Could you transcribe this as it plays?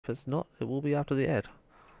If it's not, it will be after the ad.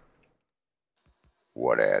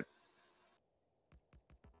 What ad?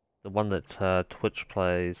 The one that Twitch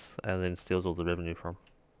plays and then steals all the revenue from.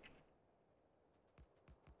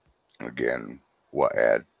 Again, what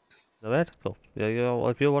ad? No ad? Cool. Yeah, well,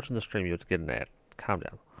 if you're watching the stream, you'll get an ad. Calm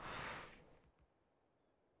down.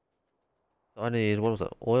 So I need, what was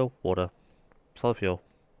it? Oil, water, solid fuel,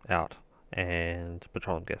 out, and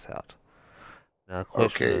petroleum gas out. Now the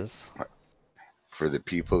question Okay, is, for the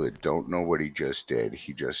people that don't know what he just did,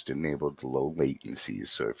 he just enabled low latency.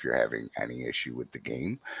 So if you're having any issue with the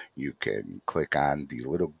game, you can click on the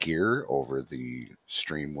little gear over the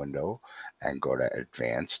stream window and go to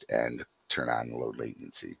advanced and turn on low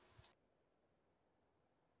latency.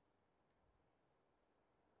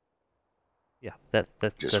 yeah, Just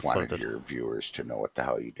that's what I wanted did. your viewers to know what the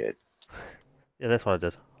hell you did. Yeah, that's what I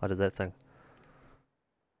did. I did that thing.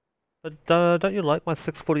 But don't you like my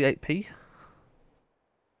 648p?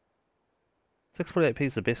 648p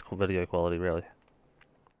is the best video quality, really.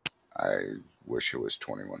 I wish it was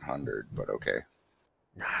 2100, but okay.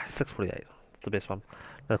 Nah, 648. It's the best one.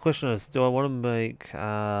 Now the question is, do I want to make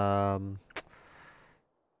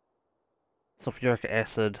sulfuric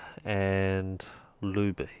acid and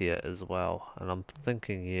lube here as well? And I'm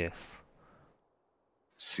thinking yes.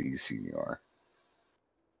 See, senor.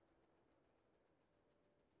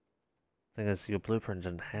 Thing is, your blueprint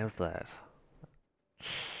didn't have that.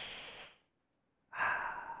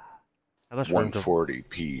 How much room to...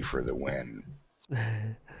 140p for the win.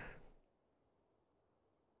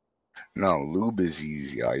 No, lube is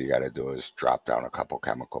easy. All you gotta do is drop down a couple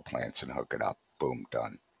chemical plants and hook it up. Boom,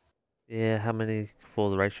 done. Yeah, how many for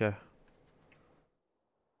the ratio?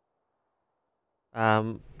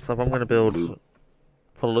 So if I'm going to build Lube,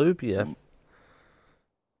 for lube, yeah.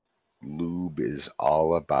 lube is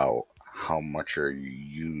all about how much are you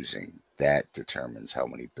using. That determines how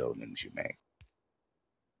many buildings you make.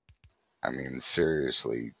 I mean,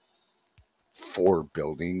 seriously, 4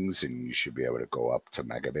 buildings and you should be able to go up to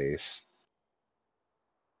mega base.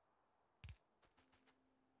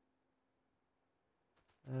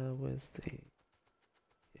 Where's the...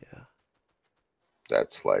 Yeah.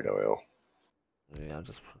 That's light oil. Yeah, I'll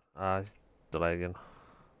just... delay again.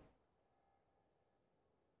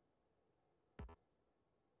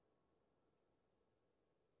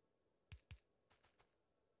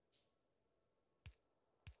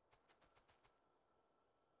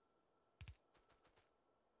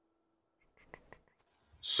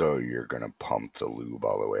 So you're gonna pump the lube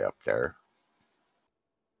all the way up there.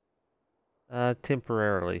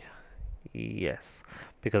 Temporarily, yes.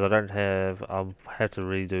 Because I don't have... I'll have to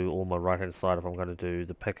redo all my right-hand side if I'm going to do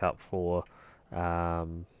the pickup for... I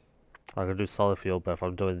can do solid fuel, but if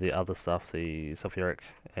I'm doing the other stuff, the sulfuric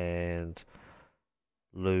and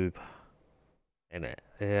lube, and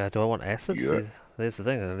yeah, do I want acid? You See, there's the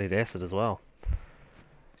thing, I need acid as well.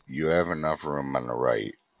 you have enough room on the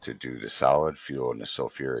right to do the solid fuel and the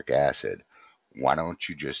sulfuric acid. Why don't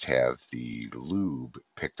you just have the lube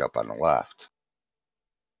picked up on the left?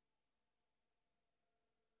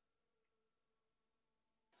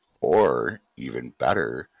 Or even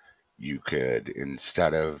better, you could,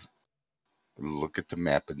 instead of, look at the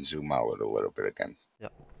map and zoom out a little bit again.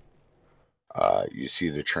 Yep. You see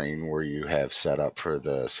the train where you have set up for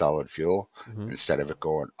the solid fuel? Mm-hmm. Instead of it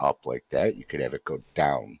going up like that, you could have it go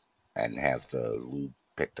down and have the lube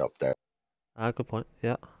picked up there. Good point.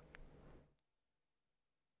 Yeah.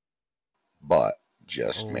 But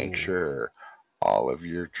just make Oh. sure all of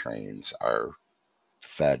your trains are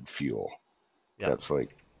fed fuel. Yep. That's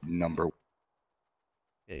like number.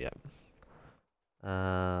 Yeah. Yeah.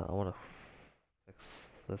 I want to fix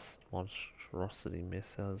this monstrosity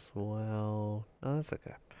mess as well. No, that's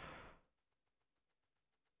okay.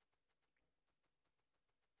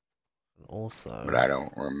 And But also, I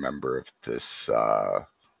don't remember if this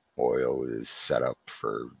oil is set up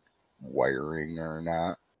for wiring or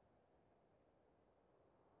not.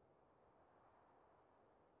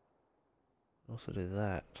 also do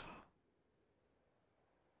that.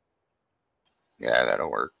 Yeah, that'll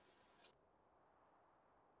work.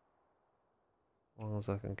 As long as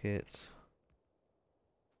I can get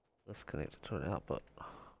this connected to an output.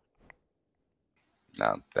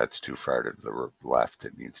 No, that's too far to the left.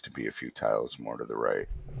 It needs to be a few tiles more to the right.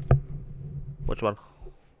 Which one?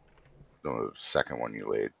 The second one you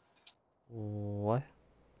laid. Why?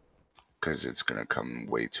 Because it's going to come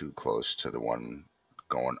way too close to the one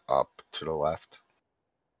going up to the left.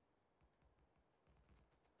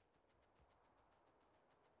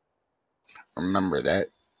 Remember, that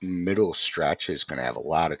middle stretch is going to have a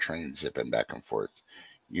lot of trains zipping back and forth.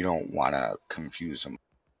 You don't want to confuse them.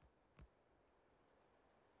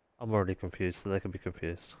 I'm already confused, so they can be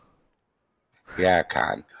confused. Yeah,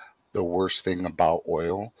 Con. The worst thing about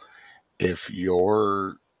oil, if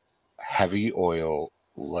your heavy oil,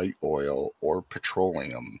 light oil, or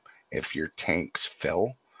petroleum, if your tanks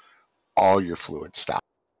fill, all your fluids stop.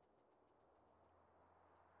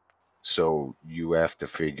 So you have to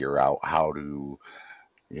figure out how to,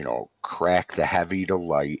 crack the heavy to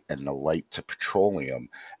light and the light to petroleum,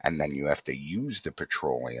 and then you have to use the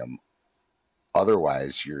petroleum.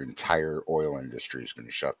 Otherwise, your entire oil industry is going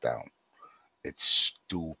to shut down. It's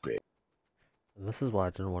stupid. And this is why I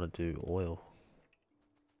didn't want to do oil.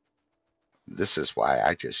 This is why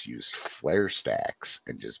I just used flare stacks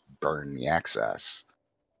and just burn the excess.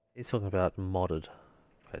 He's talking about modded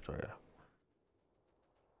Pedro.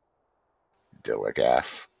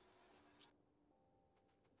 Dilligaff.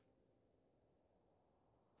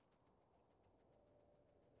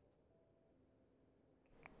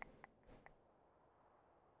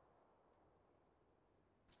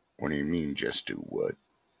 What do you mean just do wood?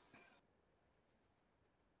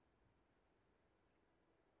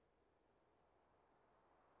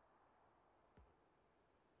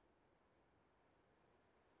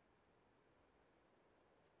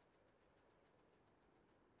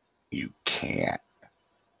 You can't.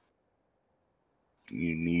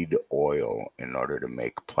 You need oil in order to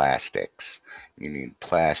make plastics. You need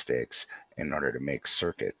plastics in order to make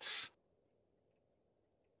circuits.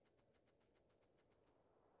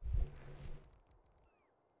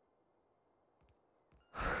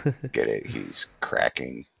 Get it? He's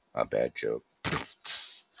cracking a bad joke.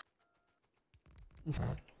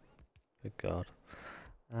 Good God.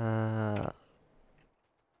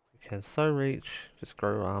 You can so reach, just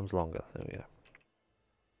grow your arms longer. There we go.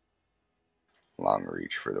 Long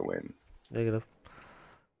reach for the win. Negative.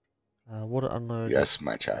 Water unloaded. Yes,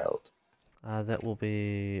 my child. That will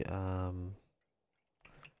be, I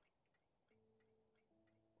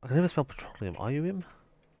can never spell petroleum. IUM?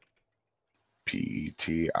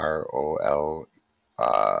 Petrol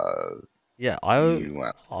Yeah,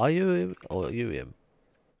 EUM. IUM or UM?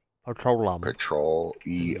 Petroleum. Patrol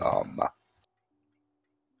Hmm.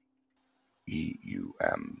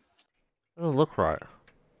 EUM. Doesn't look right.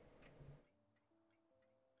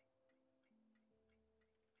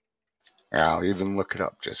 I'll even look it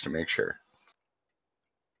up just to make sure.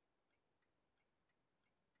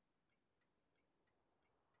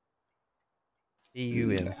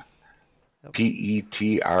 EUM. Yep.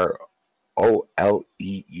 Petroleum.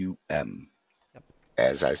 Yep.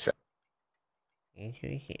 As I said,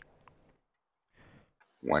 Mhm.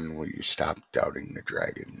 when will you stop doubting the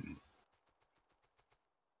dragon?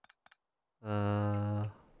 Uh,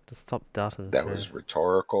 just stop doubting the That dragon. was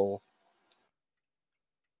rhetorical.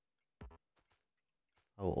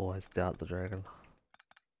 I will always doubt the dragon.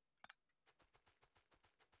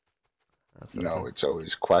 That's No, okay. it's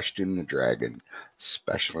always question the dragon,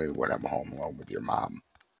 especially when I'm home alone with your mom.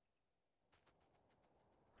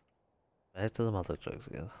 Back to the mother jokes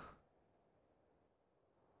again.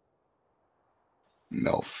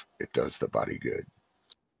 No, it does the body good.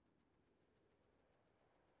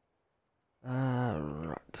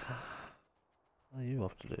 Right. What are you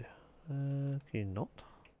off to do? Can you not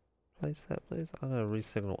place that, please? I'm gonna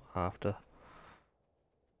re-signal after.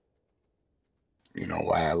 You know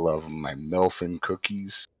why I love my MILF and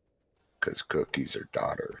cookies? Because cookies are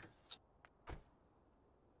daughter.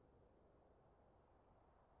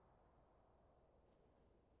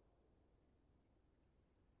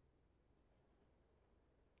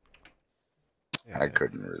 I Yeah.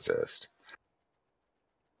 couldn't resist.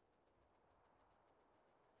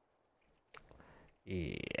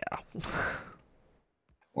 Yeah.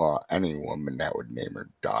 Well, any woman that would name her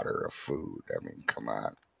daughter a food. I mean, come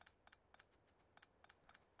on.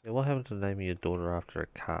 Yeah, what happened to naming your daughter after a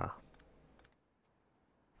car?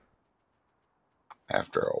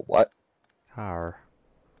 After a what? Car.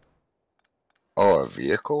 Oh, a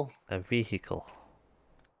vehicle? A vehicle.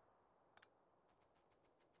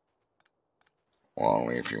 Well,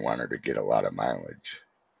 only if you want her to get a lot of mileage.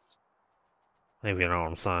 If you know what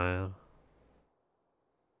I'm saying.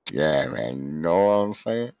 Yeah, man, you know what I'm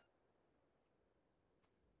saying?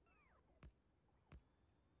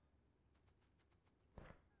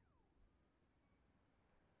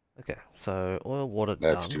 Okay, so oil, water,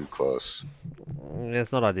 That's done. too close.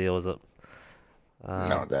 It's not ideal, is it?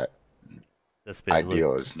 No, that This bit, loop.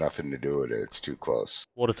 ideal has nothing to do with it. It's too close.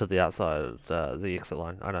 Water to the outside, the exit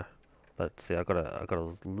line. I know, but see, I got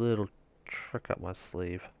a little trick up my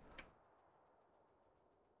sleeve.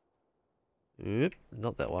 Oop,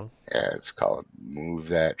 not that one. Yeah, it's called move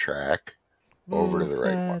that track over to Move the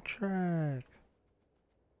right one. that track.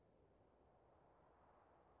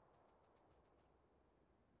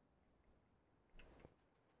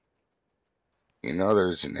 You know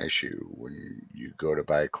there's an issue when you go to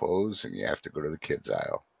buy clothes and you have to go to the kids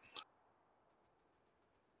aisle.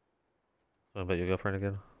 What about your girlfriend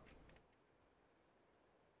again?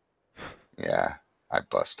 Yeah, I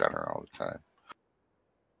bust on her all the time.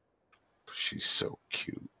 She's so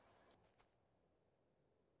cute.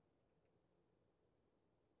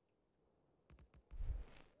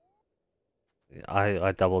 Yeah,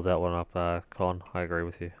 I doubled that one up, Con. I agree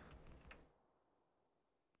with you.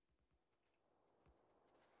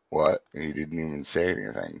 What? He didn't even say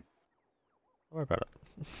anything. Don't worry about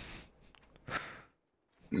it.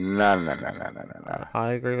 No, no, no, no, no, no, no.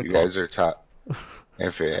 I agree with You Con. guys are taught.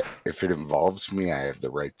 If it involves me, I have the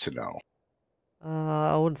right to know.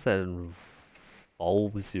 I wouldn't say it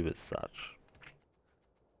involves you as such.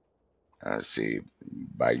 See,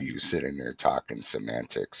 by you sitting there talking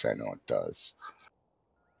semantics, I know it does.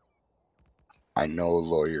 I know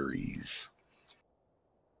lawyerese.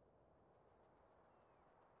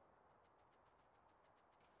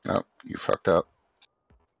 Nope, you fucked up.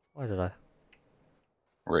 Why did I?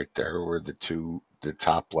 Right there were the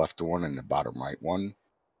top left one and the bottom right one.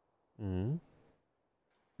 Hmm.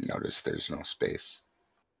 Notice there's no space.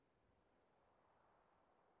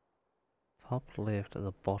 Top left and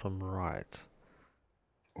the bottom right.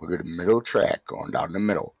 Look at the middle track going down the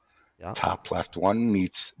middle. Yeah. Top left one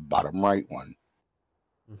meets bottom right one.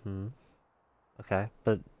 Mm-hmm. Okay,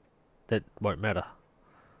 but that won't matter.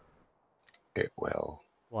 It will.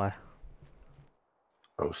 Why?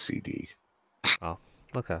 OCD. Oh,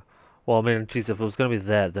 okay. Well, I mean, geez, if it was going to be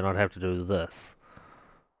that, then I'd have to do this.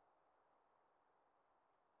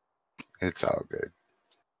 It's all good.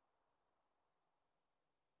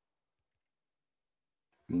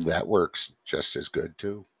 That works just as good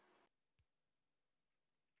too.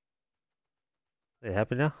 Are you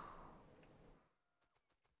happy now?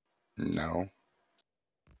 No,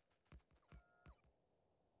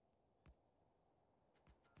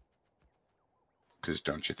 because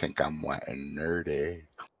don't you think I'm wet and nerdy?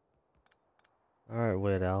 Alright,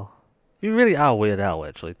 Weird Al. You really are Weird Al,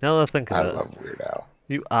 actually. Now that I think of I it, love Weird Al.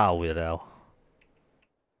 you are Weird Al.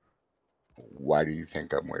 Why do you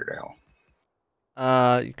think I'm Weird Al?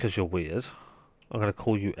 Because you're weird. I'm going to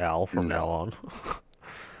call you Al from now No, on.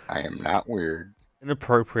 I am not weird.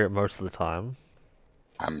 Inappropriate most of the time.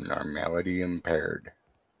 I'm normality impaired.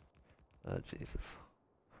 Oh, Jesus.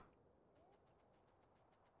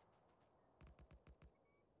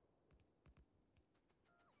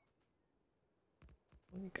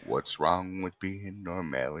 What's wrong with being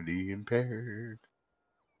normality impaired?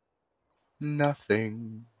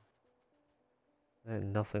 Nothing. Ain't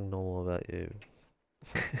nothing normal about you.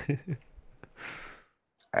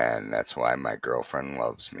 And that's why my girlfriend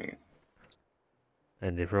loves me.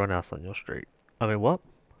 And everyone else on your street. I mean, what?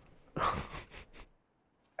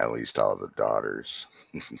 At least all the daughters.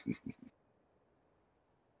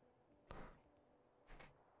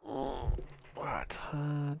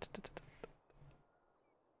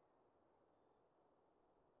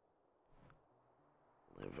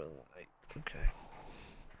 Right. Okay.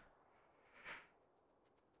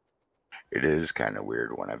 It is kind of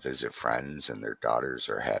weird when I visit friends and their daughters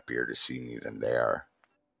are happier to see me than they are.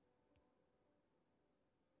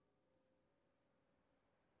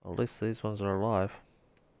 Well, at least these ones are alive.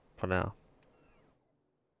 For now.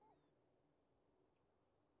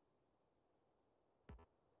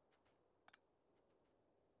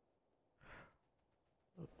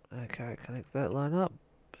 Okay, connect that line up.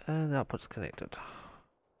 And output's connected.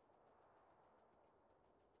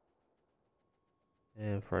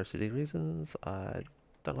 And for OCD reasons, I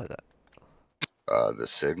don't like that. The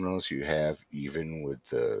signals you have, even with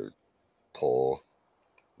the pole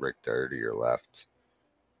right there to your left,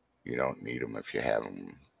 you don't need them if you have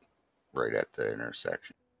them right at the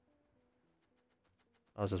intersection.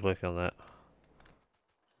 I was just working on that.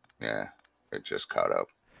 Yeah, it just caught up.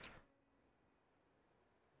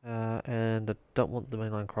 And I don't want the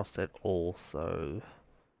main line crossed at all, so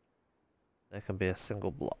there can be a single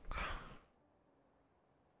block.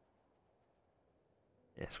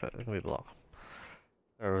 Yes, great, there can be a block.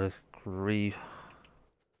 I'll re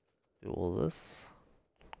do all this.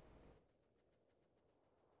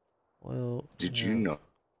 Well, Did you know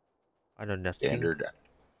I know nothing. standard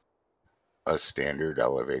a standard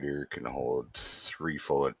elevator can hold three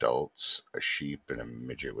full adults, a sheep, and a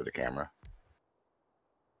midget with a camera?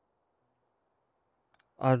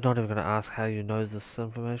 I'm not even going to ask how you know this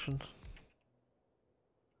information.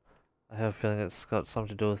 I have a feeling it's got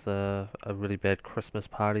something to do with a really bad Christmas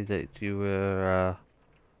party that you were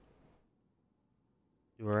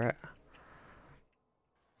at.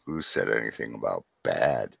 Who said anything about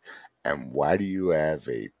bad? And why do you have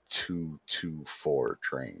a 224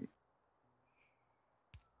 train.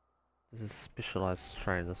 This is specialized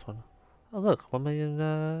train, this one. Oh look, 1 million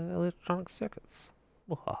electronic circuits.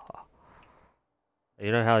 Wahaha.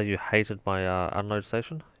 You know how you hated my unload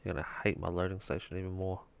station? You're gonna hate my loading station even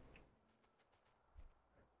more.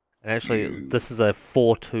 And actually, You, this is a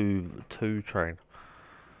 422 train.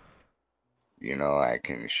 I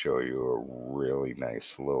can show you a really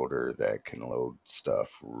nice loader that can load stuff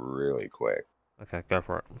really quick. Okay, go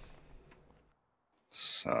for it.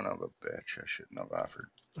 Son of a bitch, I shouldn't have offered.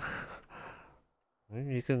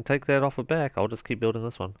 You can take that off the back. I'll just keep building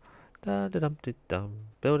this one. Da da dum dum dum.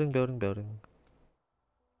 Building, building, building.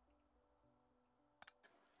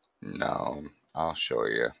 No, I'll show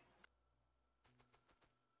you.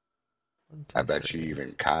 One, I two, bet you three.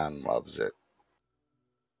 even Khan loves it.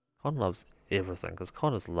 Con loves everything because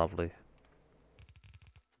Con is lovely.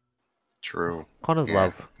 True. Con is Yeah,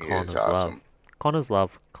 love. he Con is is love. awesome. Con is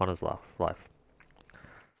love. Con is love. Life.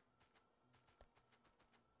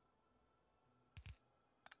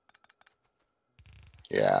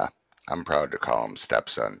 Yeah, I'm proud to call him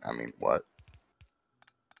stepson. I mean, what?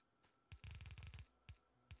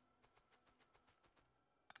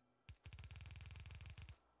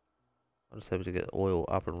 I'm just able to get oil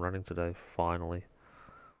up and running today, finally.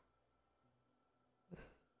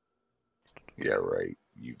 Yeah, right.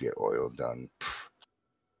 You get oil done. Pff,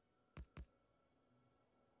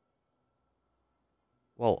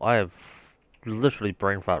 Well, I have literally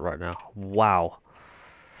brain fart right now. Wow.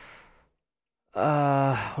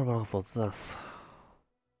 What about for this?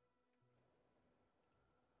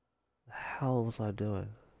 The hell was I doing?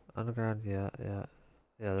 Underground, yeah, yeah.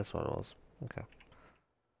 Yeah, that's what it was. Okay.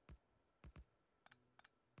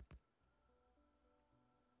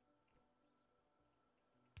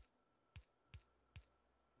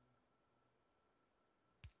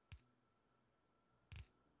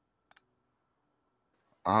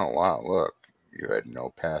 Oh, wow, look. You had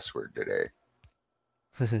no password today.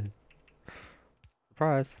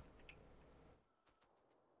 Surprise.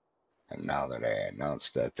 And now that I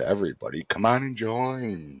announced that to everybody, come on and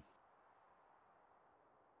join.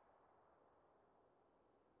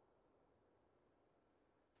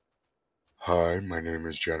 Hi, my name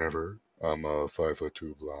is Jennifer. I'm a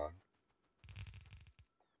 5'2" blonde.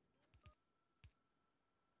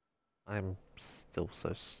 I'm still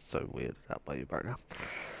so weirded out by you right now.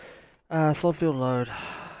 Solid fuel load.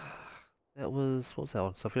 That was, what was that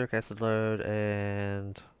one? Sulfuric acid load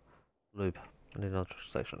and lube. I need another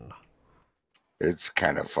station. It's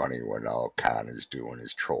kind of funny when all Khan is doing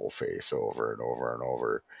his troll face over and over and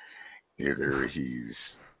over. Either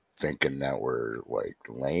he's thinking that we're like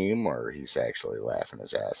lame or he's actually laughing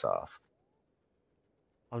his ass off.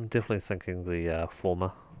 I'm definitely thinking the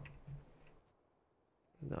former.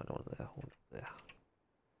 No, I don't want there. I want it there.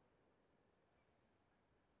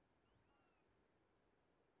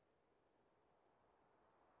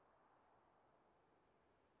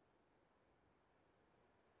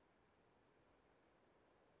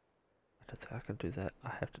 I don't think I can do that.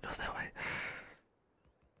 I have to do it that way.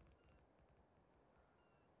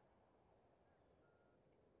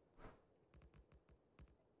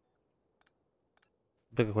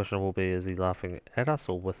 Bigger question will be, is he laughing at us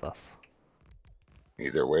or with us?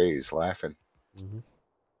 Either way, he's laughing. Mm-hmm.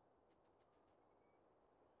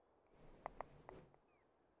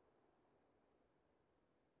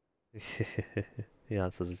 The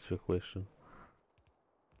answer to your question.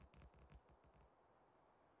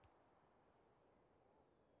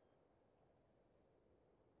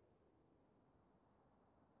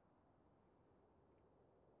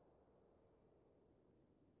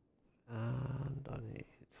 And I need...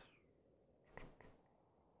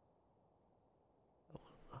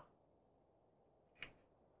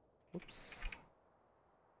 Oops.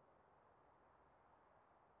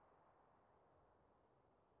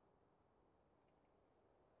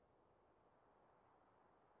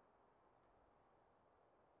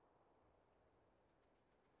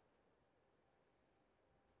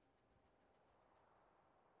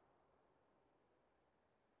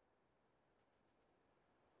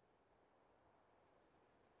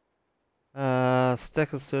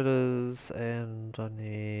 Stack of sodas and I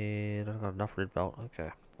don't got enough red belt. Okay.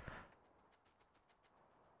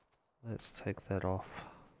 Let's take that off.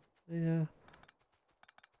 Yeah.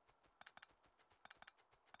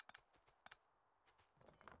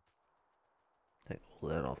 Take all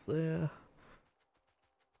that off there.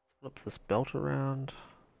 Flip this belt around.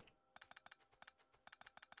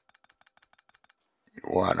 You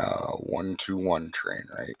want a 121 train,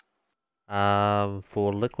 right?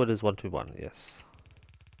 For liquid is 121, yes.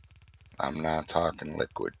 I'm not talking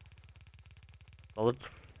liquid. Solid?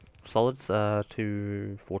 solids,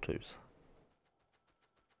 2 4 2s.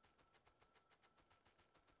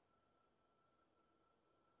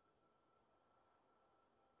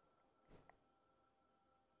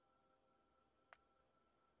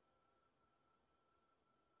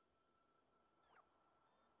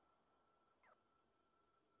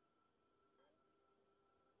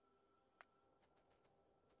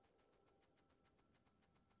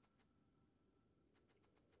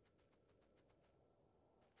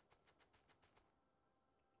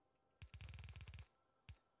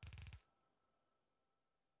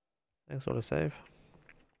 Thanks, autosave.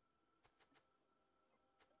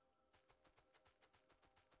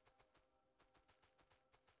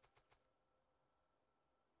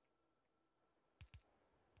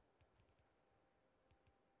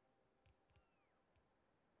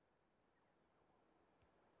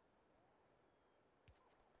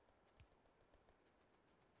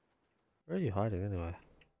 Where are you hiding anyway?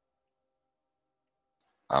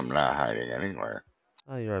 I'm not hiding anywhere.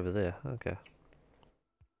 Oh, you're over there. Okay.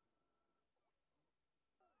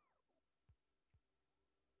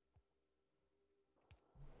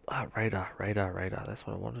 Ah, radar, radar, radar. That's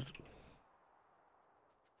what I wanted.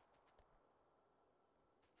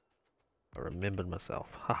 I remembered myself.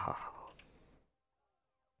 Haha.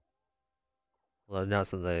 Although now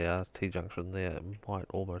it's in the T-junction there, it might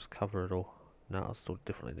almost cover it all. No, I still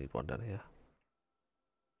definitely need one down here.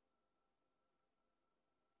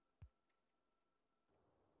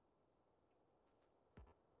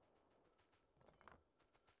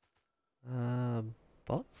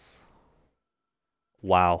 Bots?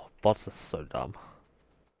 Wow, bots are so dumb.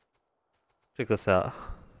 Check this out.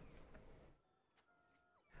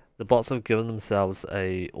 The bots have given themselves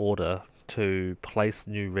a order to place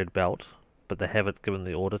new red belt, but they haven't given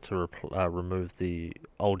the order to remove the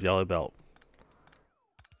old yellow belt.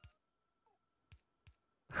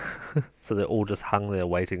 So they're all just hung there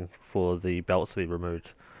waiting for the belts to be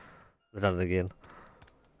removed. They've done it again.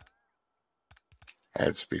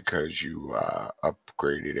 That's because you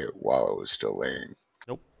upgraded it while it was still laying.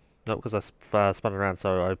 Nope. Nope, because I spun around.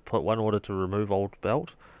 So I put one order to remove old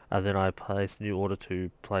belt, and then I placed new order to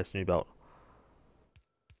place new belt.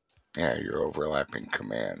 Yeah, you're overlapping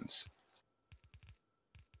commands.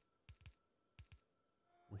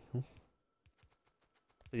 Mhm.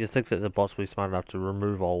 But you think that the bots will be smart enough to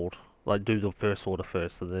remove old, like do the first order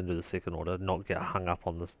first, and then do the second order, not get hung up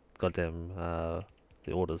on this goddamn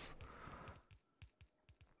the orders.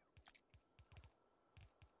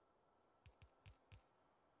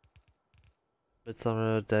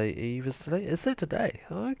 Midsummer Day Eve is today? Is it today?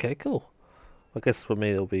 Oh, okay, cool. I guess for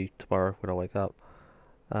me it'll be tomorrow when I wake up.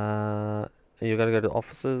 You're gonna go to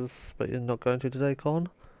offices, but you're not going to today, Con?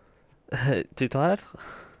 Too tired?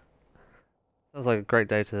 Sounds like a great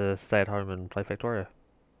day to stay at home and play Factorio.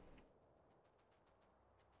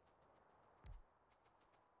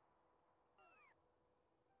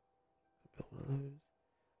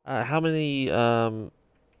 How many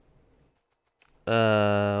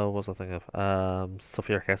what was I thinking of?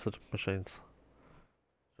 Sulfuric acid machines.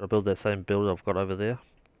 Should I build that same build I've got over there?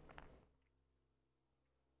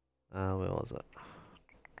 Where was it?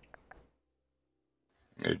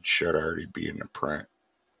 It should already be in the print.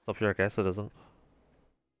 Sulfuric acid isn't.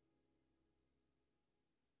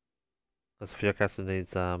 Sulfuric acid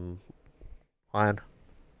needs iron.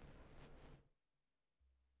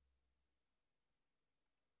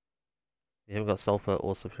 You haven't got sulfur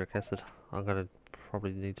or sulfuric acid. I'm gonna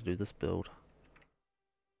probably need to do this build.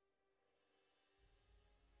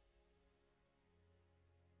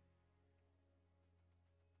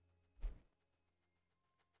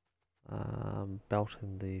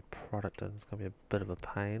 Belting the product in is gonna be a bit of a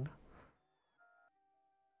pain.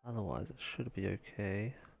 Otherwise, it should be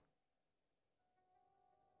okay.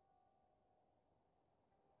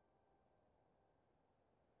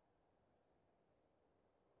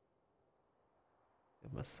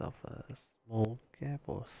 Give myself a small gap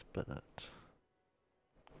or spin it.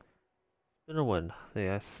 Spin a win. There you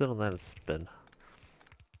go. Sit on that and spin.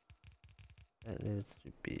 That needs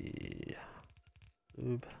to be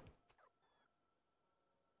lube.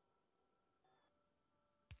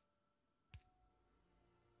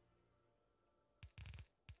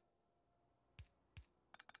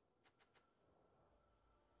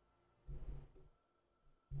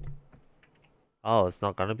 Oh, it's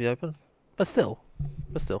not gonna be open? Still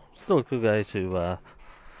a good way to,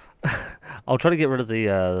 I'll try to get rid of the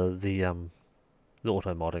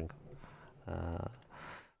auto modding. Uh,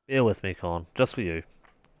 bear with me, Con, just for you.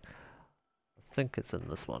 I think it's in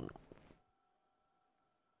this one.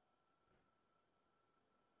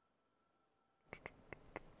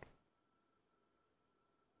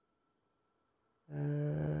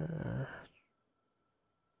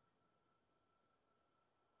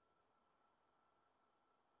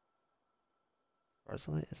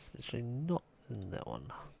 Surprisingly, it's actually not in that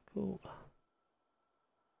one. Cool.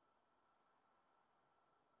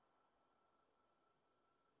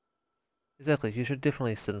 Exactly, you should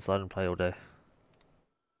definitely sit inside and play all day.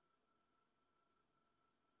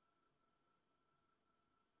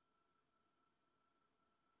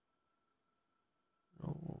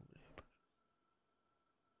 Oh,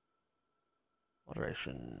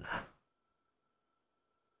 moderation.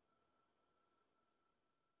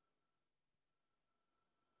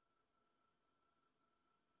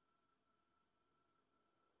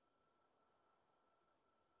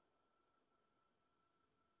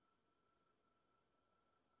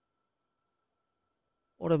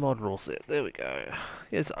 Auto mod rule set. There we go.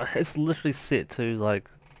 It's literally set to like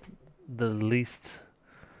the least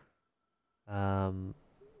um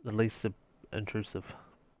the least intrusive.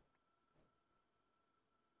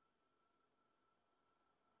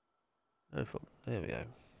 No problem. There we go.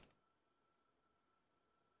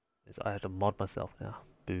 Yes, I have to mod myself now.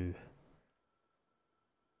 Boo.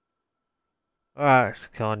 Alright,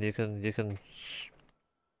 Con, you can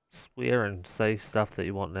swear and say stuff that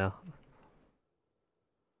you want now.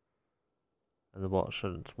 And the bot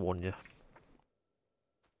shouldn't warn you.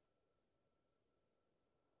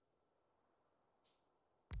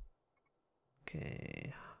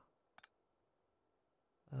 Okay.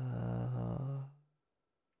 Uh,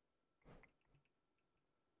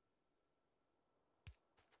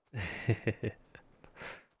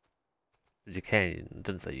 you can,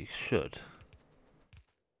 didn't say you should.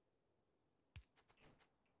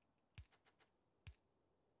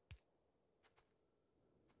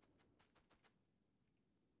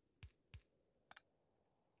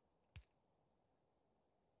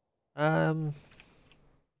 Um,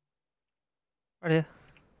 right here.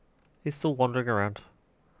 He's still wandering around.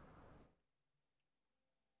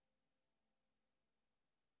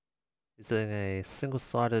 He's doing a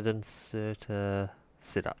single-sided inserter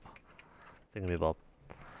setup. Thingamabob.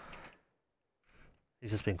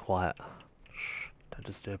 He's just been quiet. Shh, don't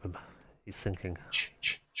disturb him. He's thinking.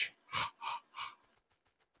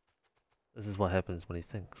 This is what happens when he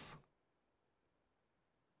thinks.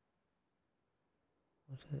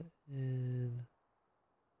 Put it in.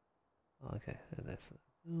 Oh, okay, and that's it.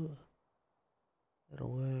 Ooh, that all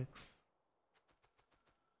works.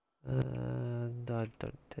 And I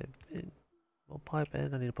don't have it. More pipe,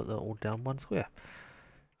 and I need to put that all down one square.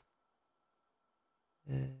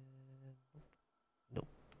 And nope.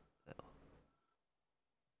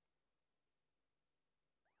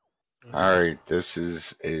 Alright, this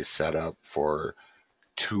is a setup for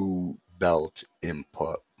 2 belt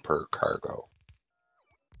input per cargo.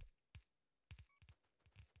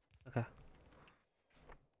 Okay.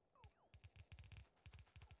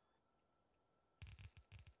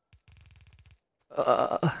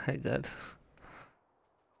 I hate that.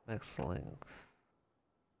 Max length.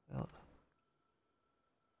 Out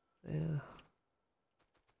there.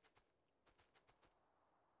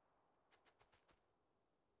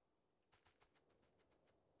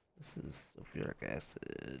 This is sulfuric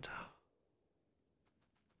acid.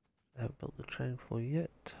 I haven't built the train for yet.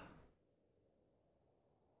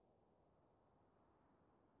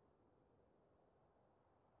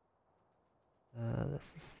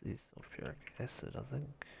 This is the sulfuric acid, I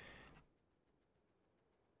think.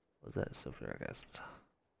 Was that sulfuric acid?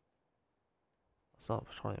 It's not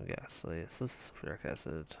petroleum gas, so yes, this is sulfuric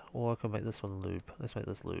acid. Or I can make this one lube. Let's make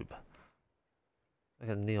this lube. Make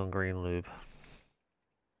a neon green lube.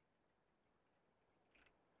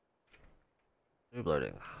 Lube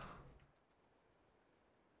loading.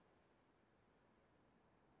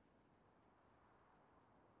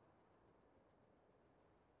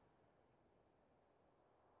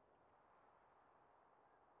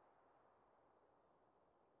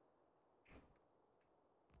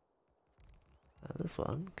 This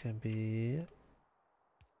one can be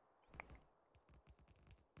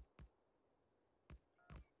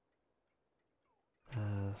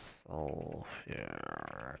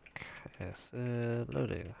sulfuric acid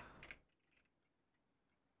loading.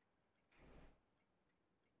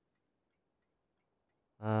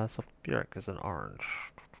 Sulfuric is an orange.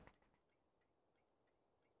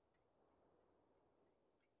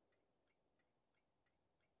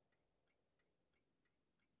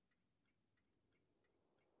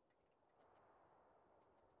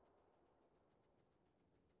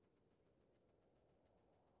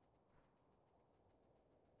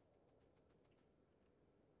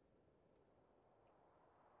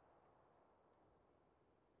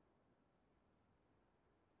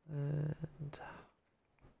 And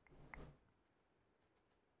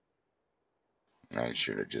I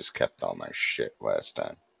should have just kept all my shit last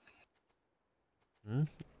time. Hmm?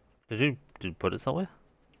 Did you put it somewhere?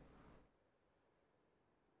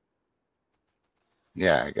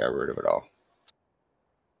 Yeah, I got rid of it all.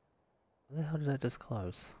 Where the hell did that just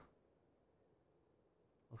close?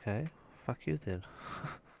 Okay, fuck you then.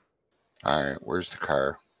 Alright, where's the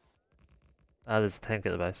car? There's a tank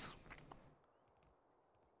at the base.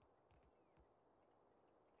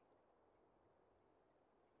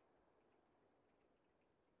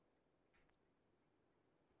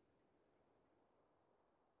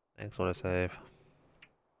 Thanks, autosave.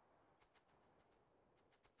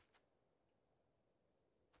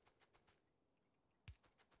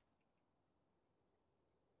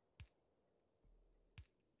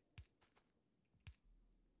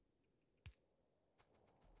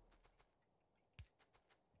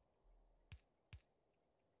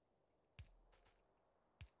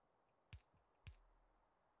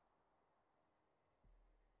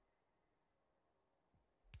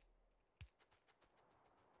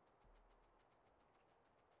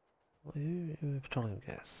 What are you petroleum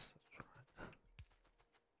gas?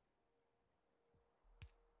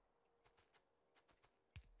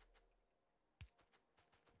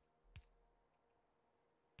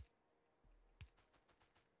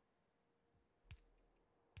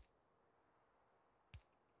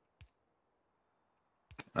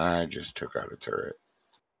 I just took out a turret.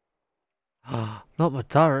 Not my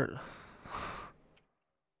turret.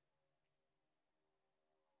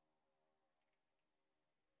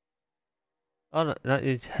 Oh no, no,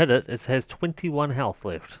 you hit it. It has 21 health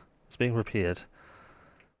left. It's being repaired.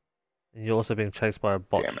 And you're also being chased by a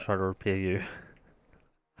bot to Damn it. try to repair you.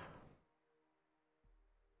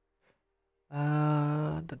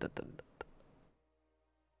 Dun, dun, dun.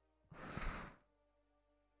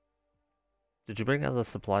 Did you bring other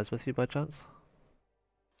supplies with you by chance?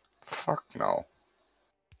 Fuck no.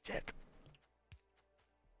 Shit.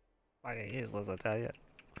 Fucking useless, I tell you.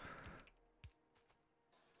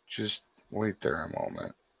 Just wait there a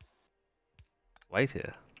moment. Wait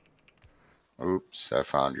here. Oops, I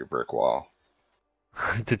found your brick wall.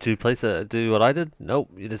 Did you do what I did?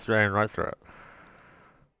 Nope, you just ran right through it.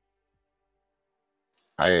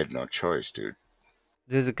 I had no choice, dude.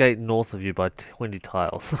 There's a gate north of you by 20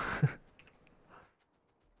 tiles.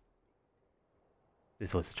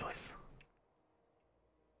 There's always a choice.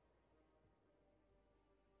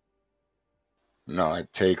 No,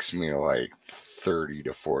 it takes me like 30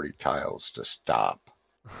 to 40 tiles to stop.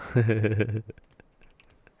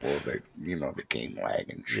 Well, the game lag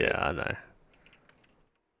and Yeah, shit. I know.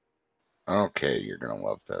 Okay, you're gonna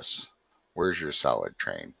love this. Where's your solid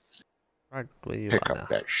train? Right where you Pick are up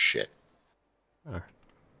now. that shit. Oh,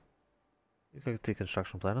 you got a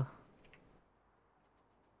deconstruction planner?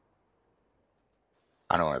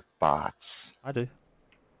 I don't have bots. I do.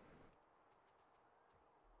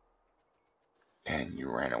 And you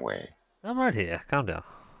ran away. I'm right here. Calm down.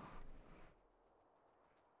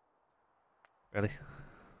 Ready?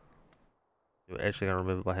 You're actually gonna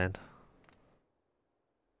remove it by hand.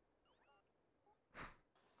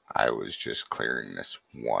 I was just clearing this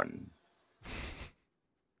one.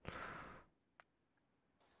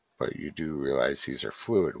 But you do realize these are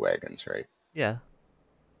fluid wagons, right? Yeah.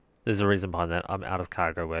 There's a reason behind that. I'm out of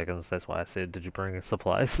cargo wagons. That's why I said, did you bring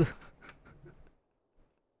supplies?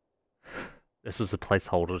 This was a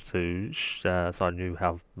placeholder so I knew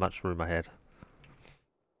how much room I had.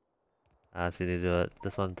 So you need to do it.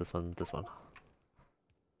 This one, this one, this one.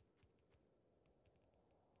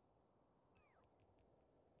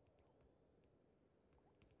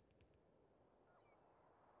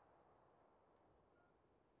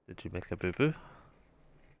 Did you make a boo boo?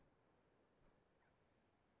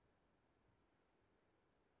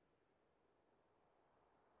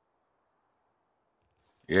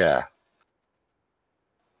 Yeah.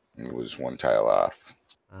 It was one tile off.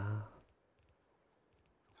 Uh,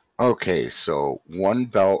 Okay, so one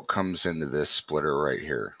belt comes into this splitter right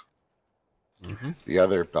here. mm-hmm. The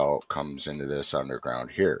other belt comes into this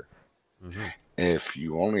underground here. Mm-hmm. If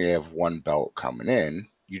you only have one belt coming in,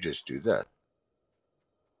 you just do this.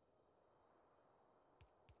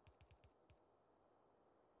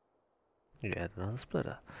 You add another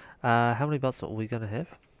splitter. How many belts are we gonna have?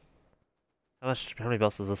 How many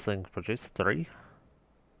belts does this thing produce? Three?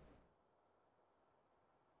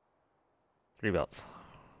 Three belts.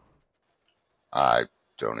 I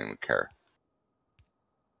don't even care.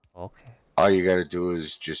 Okay. All you got to do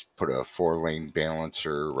is just put a 4-lane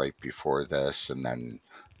balancer right before this and then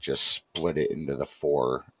just split it into the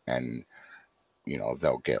four, and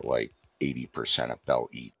they'll get like 80% of belt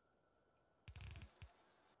each.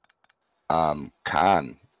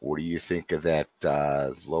 Khan, what do you think of that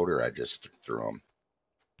loader I just threw him?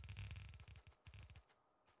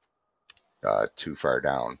 too far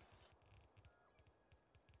down.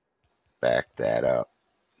 Back that up.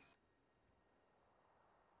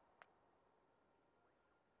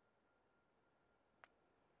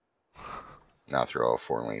 Now throw a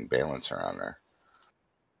 4-lane balancer on there.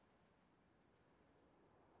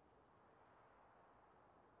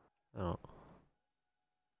 Oh.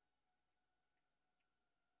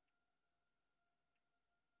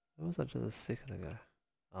 What was that just a second ago?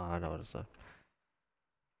 Oh, I know what it's saying.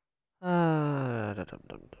 Dum, dum,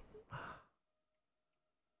 dum.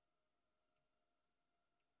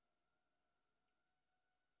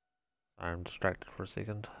 Sorry, I'm distracted for a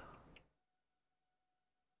second.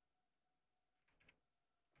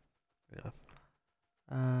 Yeah.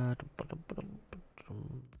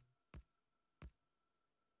 Dum.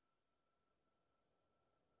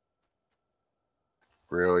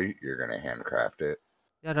 Really? You're going to handcraft it?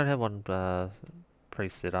 Yeah, I don't have one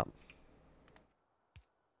pre-set up.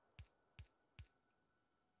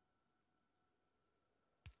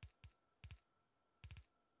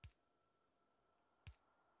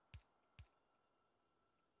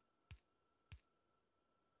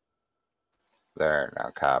 There, now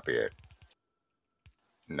copy it.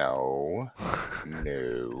 No.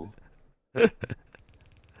 No.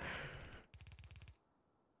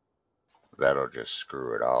 That'll just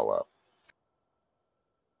screw it all up.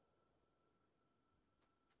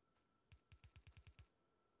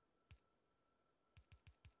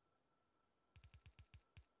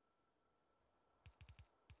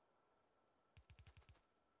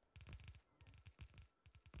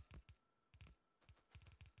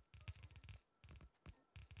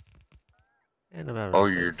 And I'm out of Oh,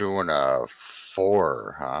 you're mistakes. doing a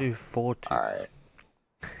 4, huh? 242. Alright.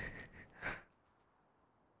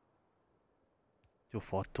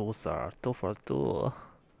 242, sir. 242.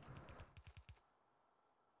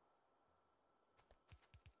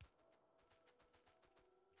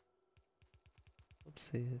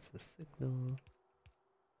 Oopsie, it's a signal.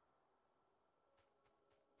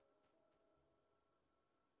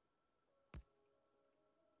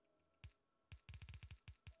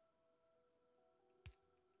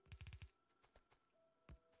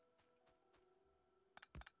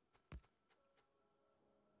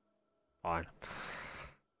 Fine.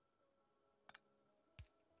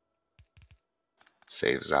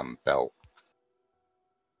 Saves on belt.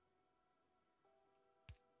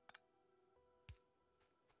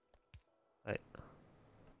 Wait.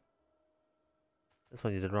 This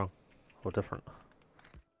one you did wrong. Or different.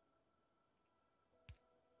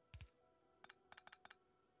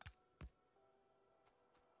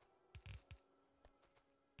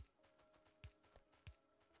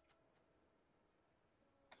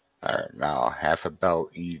 Alright, now half a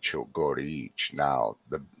belt each will go to each. Now,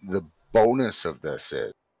 the bonus of this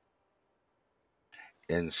is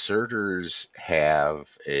inserters have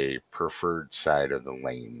a preferred side of the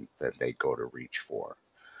lane that they go to reach for.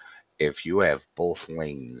 If you have both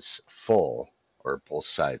lanes full or both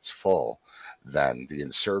sides full, then the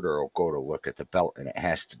inserter will go to look at the belt and it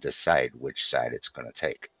has to decide which side it's going to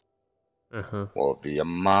take. Uh-huh. Well, the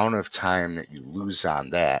amount of time that you lose on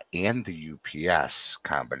that and the UPS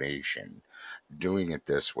combination, doing it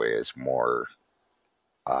this way is more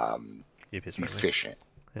UPS friendly. efficient.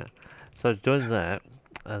 Yeah. So doing that,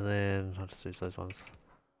 and then I'll just use those ones.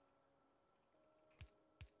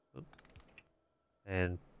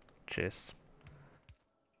 And chest.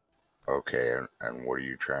 Okay, and what are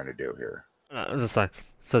you trying to do here? Just saying.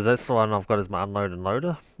 So that's the one I've got as my unload and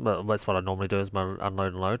loader. But that's what I normally do is my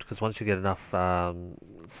unload and load. Because once you get enough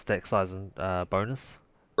stack size and bonus.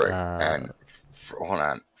 Right, Uh, and hold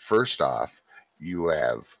on. First off, you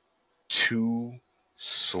have two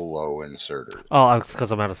slow inserters. oh, it's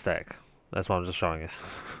because I'm out of stack. That's why I'm just showing you.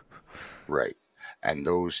 Right. And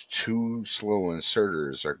those two slow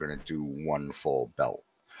inserters are going to do one full belt.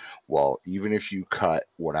 Well, even if you cut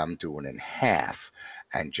what I'm doing in half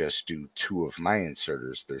and just do two of my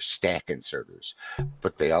inserters, they're stack inserters,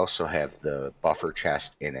 but they also have the buffer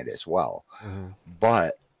chest in it as well. Mhm.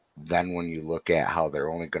 But then when you look at how they're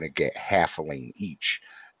only going to get half a lane each,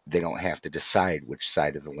 they don't have to decide which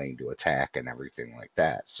side of the lane to attack and everything like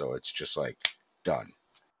that. So it's just like done.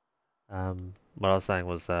 What I was saying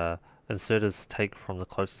was inserters take from the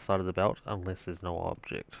closest side of the belt unless there's no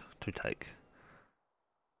object to take.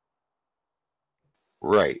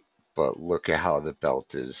 Right. But look at how the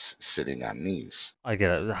belt is sitting on these. I get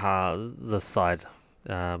it. The side.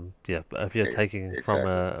 Yeah, but if you're taking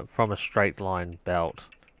Exactly. from a straight line belt,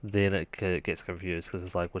 then it gets confused because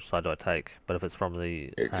it's like which side do I take? But if it's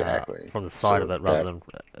Exactly. from the side of So it rather that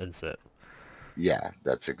than insert. Yeah,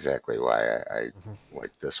 that's exactly why I Hmm. like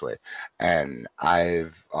this way. And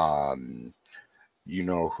I've you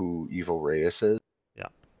know who Evil Reyes is? Yeah.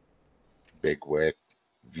 Big Wick,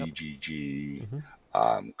 Yep. VGG,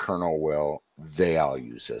 Hmm. Colonel Will, they all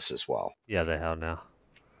use this as well Yeah, they are now.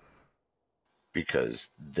 because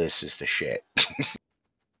this is the shit,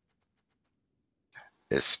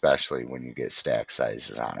 especially when you get stack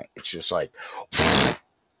sizes on it. It's just like Yeah,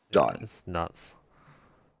 done. it's nuts.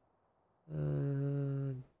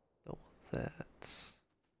 Don't want that.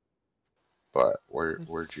 But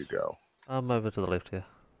where'd you go? I'm over to the left here.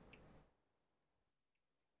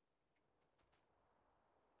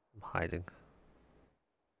 I'm hiding.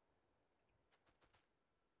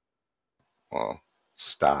 Well,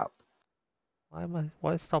 stop. Why am I?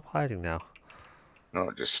 Why stop hiding now?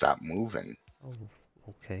 No, just stop moving. Oh,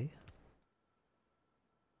 okay.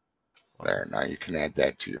 There, Well, now you can add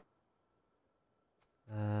that to your.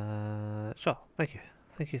 sure. Thank you.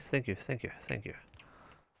 Thank you. Thank you. Thank you. Thank you.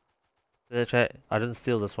 Chat. I didn't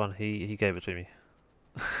steal this one. He gave it to me.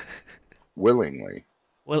 Willingly.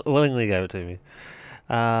 Willingly gave it to me.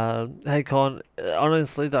 Hey Con.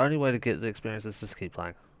 Honestly, the only way to get the experience is just keep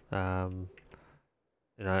playing. Um,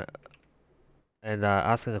 you know, and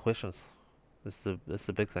asking the questions. It's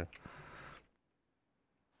the big thing.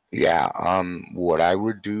 Yeah, what I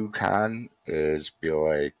would do, Con, is be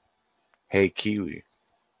like, hey, Kiwi,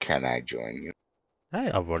 can I join you? Hey,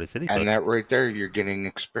 I've already said he And could. that right there, you're getting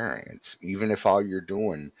experience. Even if all you're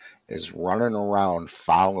doing is running around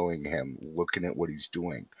following him, looking at what he's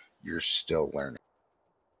doing, you're still learning.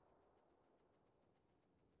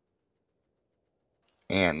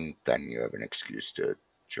 And then you have an excuse to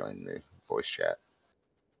join the voice chat.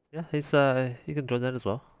 Yeah, he can join that as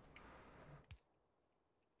well.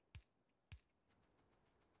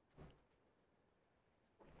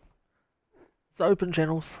 It's open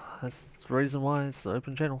channels. That's the reason why it's the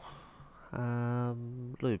open channel.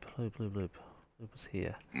 Loop. Loop is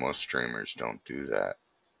here. Most streamers don't do that.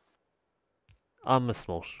 I'm a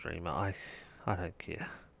small streamer. I don't care.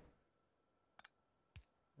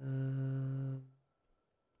 Um,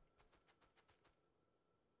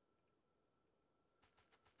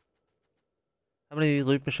 how many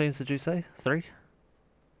loop machines did you say? 3?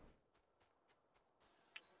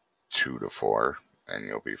 2 to 4, and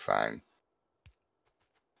you'll be fine.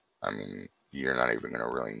 I mean, you're not even going to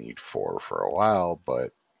really need 4 for a while,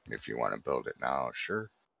 but if you want to build it now, sure.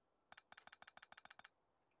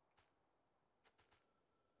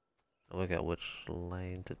 I'll work out which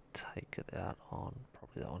lane to take it out on.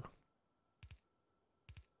 Probably that one.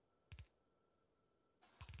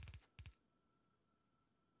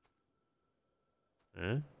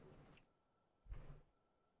 Hmm?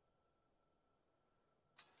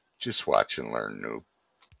 Just watch and learn, noob.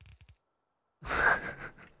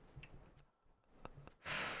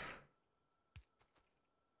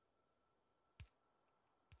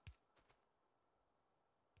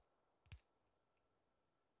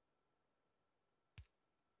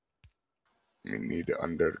 You need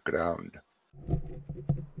underground.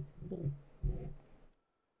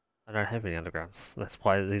 I don't have any undergrounds. That's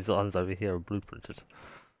why these ones over here are blueprinted.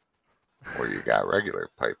 Well, you got regular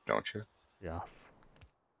pipe, don't you? Yes.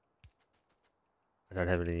 I don't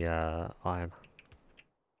have any iron.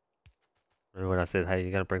 Remember when I said, hey,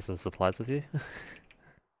 you're gonna bring some supplies with you?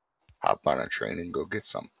 Hop on a train and go get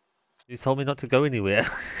some. You told me not to go anywhere.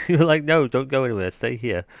 You were like, no, don't go anywhere. Stay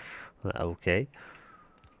here. Okay.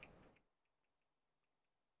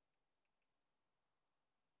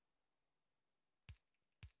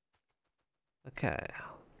 Okay.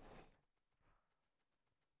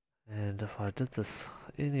 And if I did this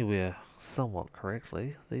anywhere somewhat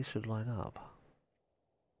correctly, these should line up.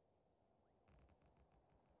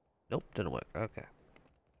 Nope, didn't work. Okay.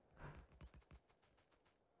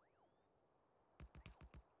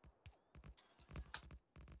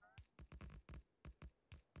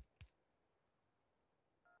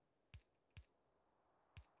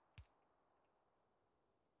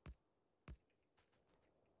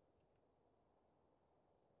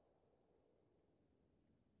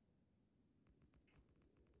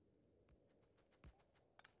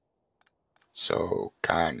 So,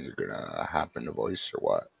 Con, you're gonna hop into voice or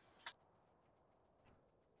what?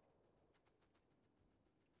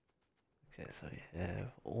 Okay, so you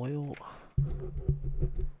have oil.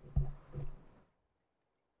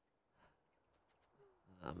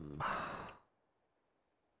 Um,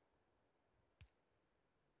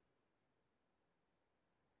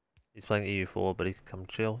 he's playing EU4, but he can come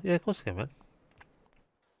chill. Yeah, of course he can, man.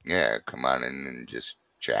 Yeah, come on in and just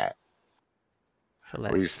chat. At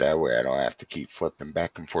least Relax. that way I don't have to keep flipping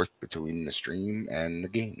back and forth between the stream and the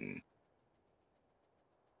game.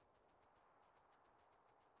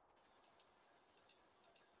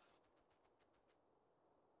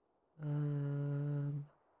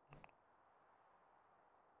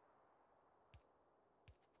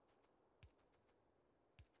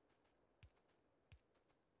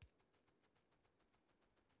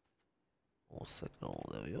 More signal.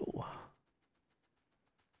 There we go.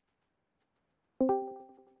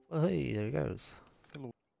 Oh, hey, there he goes.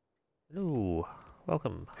 Hello. Hello.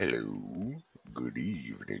 Welcome. Hello. Good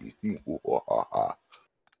evening. You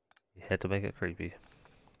had to make it creepy.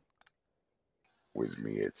 With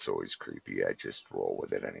me, it's always creepy. I just roll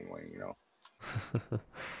with it anyway, you know.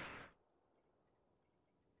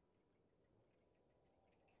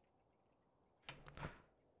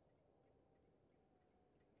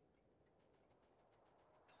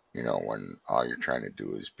 You know, when all you're trying to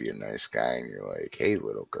do is be a nice guy and you're like, hey,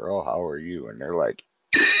 little girl, how are you? And they're like,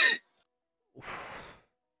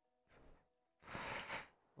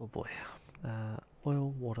 Oh boy.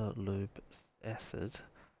 Oil, water, lube, acid,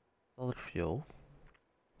 solid fuel,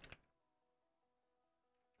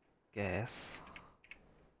 gas.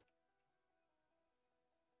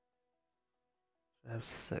 I have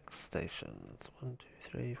 6 stations. 1, 2,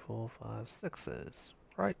 3, 4, 5, 6s.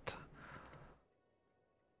 Right.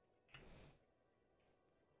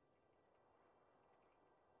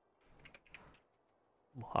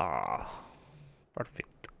 Ah,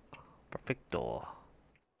 perfect. Perfecto.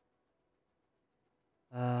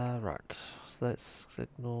 Right. So that's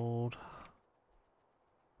signaled.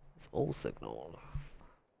 It's all signaled.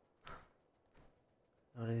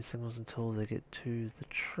 Not any signals until they get to the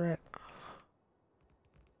track.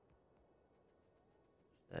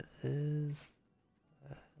 That is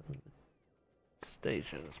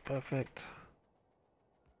stations. Perfect.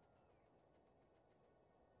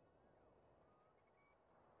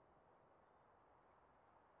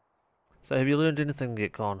 So have you learned anything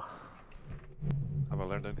yet, Con? Have I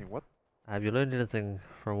learned anything? What? Have you learned anything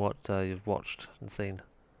from what you've watched and seen?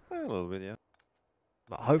 A little bit, yeah.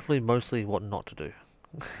 Hopefully, mostly what not to do.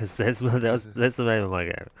 Because that's the name of my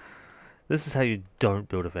game. This is how you don't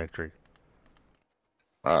build a factory.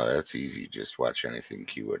 oh, that's easy. Just watch anything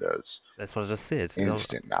Kiwa does. That's what I just said.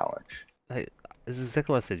 Instant knowledge. Hey, this is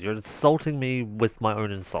exactly what I said. You're insulting me with my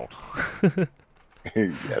own insult.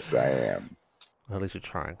 Yes, I am. Well, at least you're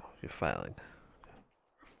trying. You're failing.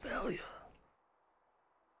 Failure.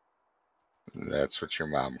 That's what your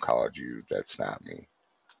mom called you. That's not me.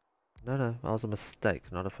 No, no, I was a mistake,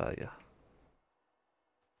 not a failure.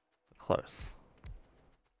 Close.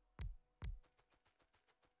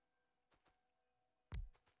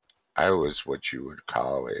 I was what you would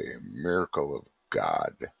call a miracle of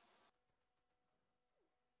God.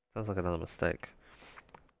 Sounds like another mistake.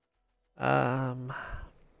 Um,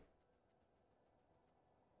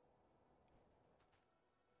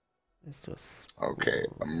 let's do a Okay,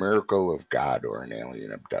 a spool. miracle of God or an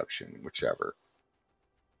alien abduction, whichever.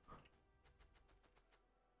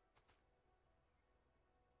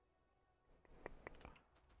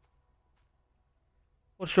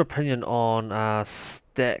 What's your opinion on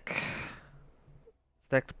stacked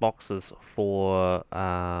boxes for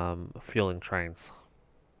fueling trains?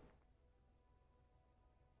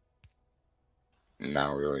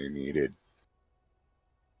 Not really needed.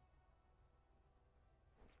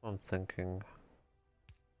 That's what I'm thinking.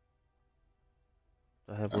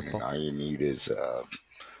 Do I have I wood mean, all boxes? you need is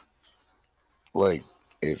like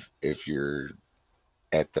if you're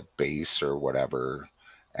at the base or whatever,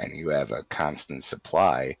 and you have a constant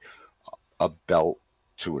supply, a belt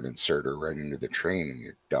to an inserter right into the train, and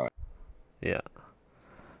you're done. Yeah.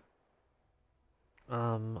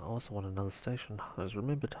 I also want another station. I just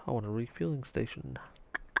remembered I want a refueling station.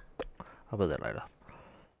 I'll put that later.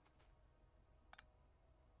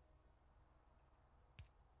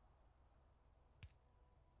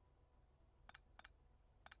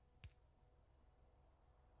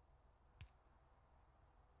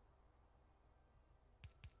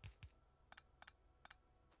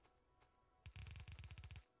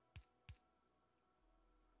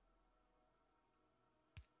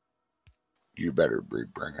 You better be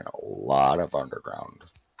bringing a lot of underground.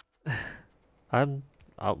 I'm,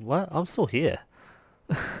 what? I'm still here.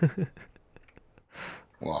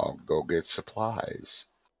 Well, go get supplies.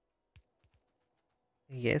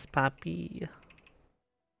 Yes, Papi.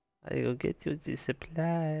 I will get you the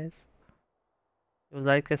supplies. You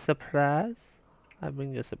like a surprise? I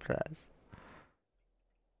bring you a surprise.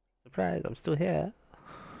 Surprise, I'm still here.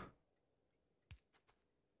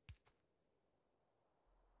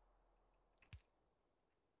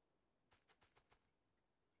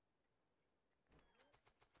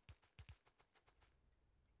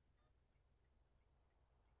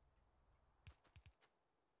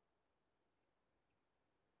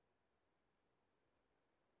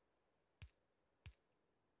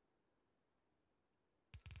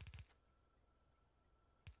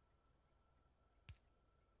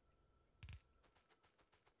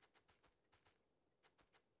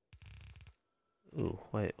 Ooh,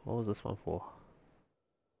 wait, what was this one for?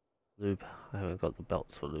 Lube. I haven't got the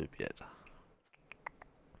belts for lube yet.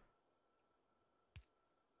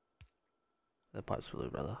 The pipes for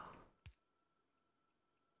lube, rather.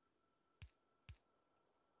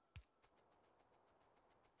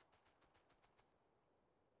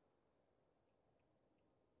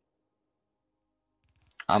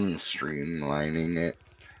 I'm streamlining it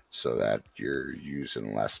so that you're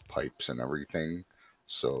using less pipes and everything,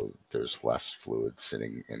 so there's less fluid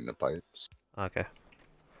sitting in the pipes. Okay.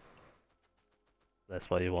 That's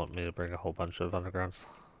why you want me to bring a whole bunch of undergrounds.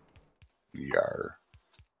 Yar.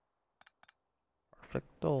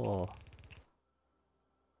 Perfecto.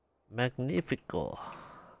 Magnifico.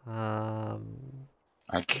 Um,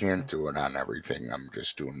 I can't okay. do it on everything. I'm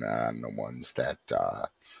just doing that on the ones that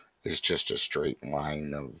is just a straight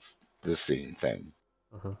line of the same thing.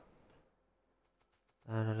 Uh-huh.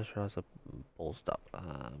 And I just realized I ballsed up.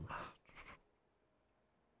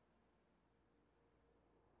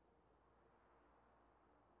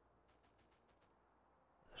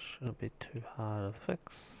 Shouldn't be too hard to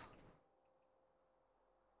fix.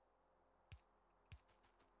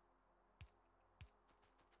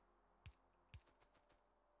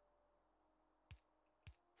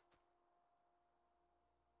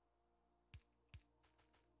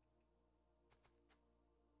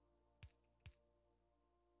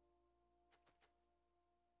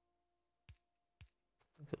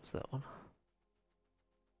 I think it was that one.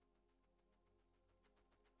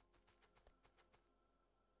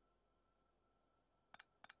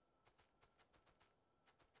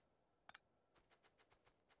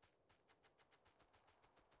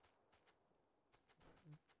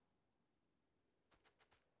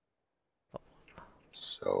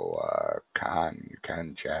 So, Khan, you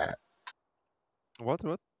can chat. What?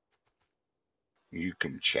 What? You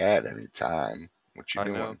can chat anytime. What you I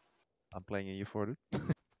know. doing? I'm playing a U4, dude.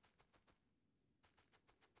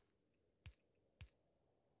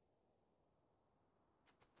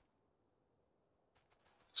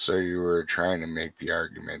 So you were trying to make the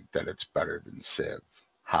argument that it's better than Civ.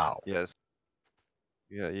 How? Yes.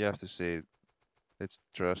 Yeah, you have to see it. It's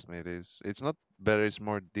trust me, it is. It's not better. It's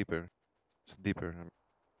more deeper. It's deeper.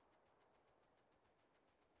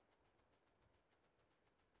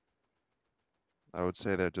 I would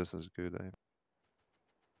say they're just as good.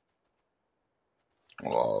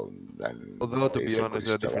 Well, then Although to be basically honest,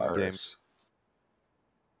 they're different games. Stellaris.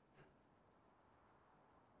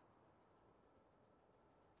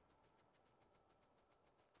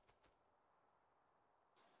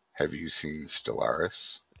 Have you seen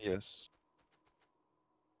Stellaris? Yes,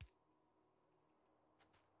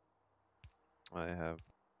 I have.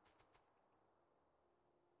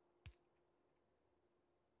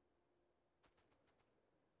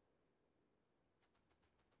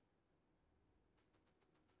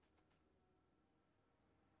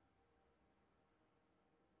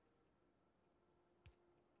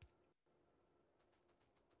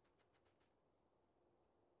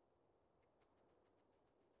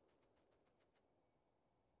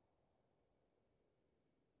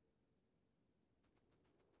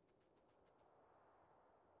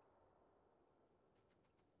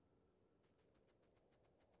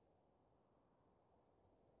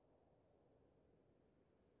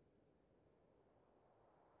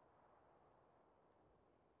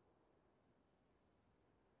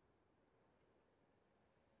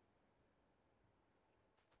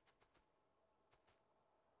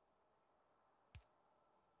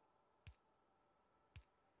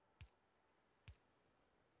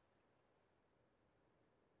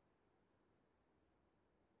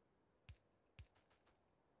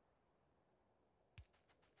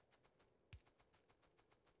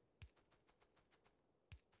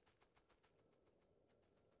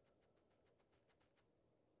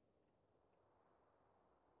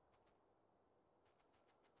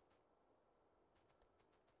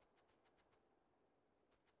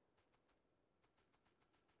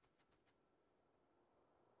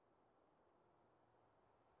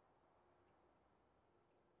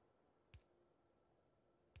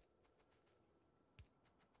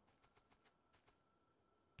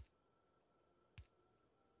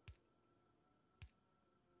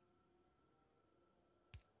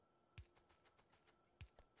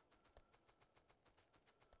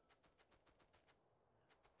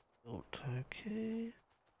 Okay.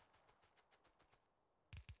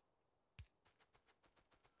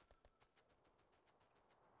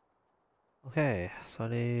 Okay, so I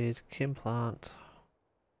need Kim plant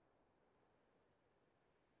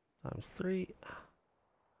times 3.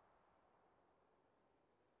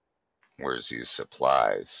 Where's these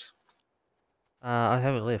supplies? I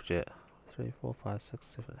haven't left yet, 3, 4, 5, 6,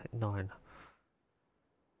 7, 8, 9.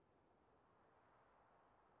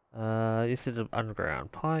 You said an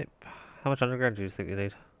underground pipe. How much underground do you think you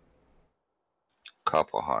need?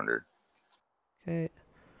 Couple hundred. Okay.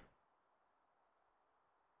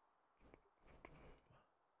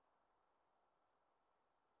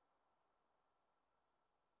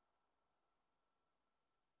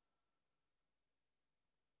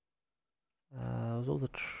 Was all the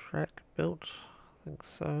track built? I think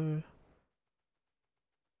so.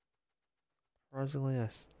 Surprisingly, I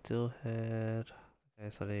still had.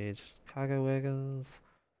 Okay, so I need cargo wagons.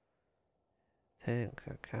 Tank,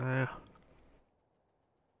 okay.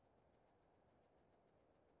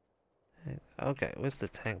 Tank. Okay, where's the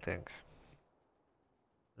tank? I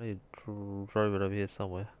need drove it over here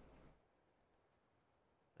somewhere.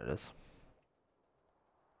 There it is.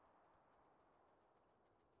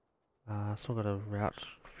 Still got a route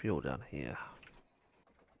fuel down here.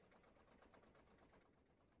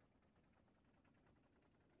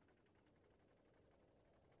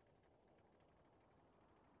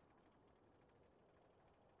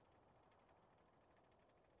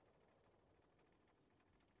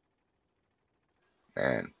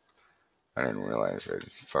 Man, I didn't realize I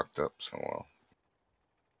fucked up so well.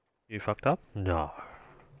 You fucked up? No.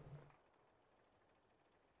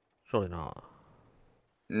 Surely not.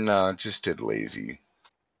 No, just did lazy.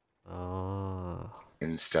 Ah.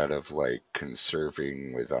 Instead of like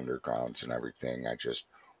conserving with undergrounds and everything, I just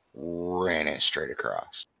ran it straight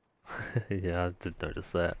across. Yeah, I did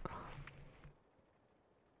notice that.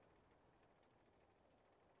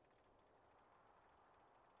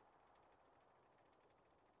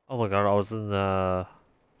 Oh my god, I was in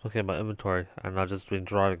looking at my inventory and I just been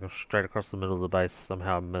driving straight across the middle of the base.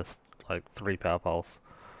 Somehow I missed like 3 power poles.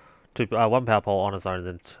 One power pole on its own,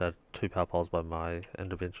 and then 2 power poles by my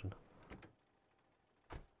intervention.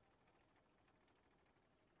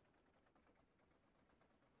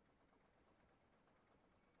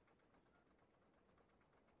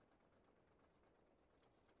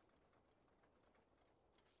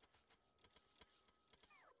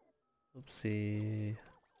 Oopsie.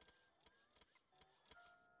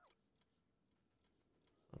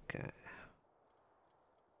 Okay.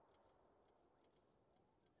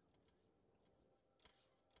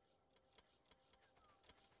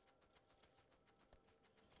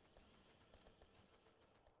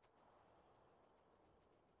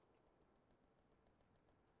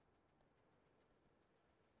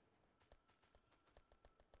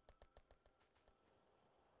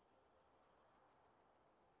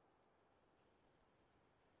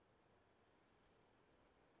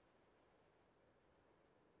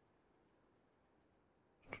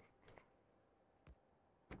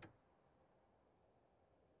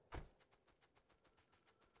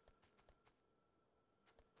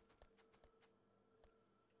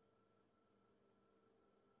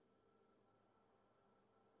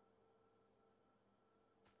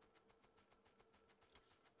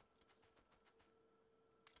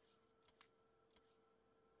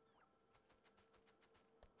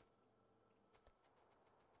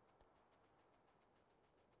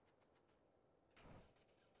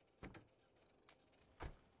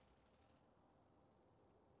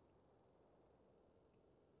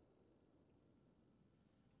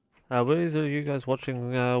 Were either of you guys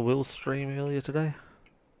watching Will's stream earlier today?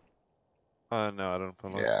 No, I don't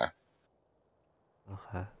follow. Yeah,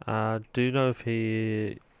 Okay. Do you know if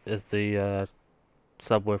the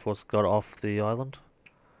subway force got off the island?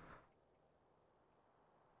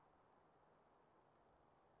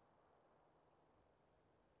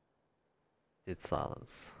 Dead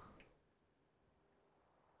silence.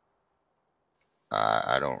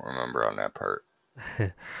 I don't remember on that part.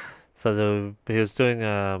 So he was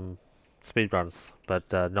doing speed runs, but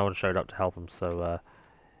no one showed up to help him, so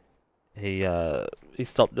he he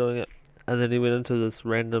stopped doing it, and then he went into this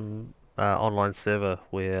random online server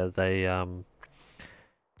where they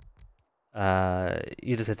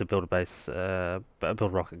you just had to build a base, build a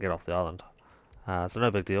rocket, get off the island. So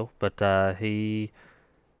no big deal. But we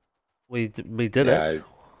did Yeah, it.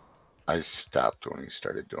 I stopped when he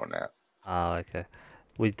started doing that. Oh, okay.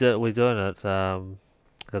 We're doing it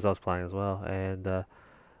because I was playing as well, and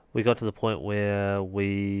we got to the point where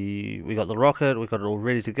we got the rocket, we got it all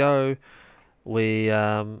ready to go. We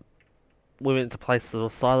went to place the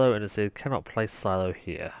silo, and it said cannot place silo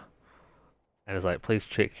here. And it's like, please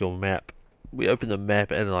check your map. We opened the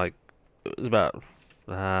map, and like it was about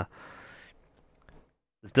the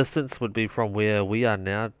distance would be from where we are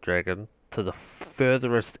now, Dragon, to the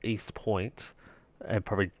furthest east point, and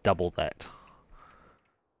probably double that.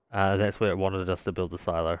 That's where it wanted us to build the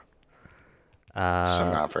silo. So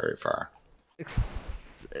Uh, not very far.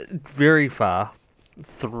 very far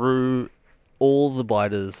through all the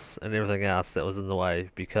biters and everything else that was in the way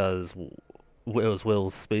because it was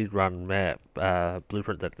Will's speedrun map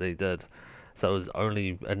blueprint that he did. So it was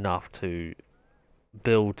only enough to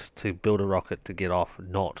build a rocket to get off,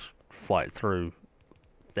 not fight through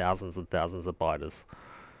thousands and thousands of biters.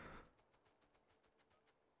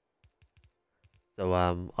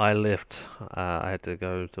 So I left. I had to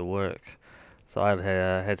go to work, so I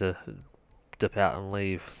had to dip out and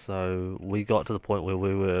leave. So we got to the point where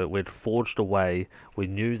we'd forged a way. We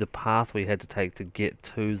knew the path we had to take to get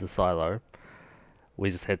to the silo.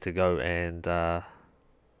 We just had to go and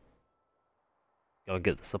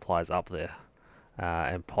get the supplies up there,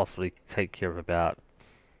 and possibly take care of about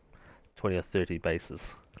 20 or 30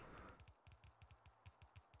 bases.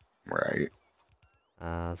 Right?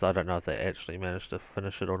 So I don't know if they actually managed to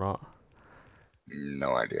finish it or not.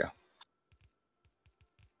 No idea.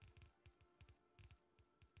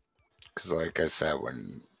 Because, like I said,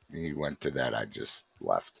 when he went to that, I just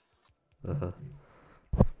left. Uh-huh.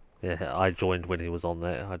 Yeah, I joined when he was on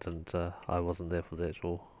that. I didn't. I wasn't there for the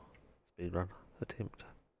actual speedrun attempt.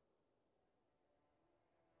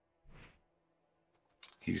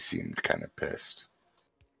 He seemed kind of pissed.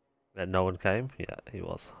 That no one came. Yeah, he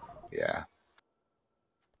was. Yeah.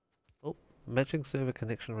 Oh, matching server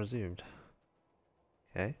connection resumed.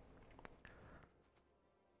 Okay.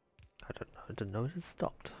 I don't know. I didn't know it had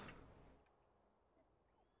stopped.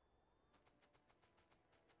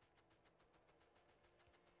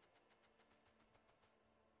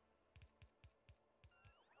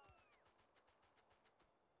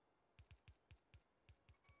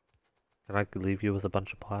 Can I leave you with a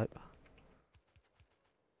bunch of pipe?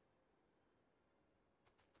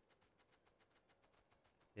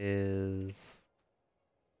 Is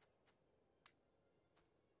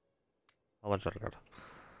how much I got?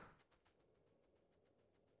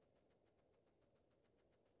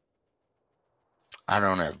 I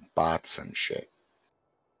don't have bots and shit.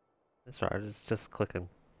 That's right. It's just clicking.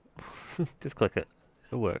 Just click it.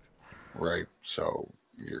 It'll work. Right? So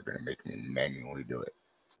you're going to make me manually do it.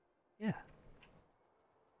 Yeah.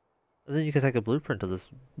 And then you can take a blueprint of this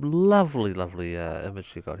lovely, lovely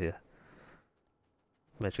image you got here.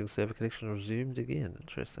 Matching server connection resumed again.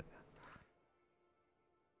 Interesting.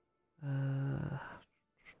 Uh,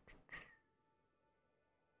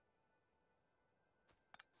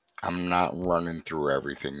 I'm not running through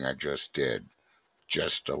everything I just did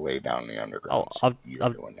just to lay down the oh, undergrounds. You're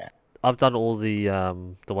I've doing that. I've done all the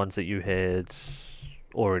ones that you had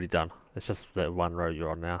already done. It's just that one row you're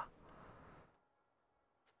on now.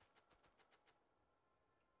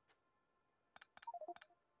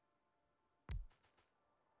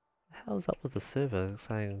 The hell's up with the server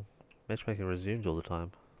saying matchmaking resumed all the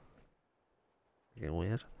time? Getting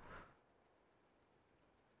weird.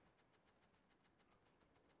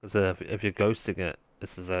 Because if you're ghosting it,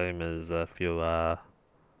 it's the same as if you are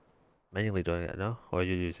manually doing it now, or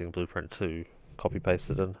you're using Blueprint to copy paste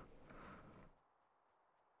it in.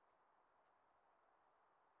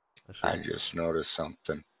 I Actually, just noticed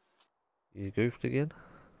something. you goofed again?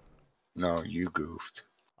 No, you goofed.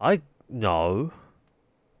 I no.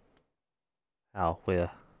 How? Where?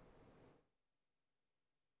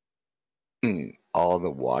 All the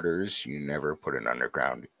waters, you never put an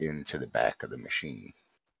underground into the back of the machine.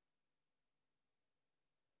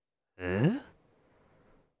 Eh?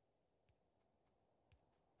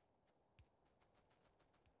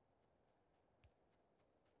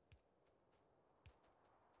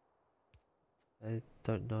 I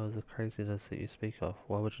don't know the craziness that you speak of.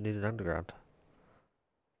 Why would you need an underground?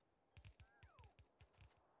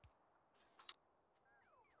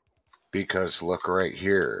 Because look right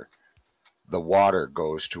here. The water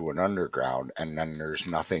goes to an underground and then there's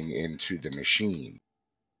nothing into the machine.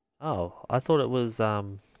 Oh, I thought it was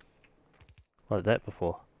like that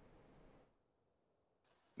before.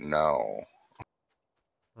 No.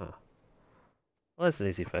 Huh. Well, that's an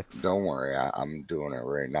easy fix. Don't worry, I'm doing it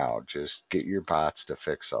right now. Just get your bots to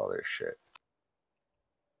fix all this shit.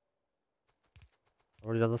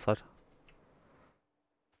 Already done this side.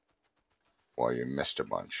 Well, you missed a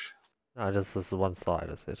bunch. No, just this is the one side.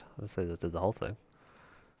 I said. I didn't say that did the whole thing.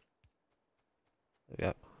 There we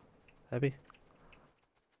go. Happy?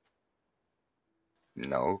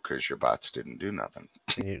 No, because your bots didn't do nothing.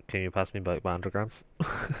 Can you pass me back my undergrounds?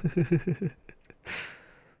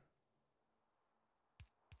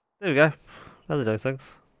 There we go. Now they're doing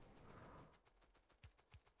things.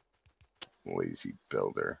 Lazy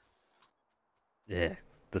builder. Yeah,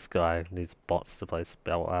 this guy needs bots to place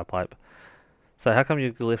pipe. So how come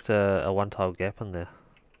you left a one-tile gap in there?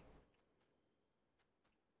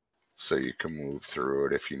 so you can move through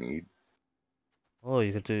it if you need. Oh,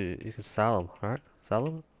 you could sell them, right? Sell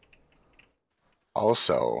them?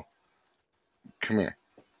 Also, come here.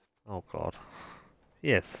 Oh God.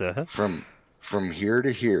 Yes, sir. From here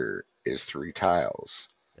to here is 3 tiles.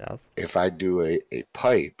 Yes. If I do a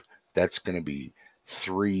pipe, that's going to be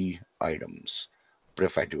 3 items. But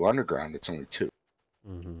if I do underground, it's only 2.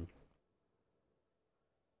 Mm-hmm.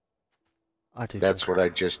 I do think. That's what I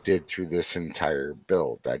just did through this entire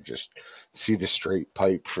build. I just see the straight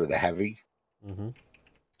pipe for the heavy. Mm-hmm.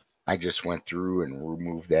 I just went through and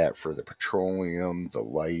removed that for the petroleum, the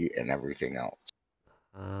light, and everything else.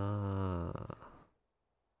 Ah.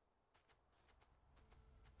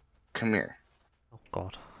 Come here. Oh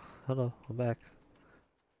God. Hello, I'm back.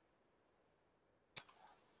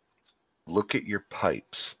 Look at your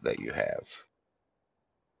pipes that you have.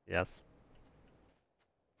 Yes.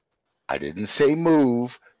 I didn't say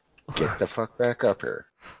move. Get the fuck back up here.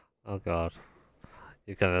 Oh God.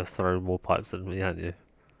 You're gonna throw more pipes at me, aren't you?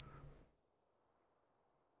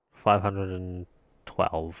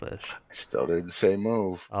 512-ish. I still didn't say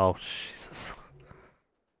move. Oh Jesus.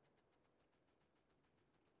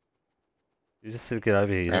 You just said get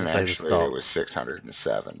over here, you And didn't say to actually, it stop. was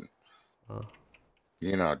 607. Oh.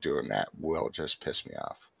 You know, doing that will just piss me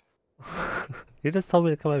off. You just told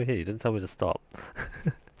me to come over here, you didn't tell me to stop.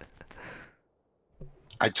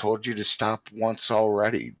 I told you to stop once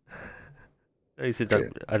already. You said Okay,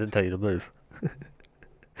 I didn't tell you to move.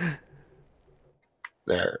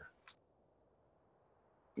 there.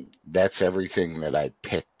 That's everything that I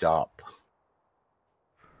picked up.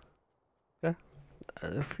 Okay.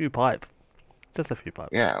 A few pipe. Just a few pipe.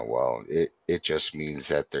 Yeah, well, it just means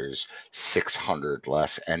that there's 600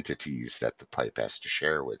 less entities that the pipe has to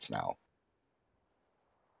share with now.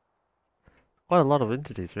 Quite a lot of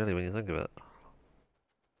entities really when you think of it.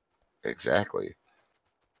 Exactly.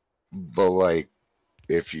 But like,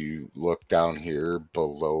 if you look down here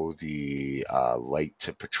below the light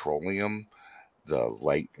to petroleum, the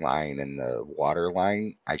light line and the water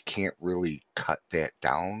line, I can't really cut that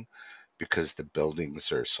down because the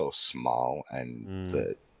buildings are so small and Mm.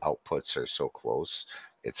 the outputs are so close.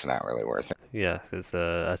 It's not really worth it. Yeah, it's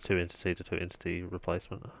a two entity to two entity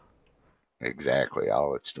replacement. Exactly.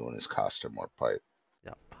 All it's doing is costing more pipe.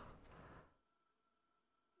 Yep.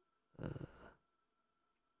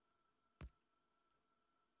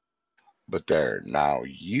 But there, now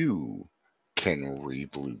you can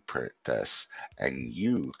re-blueprint this and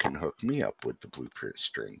you can hook me up with the blueprint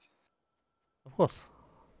string. Of course.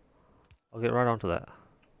 I'll get right onto that.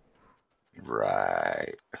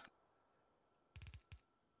 Right.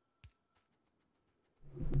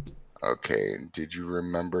 Okay, and did you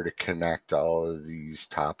remember to connect all of these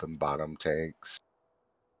top and bottom tanks?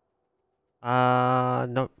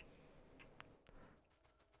 No.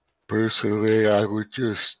 Personally, I would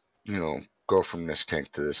just, go from this tank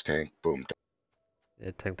to this tank, boom.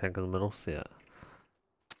 Yeah, tank in the middle, so yeah.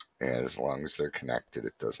 And as long as they're connected,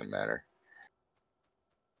 it doesn't matter.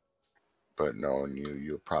 But knowing you,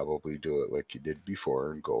 you'll probably do it like you did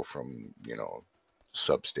before and go from,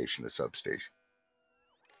 substation to substation.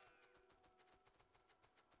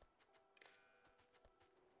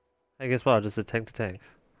 Hey, guess what? I just did tank to tank.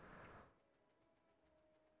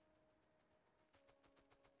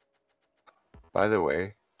 By the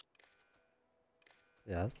way,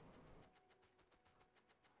 Yes.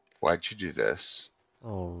 why'd you do this?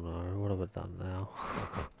 Oh no, what have I done now?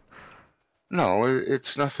 No,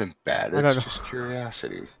 it's nothing bad. I don't It's know. just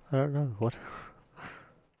curiosity. I don't know. What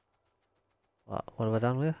have I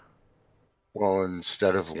done with? Well,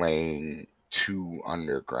 instead of laying 2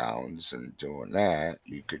 undergrounds and doing that,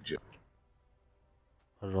 you could just.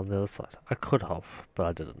 Put it on the other side. I could have, but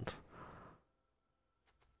I didn't.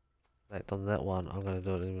 In fact, on that one, I'm going to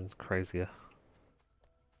do it even crazier.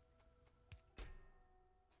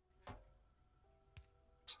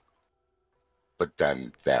 But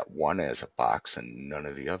then that one has a box and none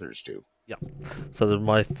of the others do. Yeah. So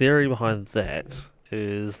my theory behind that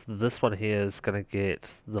is this one here is going to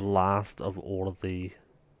get the last of all of the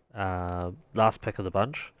last pick of the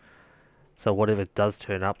bunch. So whatever does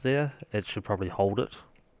turn up there, it should probably hold it,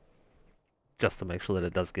 just to make sure that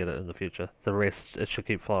it does get it in the future. The rest, it should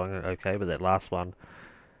keep flowing okay, but that last one,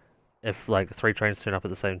 if like 3 trains turn up at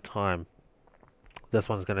the same time, this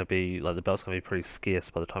one's going to be, like the belt's going to be pretty scarce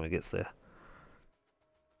by the time it gets there.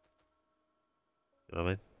 You know what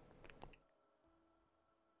I mean?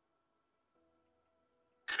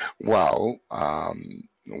 Well,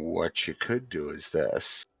 what you could do is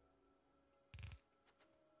this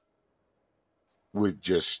with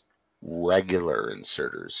just regular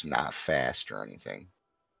inserters, not fast or anything.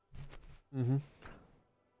 Mm-hmm.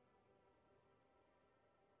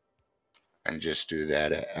 and just do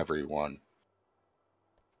that at every one,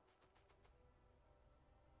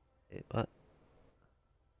 What?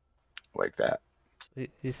 like that.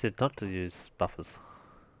 You said not to use buffers.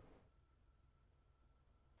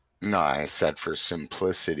 No, I said for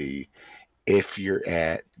simplicity, if you're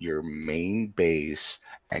at your main base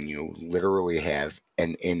and you literally have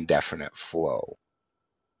an indefinite flow,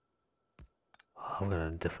 Oh, I've got an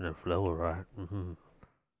indefinite flow, right?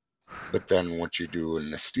 but then what you do in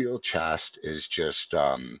the steel chest is just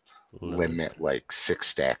Limit. limit like 6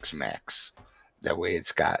 stacks max. That way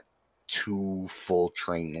it's got 2 full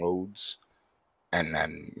train loads, and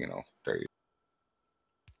then, there you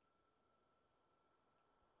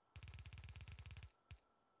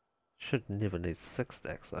Should never need 6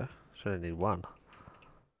 stacks though. Should only need one.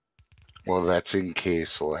 Well, that's in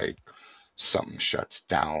case like something shuts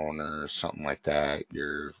down or something like that,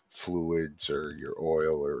 your fluids or your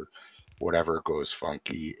oil or whatever goes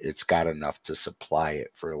funky, it's got enough to supply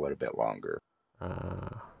it for a little bit longer. Uh,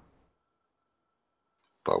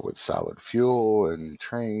 But with solid fuel and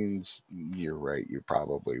trains, you're right, you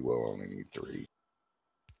probably will only need 3.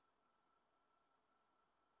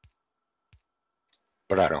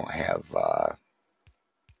 But I don't have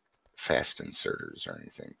fast inserters or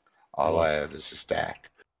anything. you All want I have is a stack.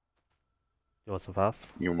 you want some fast?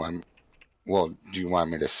 You want Well, do you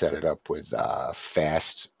want me to set it up with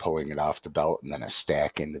fast pulling it off the belt and then a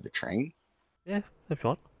stack into the train? Yeah, if you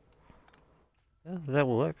want. Yeah, that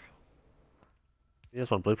will work. If you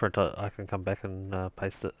just want blueprint, I can come back and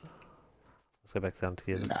paste it. Let's go back down to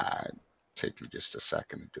here then. Nah, take me just a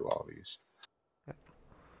second to do all these. Okay.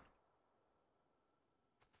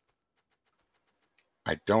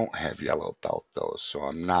 I don't have yellow belt though, so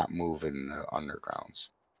I'm not moving the undergrounds.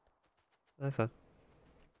 That's fine.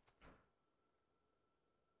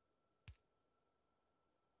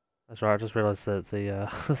 That's right. I just realised that the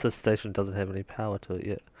the station doesn't have any power to it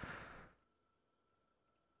yet.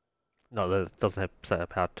 No, that it doesn't have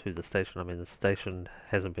power to the station. I mean, the station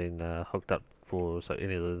hasn't been hooked up for, so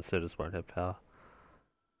any of the inserters won't have power.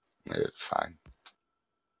 It's fine.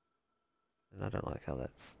 And I don't like how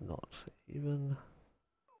that's not even.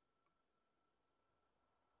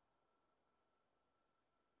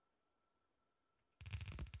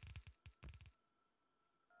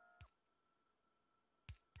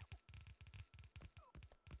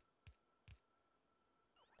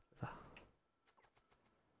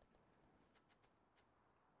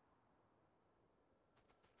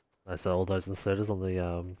 So all those inserters on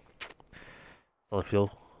the solid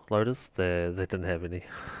fuel loaders, they didn't have any.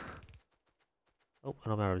 Oh,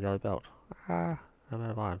 and I'm out of yellow belt. Ah, I'm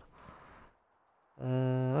out of iron.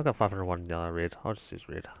 I've got 501 yellow red. I'll just use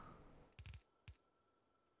red.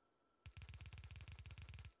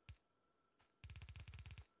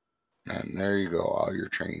 And there you go. All your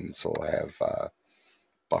trains will have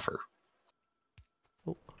buffer.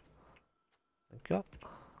 Oh, thank you.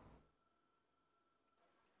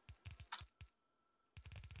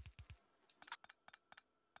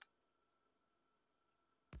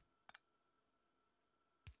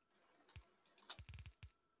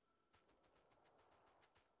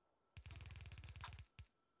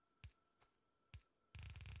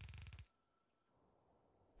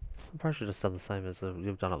 I probably should have just done the same as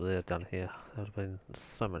you've done up there, down here. That would have been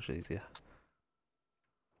so much easier.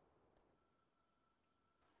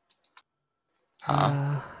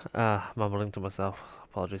 Huh? Mumbling to myself.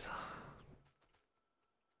 Apologies.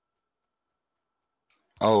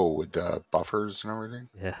 Oh, with the buffers and everything?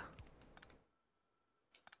 Yeah.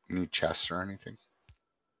 Need chests or anything?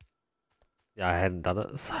 Yeah, I hadn't done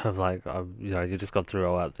it, so I'm like, you just got through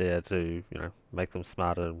all out there to, make them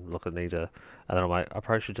smarter and look neater, and then I'm like, I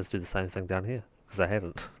probably should just do the same thing down here, because I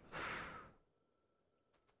hadn't.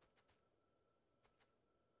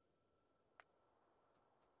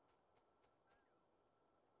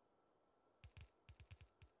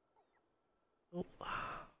 Oh,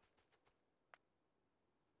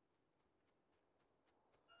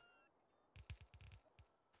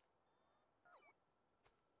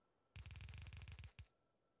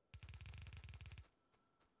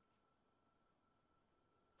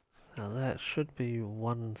 now that should be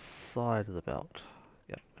one side of the belt.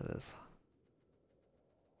 Yep, it is.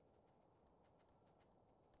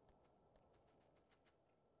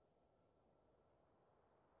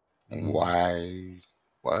 Why?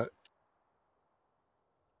 What?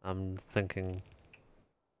 I'm thinking,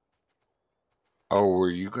 Oh, were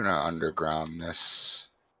you gonna underground this?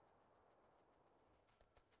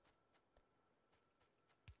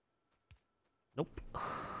 nope.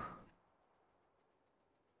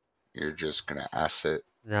 You're just gonna S it?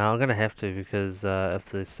 Now I'm gonna have to because if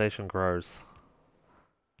the station grows,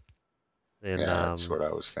 then Yeah, that's what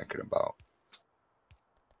I was thinking about.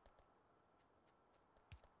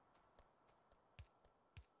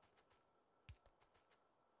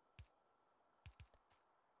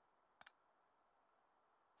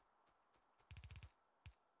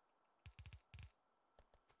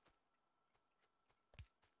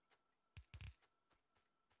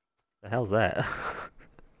 the hell's that?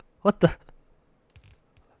 What the?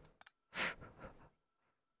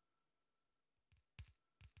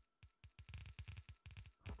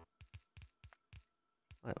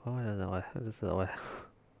 Wait, why is it that way? How is it that way?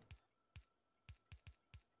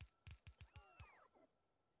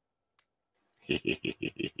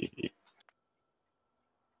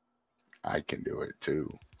 I can do it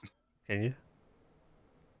too. Can you?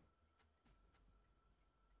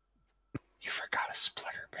 You forgot a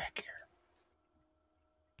splitter back here.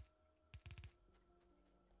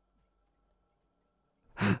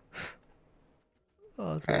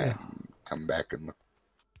 Oh, dear. And come back and look.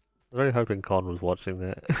 I was really hoping Con was watching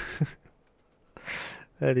that.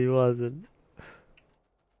 And he wasn't.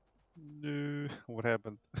 No, what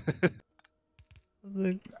happened? I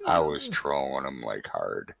think, I was trolling him like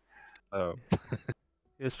hard. Oh,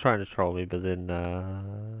 he was trying to troll me, but then,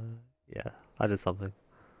 yeah, I did something.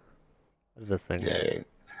 I did a thing. Yeah,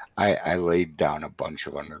 I laid down a bunch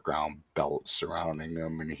of underground belts surrounding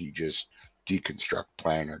him, and he just deconstruct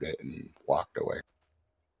plannered it and walked away.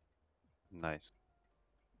 nice.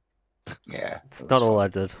 Yeah, It's it was not all fun. I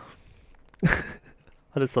did.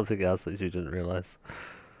 I did something else that you didn't realize.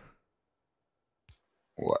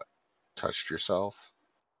 What? Touched yourself?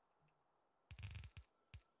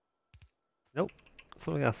 Nope,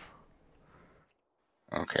 something else.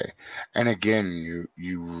 Okay. And again,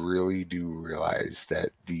 you really do realize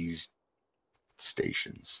that these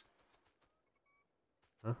stations,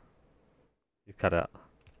 Huh? You cut out.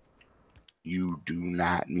 you do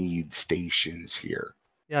not need stations here.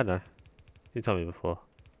 Yeah, I know. You told me before.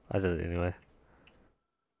 I did it anyway.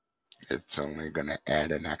 It's only going to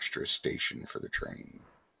add an extra station for the train.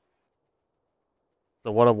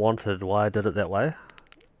 So what I wanted, why I did it that way,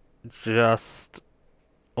 just...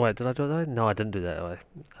 Oh, wait, did I do it that way? No, I didn't do that way.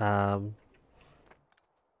 Fine,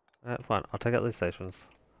 I'll take out these stations.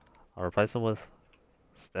 I'll replace them with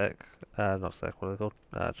stack, not stack, what are they called?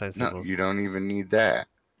 Chain No, signals. you don't even need that.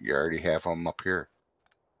 You already have them up here.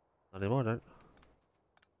 Not anymore, I don't.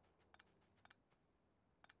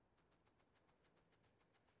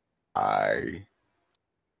 I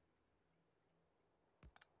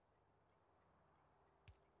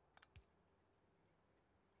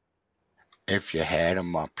If you had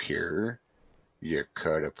them up here, you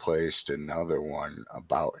could have placed another one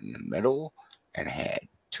about in the middle and had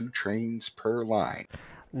 2 trains per line.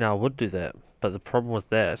 Now, I would do that, but the problem with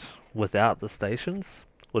that, without the stations,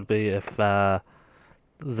 would be if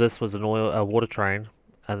this was a water train,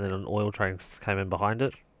 and then an oil train came in behind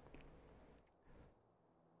it.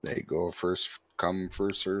 They go first come,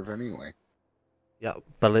 first serve anyway. Yeah,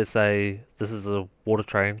 but let's say this is a water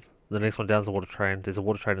train. The next one down is a water train. There's a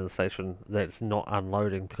water train in the station that's not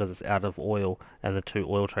unloading because it's out of oil, and the 2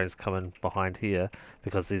 oil trains come in behind here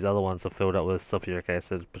because these other ones are filled up with sulfuric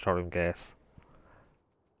acid, petroleum gas,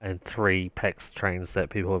 and 3 PAX trains that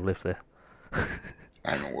people have left there.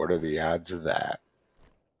 And what are the odds of that?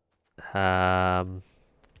 Um,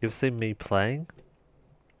 you've seen me playing?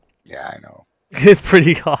 Yeah, I know. It's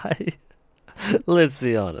pretty high. Let's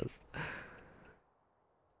be honest.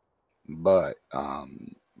 But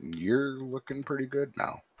you're looking pretty good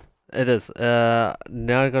now. It is. Now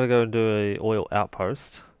I gotta go and do a oil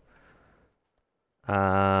outpost.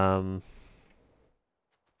 Um,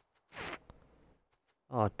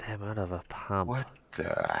 oh damn, I don't have a pump. What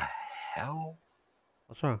the hell?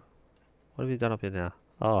 What's wrong? What have you done up here now?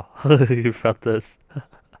 Oh, you found this.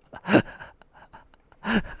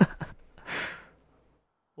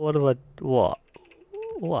 What have I? What?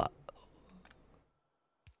 What?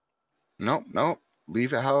 Nope, nope.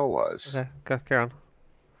 Leave it how it was. Okay, go carry on.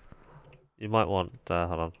 You might want.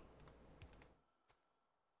 Hold on.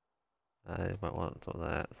 You might want some of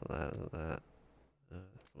that, some of that, some of that.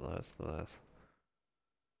 Some of those, some of those.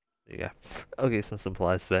 There you go. I'll get some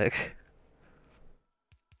supplies back.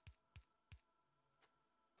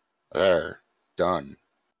 There, done.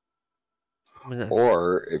 I mean,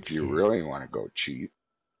 Or if you yeah. really want to go cheap,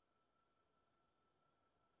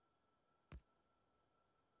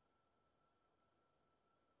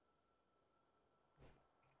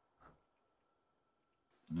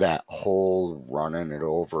 that whole running it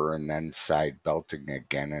over and then side belting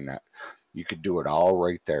again, and you could do it all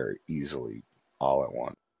right there easily, all at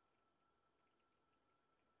once.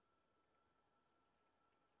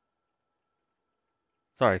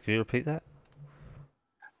 Sorry, can you repeat that?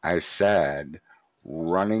 I said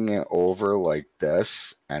running it over like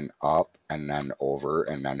this and up and then over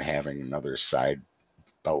and then having another side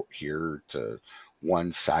belt here to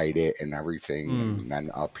one side it and everything Mm. and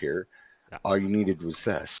then up here. Yeah. All you needed was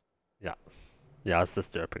this. Yeah. Yeah, I was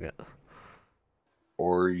just derping it.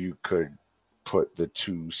 Or you could put the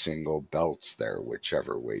two single belts there,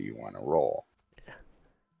 whichever way you want to roll. Yeah.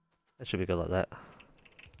 It should be good like that.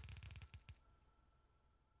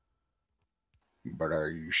 But are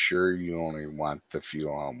you sure you only want the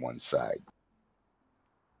fuel on one side?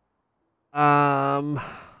 Um,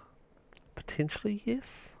 Potentially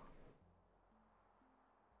yes.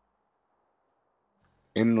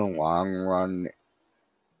 In the long run,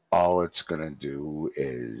 all it's going to do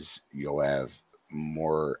is you'll have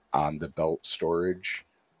more on the belt storage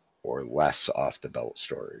or less off the belt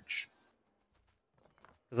storage.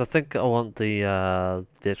 Because I think I want the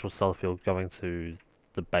actual solar field going to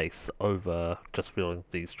the base over just filling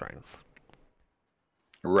these trains.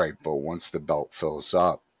 Right, but once the belt fills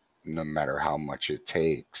up, no matter how much it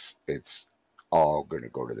takes, it's all going to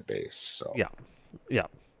go to the base. So, Yeah. Yeah.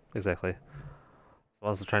 Exactly.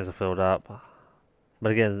 Once the trains are filled up.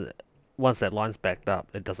 But again, once that line's backed up,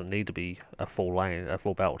 it doesn't need to be a full lane, a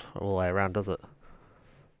full belt all the way around, does it?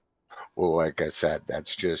 well, like I said,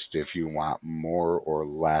 that's just if you want more or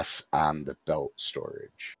less on the belt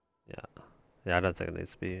storage. Yeah. Yeah, I don't think it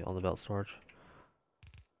needs to be on the belt storage.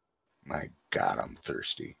 My God, I'm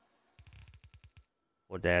thirsty.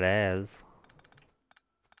 Or that as.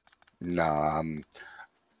 No,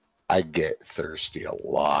 I get thirsty a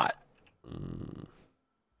lot. Mm,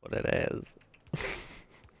 what it as.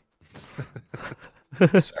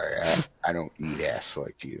 Sorry, I don't eat ass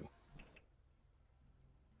like you.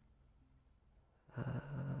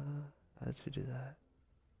 How did you do that?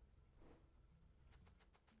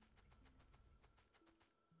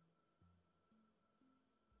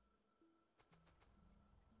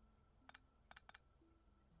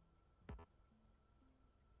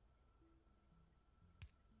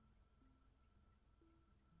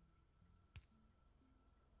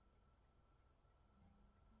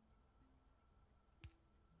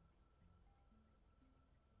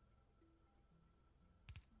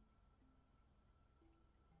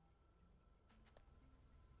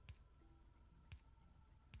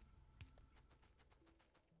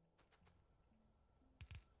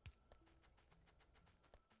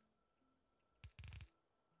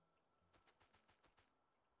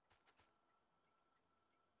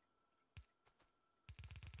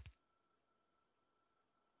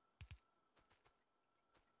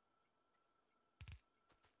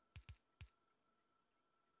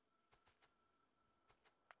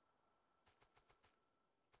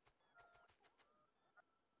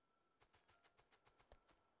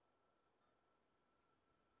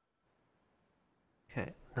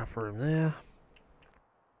 Okay, enough room there.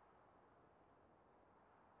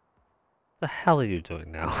 The hell are you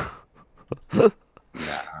doing now?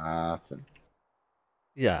 Nothing.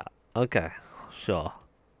 Yeah, okay, sure.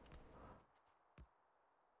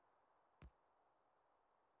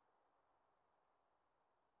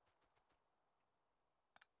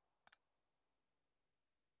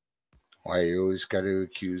 Why you always got to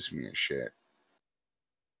accuse me of shit?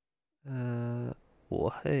 Uh,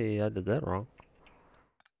 well, hey, I did that wrong.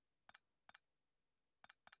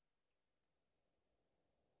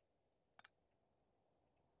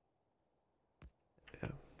 Yeah.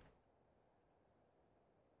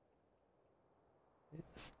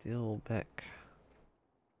 Steel back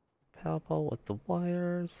power pole with the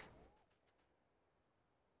wires.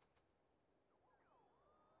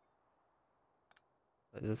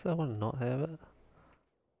 Wait, does that one not have it?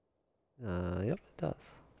 Yep, it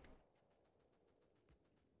does.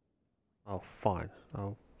 Oh, fine.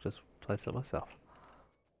 I'll just place it myself.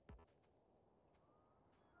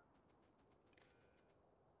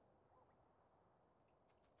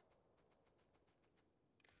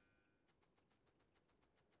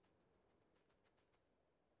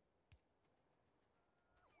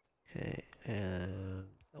 Okay, and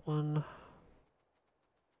that one.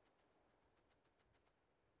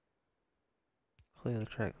 Clear the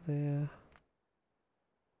track there.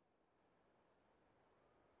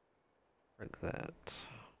 Break that.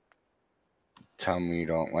 Tell me you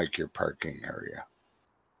don't like your parking area.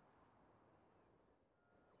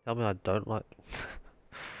 Tell me I don't like.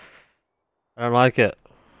 I don't like it.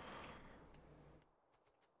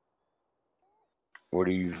 What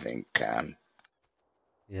do you think, Con?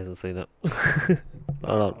 He hasn't seen it.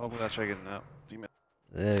 Hold No, on. I'm gonna check it now. Female.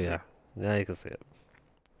 There you See. go. Now you can see it.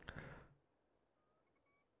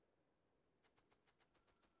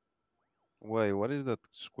 Wait, what is that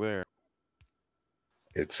square?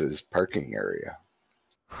 It's his parking area.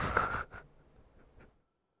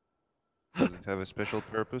 Does it have a special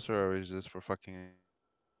purpose or is this for fucking?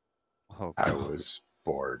 Oh I god. was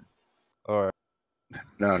bored. All right.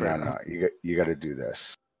 No, Fair no, enough. no. You got to do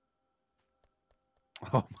this.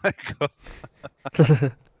 Oh my god.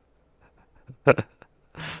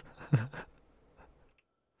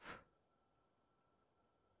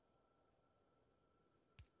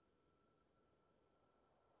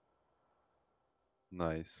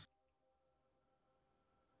 Nice.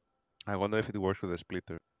 I wonder if it works with a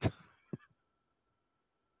splitter.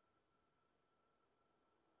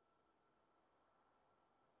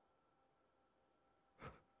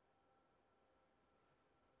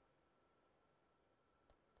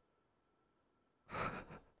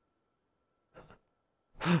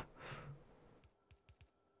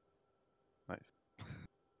 Nice.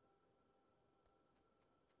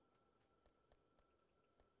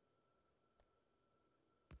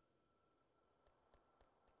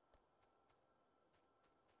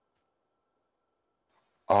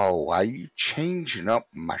 Oh, why you changing up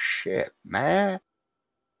my shit, man?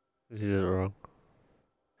 You did it wrong.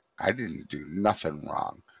 I didn't do nothing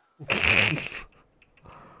wrong.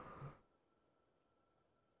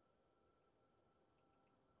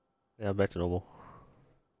 Yeah, back to normal.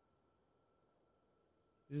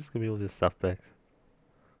 You just give me all your stuff back.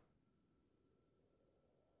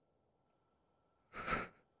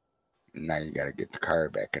 Now you got to get the car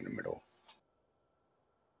back in the middle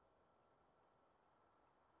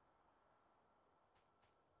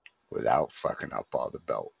without fucking up all the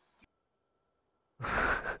belt.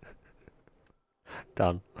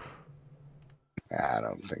 Done. I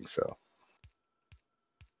don't think so.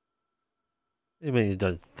 You mean you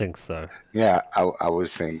don't think so? Yeah, I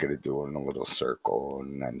was thinking of doing a little circle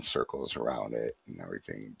and then circles around it and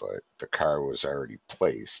everything, but the car was already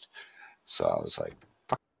placed. So I was like,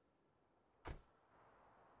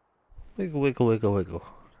 Wiggle, wiggle, wiggle, wiggle.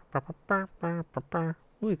 Wiggle,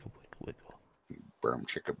 wiggle, wiggle. brum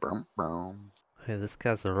chicka brum brum. Hey, this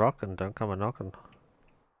guy's a rockin', don't come a knockin'.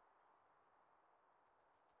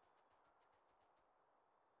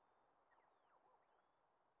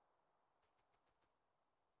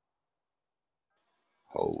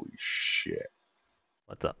 Holy shit.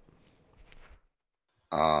 What's up?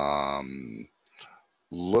 Um,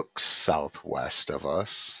 look southwest of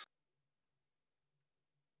us.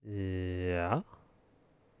 Yeah.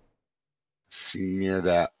 See near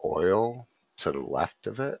that oil to the left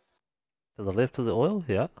of it? To the left of the oil?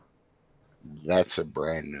 Yeah. That's a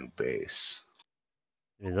brand new base.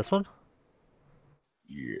 You mean this one?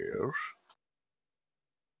 Yes.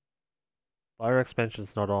 Fire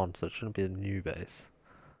expansion's not on, so it shouldn't be a new base.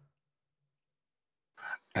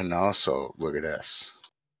 And also, look at this.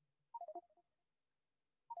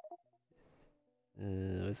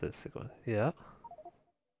 Where's that second one? Yeah.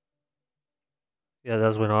 Yeah, that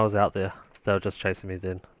was when I was out there. They were just chasing me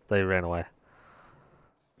then. They ran away.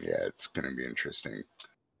 Yeah, it's going to be interesting.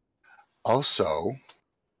 Also,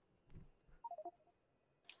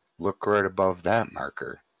 look right above that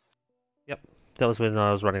marker. Yep. That was when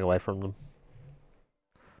I was running away from them.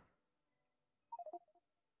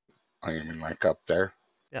 I mean, like up there.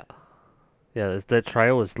 Yeah. Yeah, that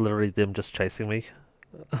trail is literally them just chasing me.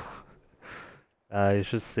 You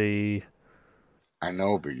should see I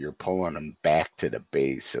know, but you're pulling them back to the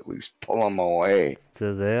base. At least pull them away.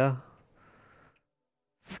 to there.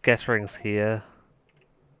 Scatterings here.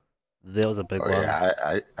 There was a big Oh, one.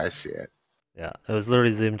 yeah, I see it. Yeah, it was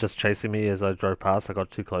literally them just chasing me as I drove past. I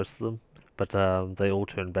got too close to them, but they all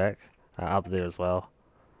turned back up there as well,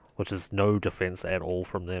 which is no defense at all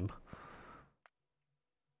from them.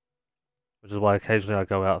 Which is why occasionally I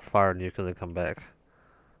go out, fire a nuke, and then come back.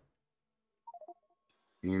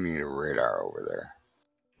 You need a radar over there.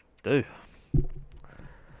 Do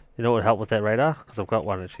you know what would help with that radar? Because I've got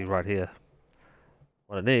one actually right here.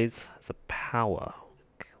 What it needs is a power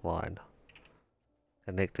line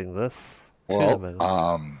connecting this to the Well, middle.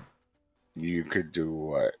 you could do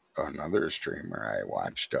what another streamer I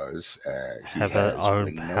watch does. He Have their has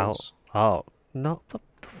own power. windmills. Oh no, the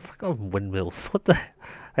fuck on windmills. What the?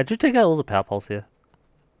 Did you take out all the power poles here?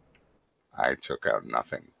 I took out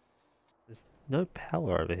nothing. There's no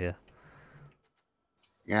power over here.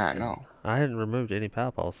 Yeah, I And know. I hadn't removed any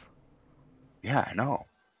power poles. Yeah, I know.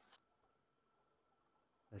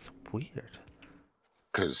 That's weird.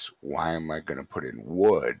 Because why am I going to put in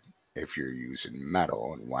wood if you're using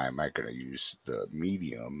metal? And why am I going to use the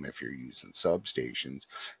medium if you're using substations?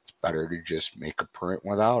 It's better to just make a print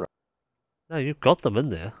without them. No, you've got them in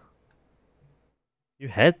there. You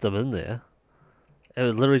had them in there.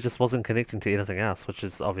 It literally just wasn't connecting to anything else, which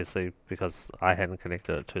is obviously because I hadn't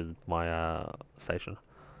connected it to my station.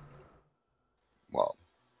 Well,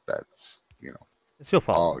 that's, It's your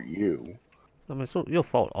fault. all you. I mean, it's not your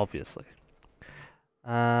fault, obviously.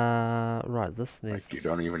 Right, this needs. Like, you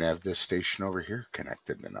don't even have this station over here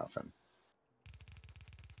connected to nothing.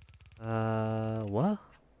 What?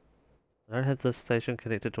 I don't have this station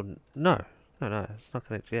connected to. No, no, it's not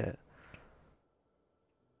connected yet.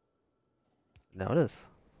 Now it is.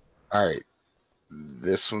 All right,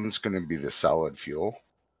 this one's going to be the solid fuel.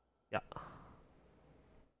 Yeah,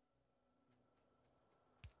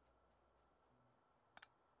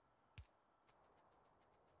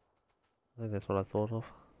 I think that's what I thought of.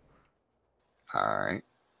 All right.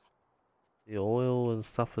 The oil and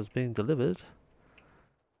stuff is being delivered.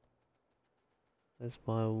 Has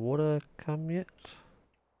my water come yet?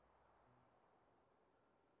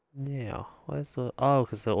 Yeah. Where's the? Oh,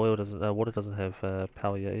 because the oil doesn't, water doesn't have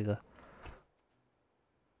power yet either.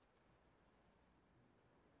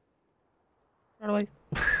 Run away.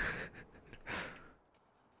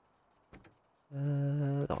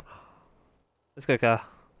 No. Let's go, car.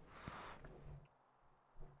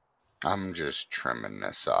 I'm just trimming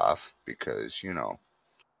this off because,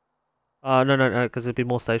 No, because there'd be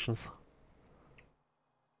more stations.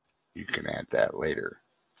 you can add that later.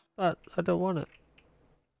 But I don't want it.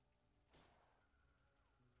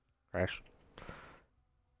 Crash.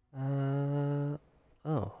 Uh,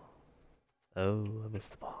 oh. Oh, I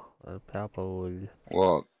missed the power pole.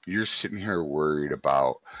 Well, you're sitting here worried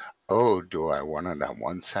about, oh, do I want it on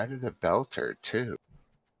one side of the belt or two?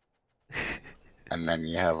 And then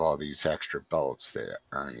you have all these extra belts that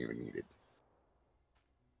aren't even needed.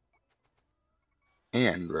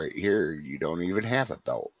 And right here, you don't even have a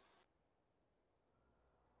belt.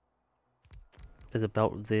 Is a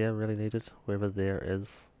belt there really needed? Wherever there is.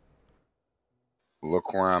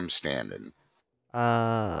 Look where I'm standing. Where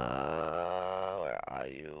are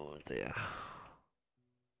you? There.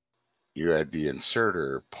 You had the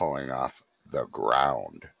inserter pulling off the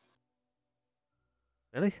ground.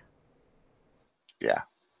 Really? Yeah,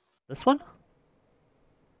 This one?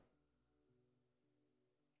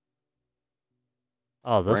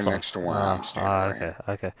 Oh, this right one. next to where I'm standing right Okay, here.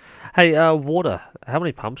 okay. Hey, water. How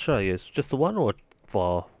many pumps should I use? Just the one or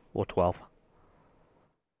 12?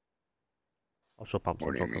 Offshore pumps What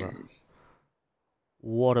I'm do you talking about. mean?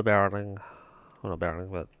 Water barreling. Well, not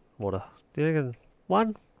barreling, but water. Do you reckon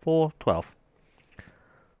 1, 4, 12?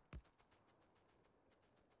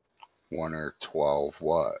 1 or 12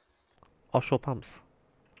 what? Offshore pumps.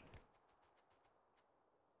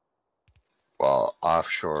 Well,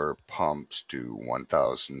 offshore pumps do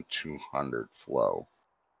 1,200 flow.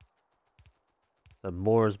 So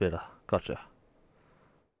more is better. Gotcha.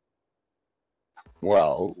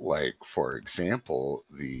 Well, like for example,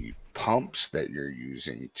 the pumps that you're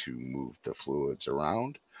using to move the fluids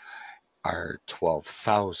around are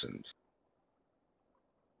 12,000.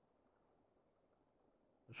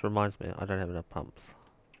 Which reminds me, I don't have enough pumps.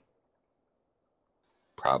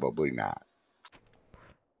 Probably not.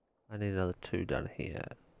 I need another 2 down here.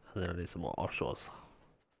 And then I need some more offshores.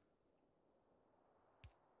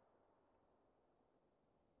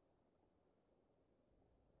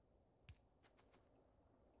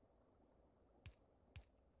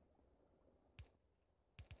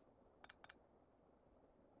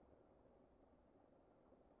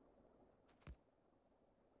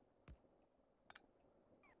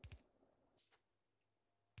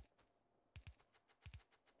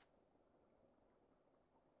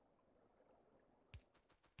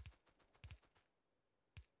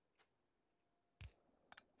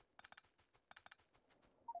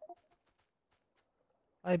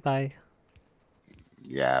 Bye bye.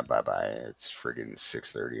 Yeah, bye bye. It's friggin'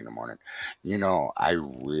 6:30 in the morning. I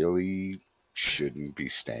really shouldn't be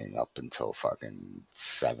staying up until fucking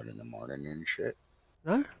 7 in the morning and shit.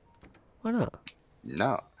 No? Why not?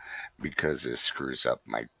 No, because it screws up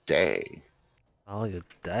my day. Oh, your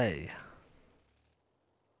day.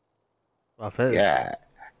 Well, I've heard. Yeah,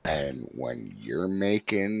 and when you're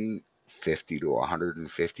making 50 to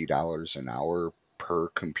 $150 an hour per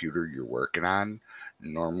computer you're working on,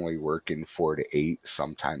 normally working 4 to 8,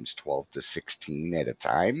 sometimes 12 to 16 at a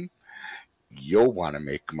time, you'll want to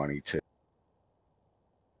make money too.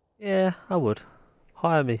 Yeah, I would.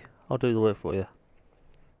 Hire me. I'll do the work for you.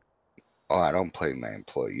 Oh, I don't pay my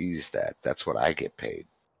employees that. That's what I get paid.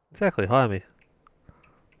 Exactly, hire me.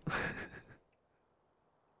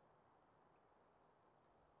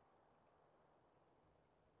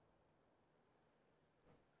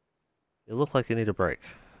 You look like you need a break.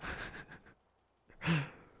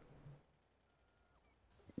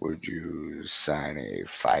 Would you sign a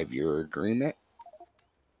 5-year agreement?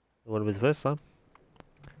 It wouldn't be the first time.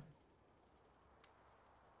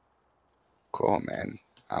 Cool, man.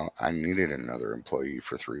 I needed another employee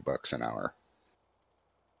for $3 an hour.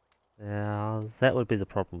 Yeah, that would be the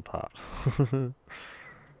problem part.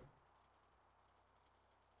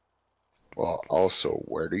 Well, also,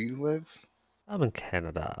 where do you live? I'm in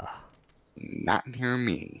Canada. Not near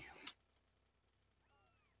me.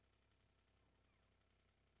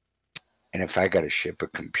 And if I got to ship a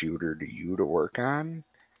computer to you to work on,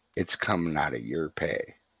 it's coming out of your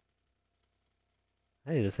pay.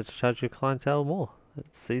 Hey, you just have to charge your clientele more.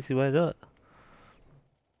 It's the easy way to do it.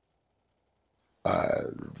 Uh,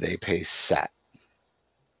 they pay set.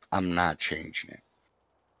 I'm not changing it.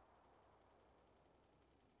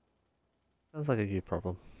 Sounds like a you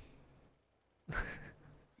problem.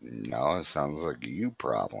 No, it sounds like a you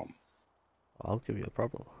problem. I'll give you a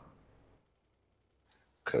problem.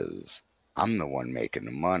 Because I'm the one making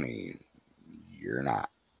the money. You're not.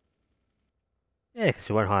 Yeah, 'cause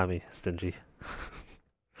you won't hire me, stingy.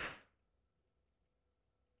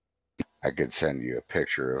 I could send you a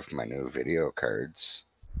picture of my new video cards.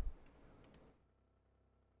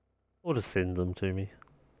 Or just send them to me.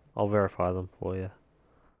 I'll verify them for you.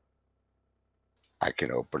 I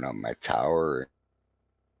can open up my tower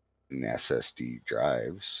and SSD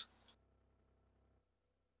drives.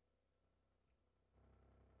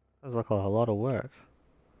 Sounds like a lot of work.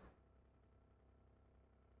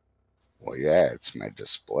 Well, yeah, it's my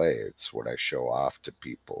display. It's what I show off to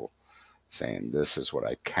people, saying this is what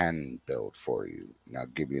I can build for you. And I'll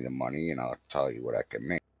give you the money and I'll tell you what I can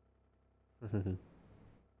make.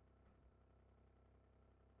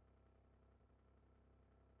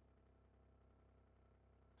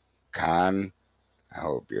 Con, I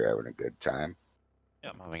hope you're having a good time.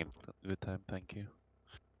 Yeah, I'm having a good time, thank you.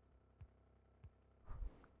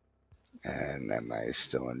 And am I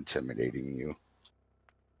still intimidating you?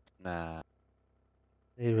 Nah.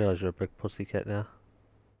 You realize you're a big pussycat now?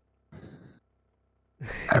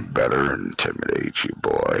 I better intimidate you,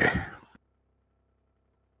 boy.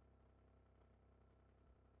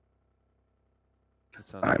 That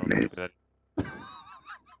sounds I about like mean, a good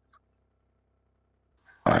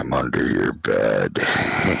I'm under your bed.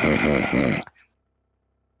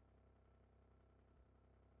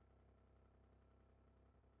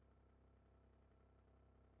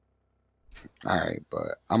 Alright,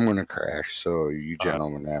 but I'm gonna crash, so you Alright,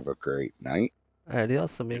 gentlemen have a great night.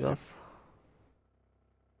 Adios, good night. amigos.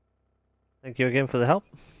 Thank you again for the help.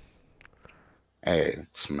 Hey,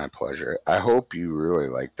 it's my pleasure. I hope you really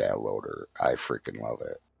like that loader. I freaking love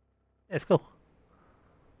it. Yeah, it's cool.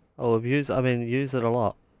 Use it a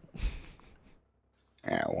lot.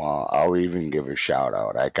 Yeah, well, I'll even give a shout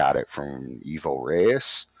out. I got it from Evo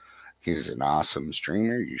Reyes. He's an awesome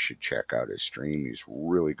streamer. You should check out his stream. He's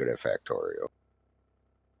really good at Factorio.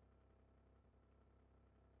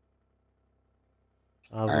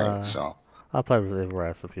 I've Alright, so I played with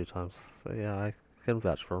Everest a few times, so yeah, I can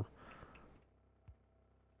vouch for him.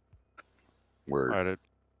 we're Alright,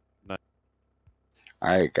 night.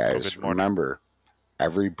 alright, Have a guys. good morning. Remember,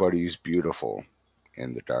 everybody's beautiful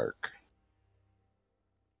in the dark.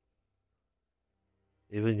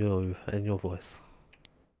 Even you and your voice.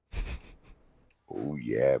 Oh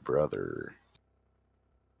yeah, brother.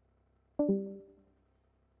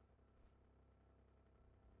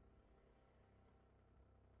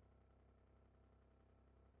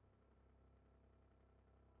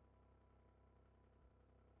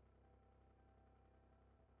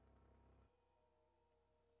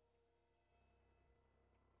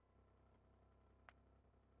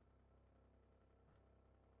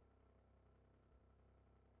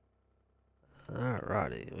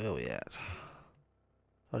 Alrighty, where we at?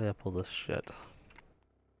 How do I pull this shit?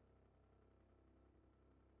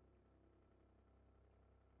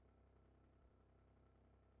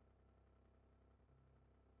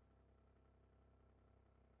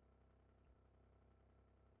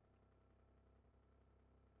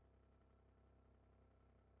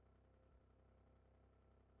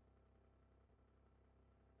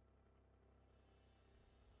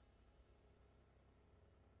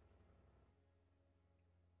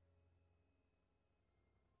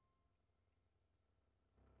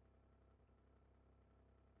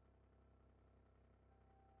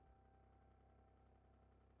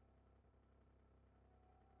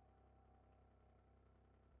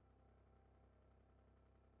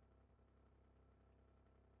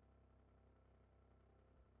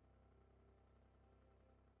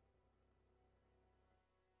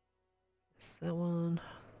 Is that one?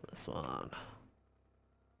 This one.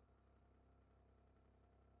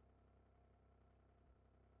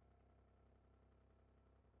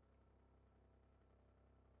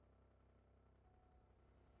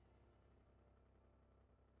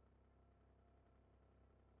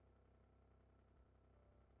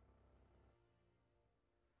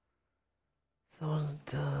 That one's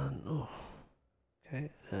done. Oh, okay,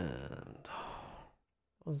 and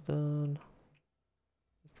that one's done.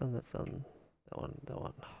 It's done, that's done. That one, that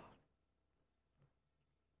one.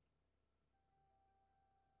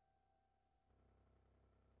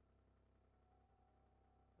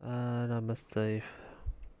 And I missed a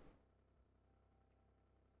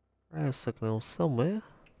rail signal somewhere.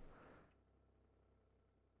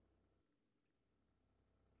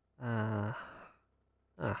 Ah.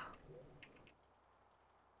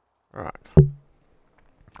 Right.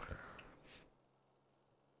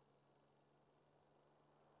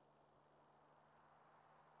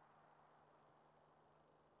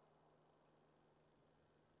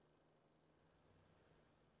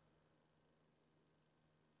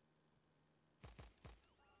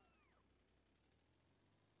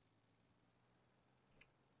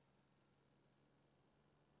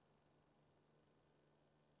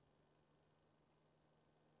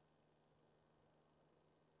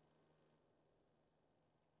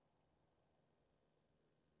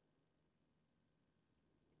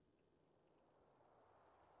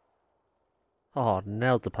 Oh,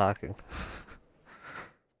 nailed the parking.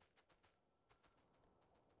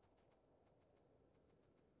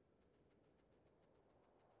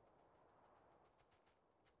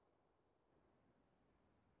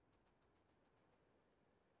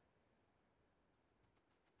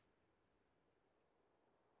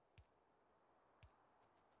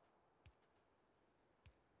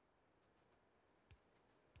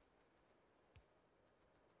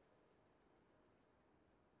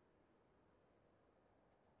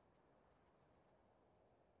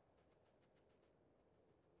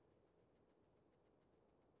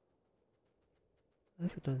 Why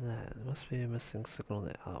is it doing that? There must be a missing signal in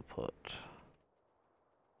the output.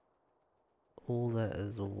 All that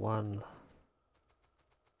is one.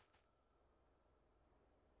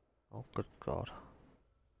 Oh, good God.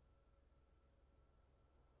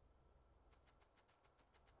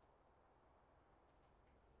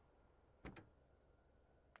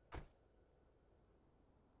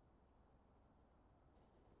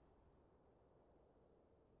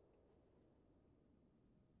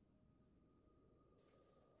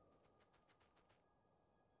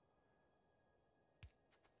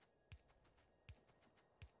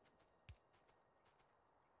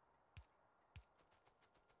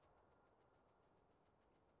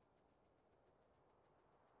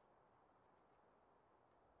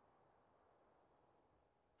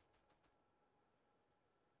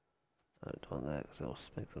 I don't want that because it'll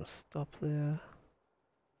make them stop there.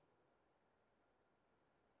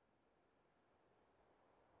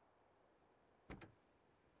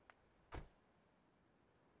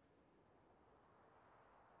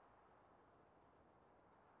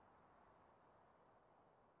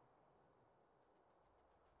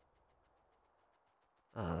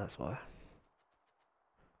 Ah, that's why.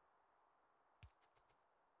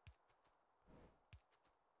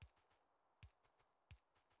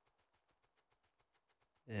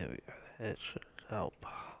 There we go. That should help. I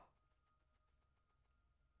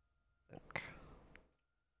think.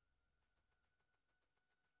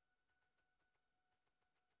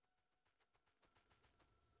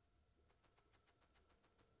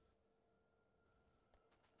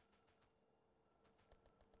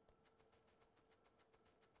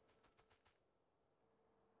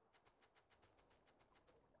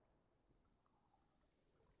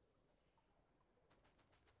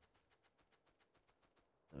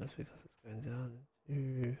 That's because it's going down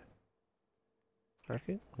to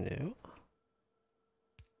parking? No.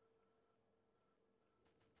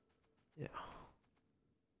 Yeah.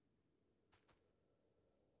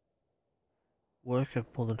 Work of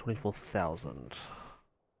more than 24,000.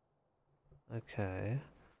 Okay.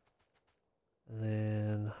 And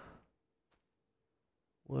then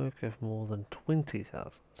work of more than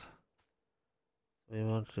 20,000. We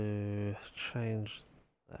want to change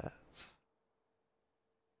that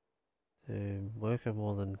to work of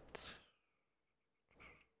more than.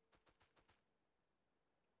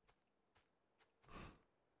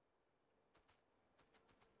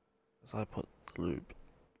 Because I put the loop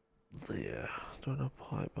there. Don't know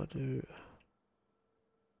pipe I do.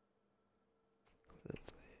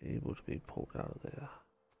 It's able to be pulled out of there.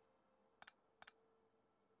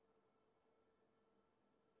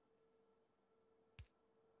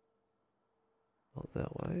 Not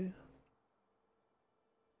that way.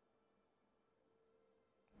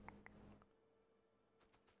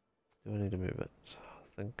 Do I need to move it?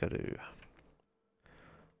 I think I do.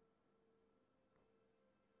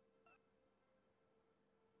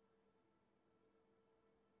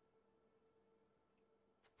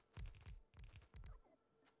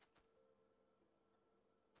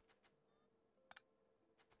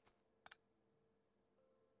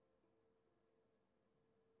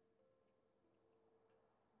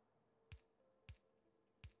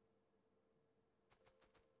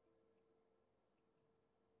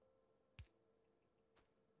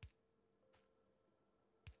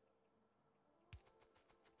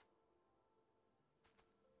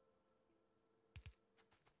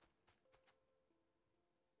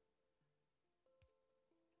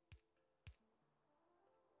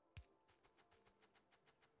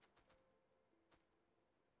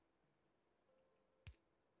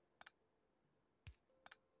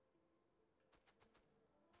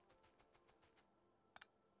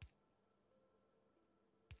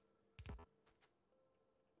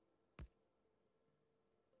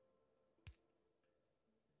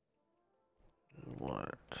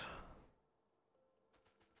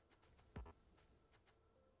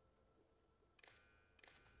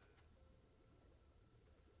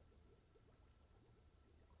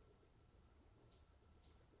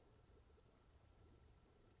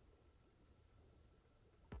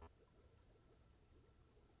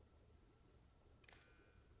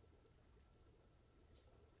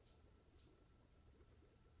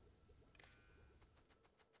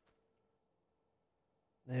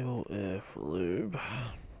 Enable if lube.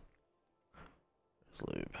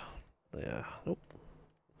 Where's lube? There. Nope.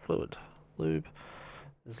 Fluid. Lube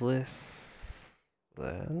is less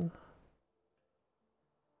than.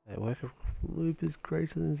 Work if lube is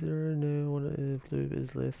greater than 0. No. What if lube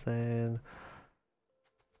is less than.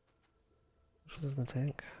 Which is in the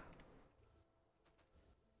tank?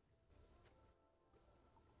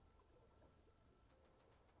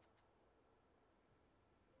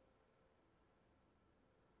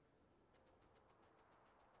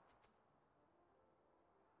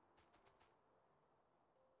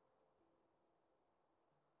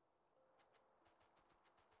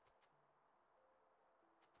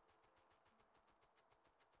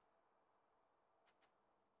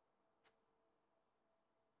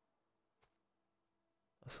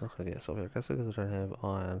 It's not gonna get sulfuric acid because I don't have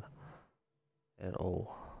iron at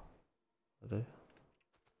all. I do.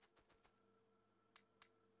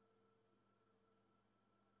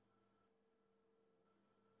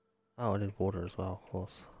 Oh, I need water as well, of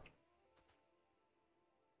course.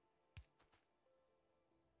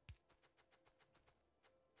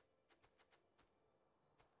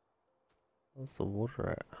 Where's the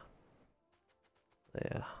water at?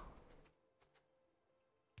 There.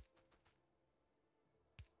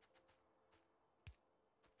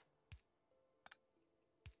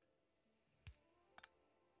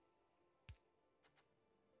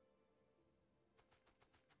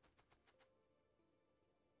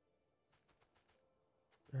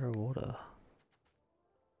 There's water.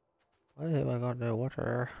 Why have I got no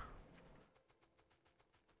water?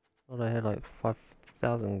 I thought I had like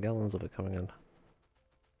 5,000 gallons of it coming in.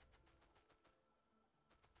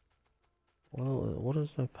 Well, what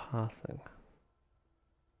is no pathing?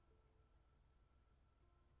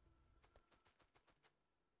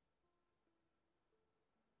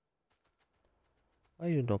 Why are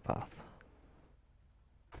you no path?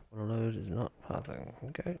 Water load is not pathing.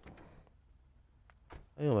 Okay.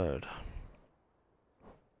 Mail mode.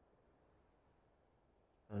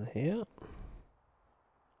 And here.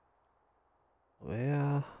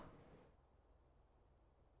 Where?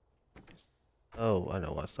 Oh, I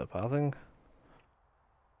know why it's no pathing.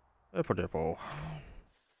 Depot depot.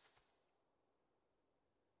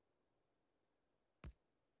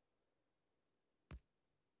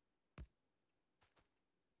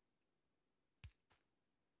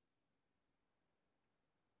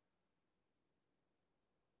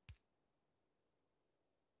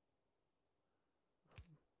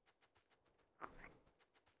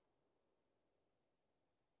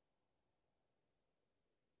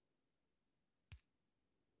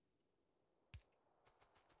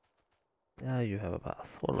 Now you have a path.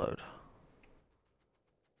 Water load.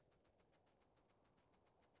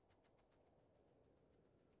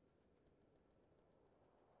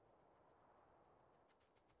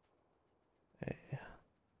 Okay.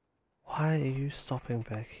 Why are you stopping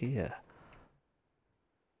back here?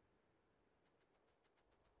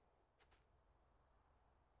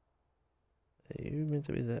 Are you meant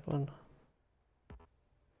to be that one?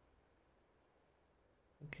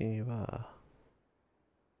 Thinking you are.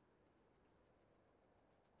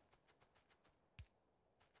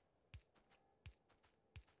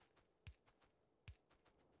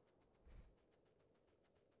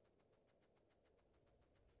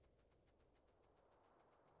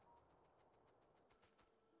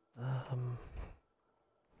 Um,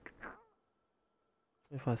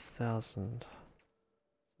 25,000.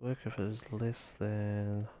 Work if it is less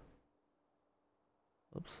than.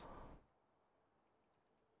 Oops.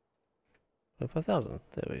 25,000.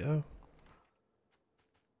 There we go.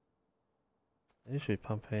 You should be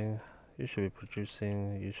pumping. You should be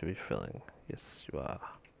producing. You should be filling. Yes, you are.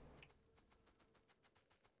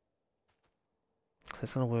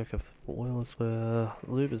 It's gonna work if the oil is where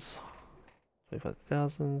lube is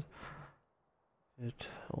 25,000. It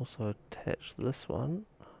also attach this one.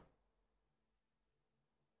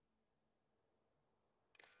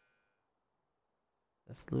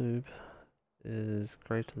 If lube is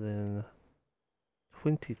greater than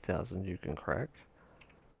 20,000, you can crack.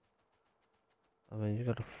 I mean, you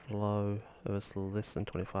got to flow if it's less than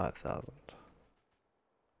 25,000.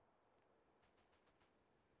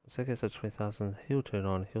 Once it gets to 20,000, he'll turn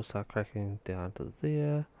on. He'll start cracking down to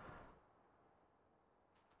there.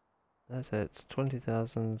 That's at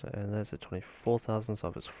 20,000, and that's at 24,000. So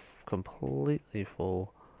if it's completely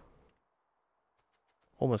full,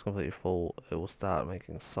 almost completely full, it will start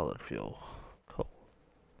making solid fuel. Cool.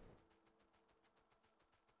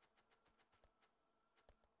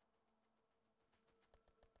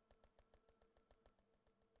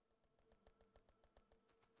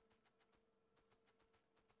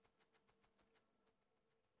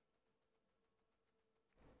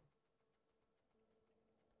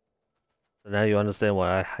 Now you understand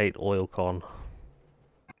why I hate oil con.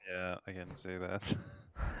 Yeah, I can say that.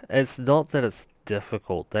 It's not that it's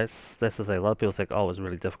difficult. That's the thing. A lot of people think, oh, it's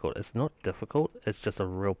really difficult. It's not difficult. It's just a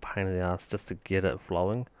real pain in the ass just to get it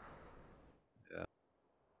flowing. Yeah.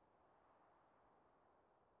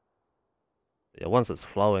 Yeah, once it's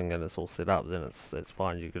flowing and it's all set up, then it's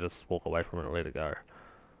fine. You can just walk away from it and let it go.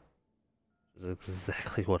 It's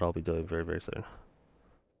exactly what I'll be doing very, very soon.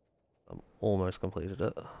 I'm almost completed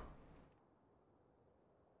it.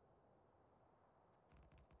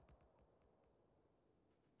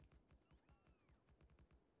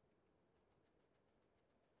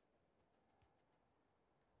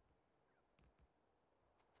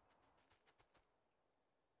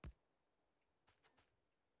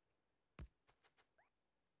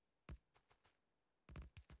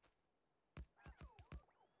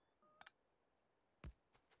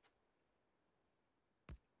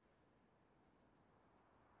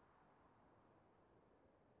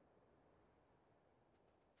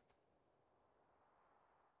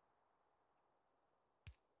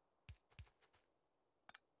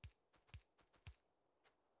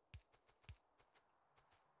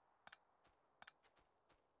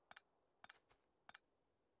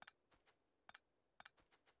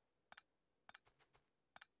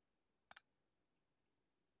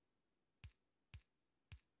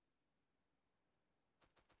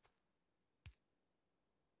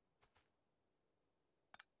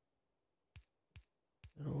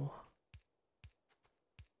 It'll-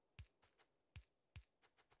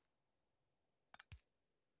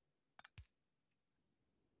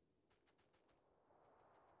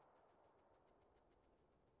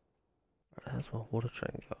 How's my water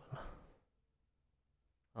train going?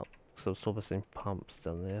 Oh, so I'm still missing pumps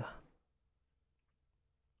down there.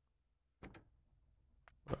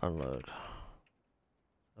 Unload.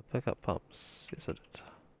 I pick up pumps. Yes, I did.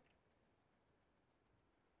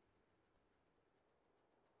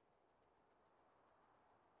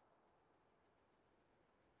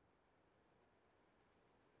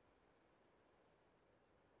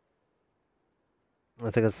 I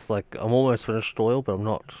think it's like I'm almost finished oil, but I'm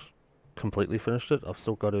not completely finished it. I've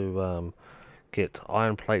still got to get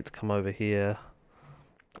iron plate to come over here,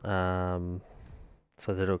 um,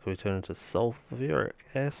 so that it can be turned into sulfuric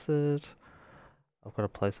acid. I've got to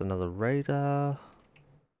place another radar.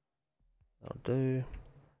 That'll do.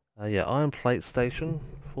 Yeah, iron plate station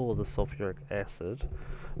for the sulfuric acid.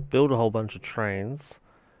 Build a whole bunch of trains.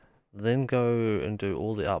 Then go and do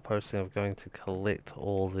all the outposting of going to collect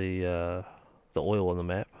all the oil on the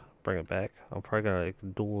map, bring it back. I'm probably gonna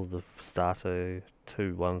ignore the starter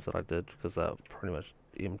two ones that I did because they're pretty much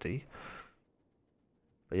empty.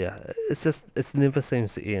 But yeah, it never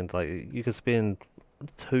seems to end. Like you can spend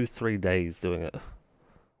 2, 3 days doing it.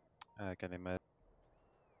 I can imagine.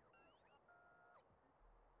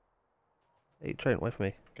 Hey, train away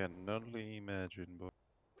from Can only imagine, boy.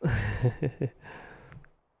 me.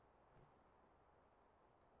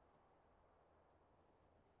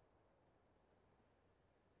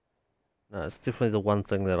 No, it's definitely the one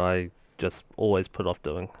thing that I just always put off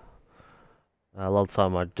doing. A lot of the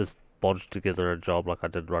time I just bodged together a job like I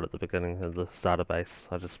did right at the beginning of the starter base.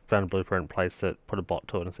 I just found a blueprint, placed it, put a bot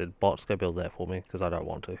to it and said, bots, go build that for me, because I don't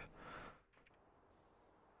want to.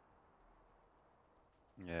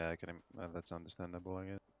 Yeah, that's understandable, I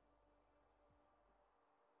guess.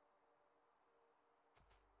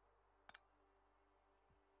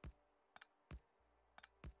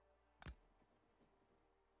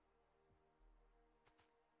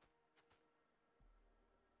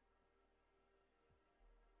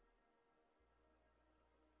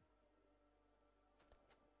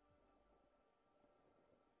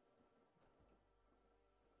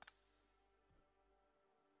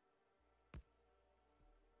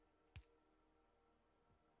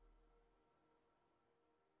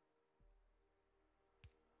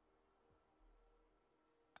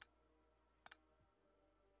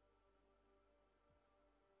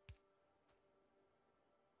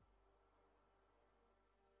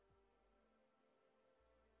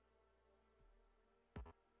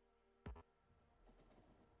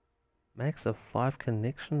 Max of 5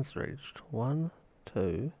 connections reached. 1,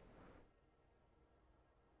 2,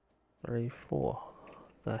 3, 4.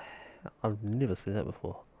 The hell? I've never seen that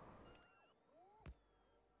before.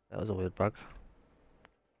 That was a weird bug.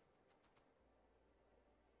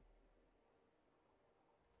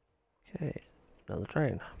 Okay, another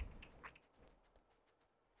train.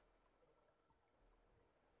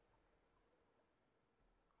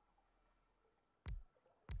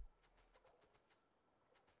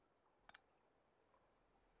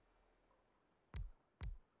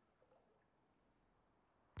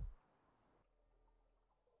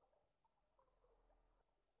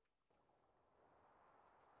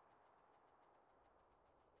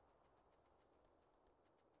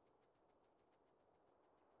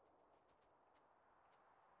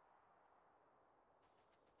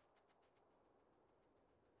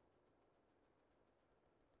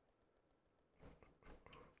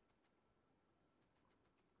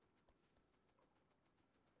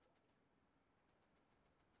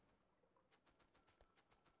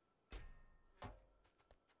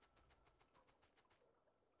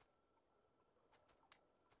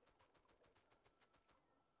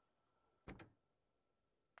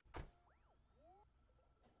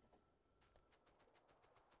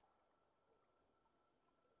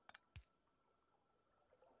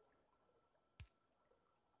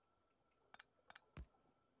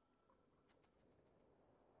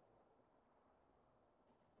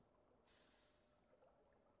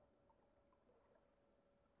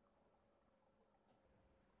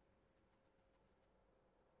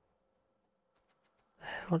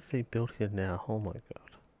 How did he build here now? Oh my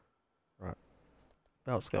god. Right,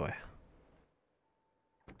 let's go away.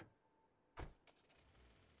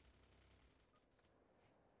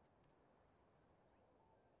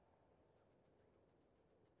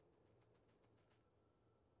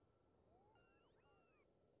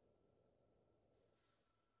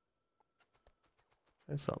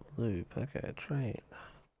 There's some loop. Okay, train.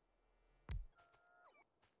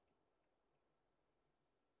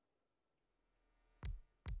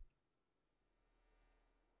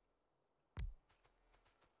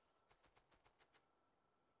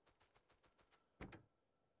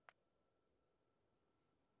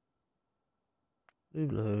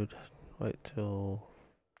 Loop load. Wait till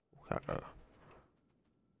cargo.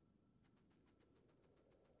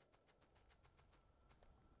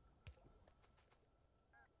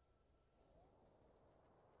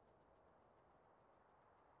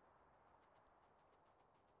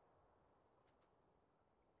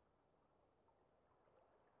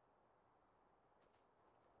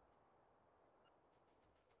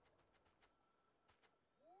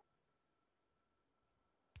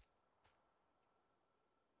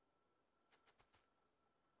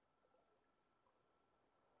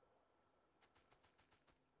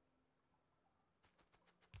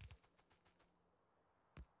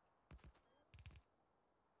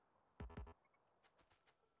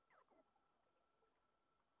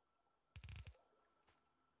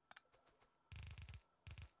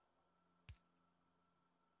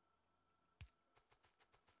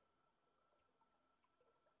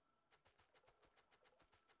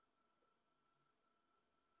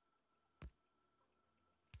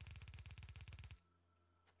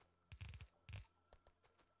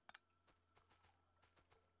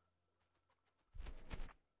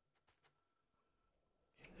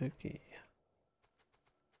 Okay.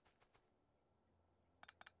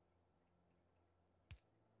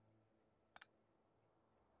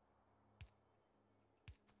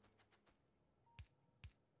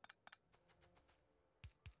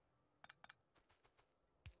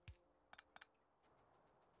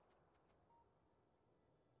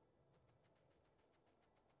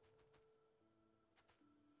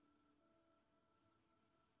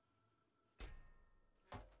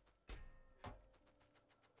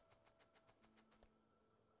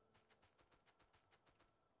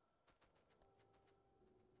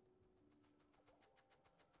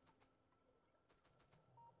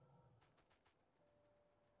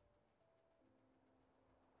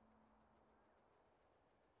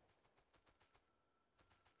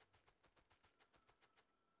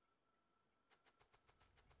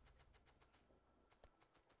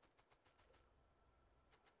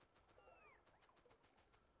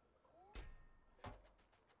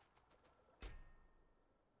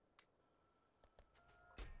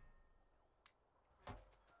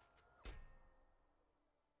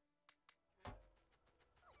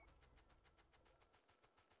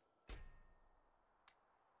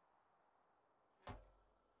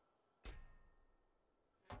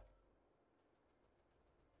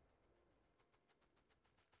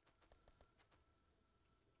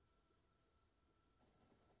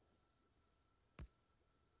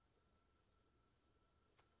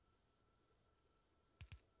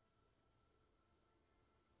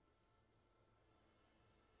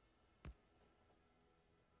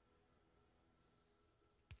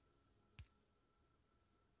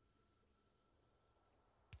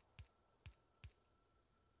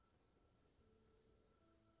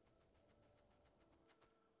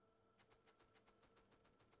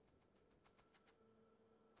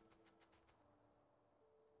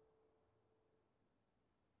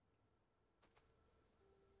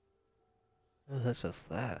 Oh, that's just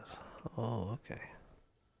that. Oh, okay.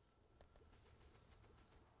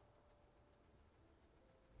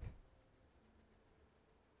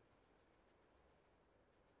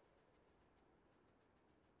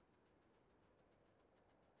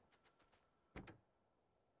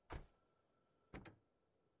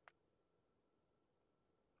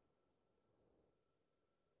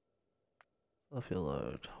 Off your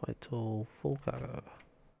load. Wait till full cargo.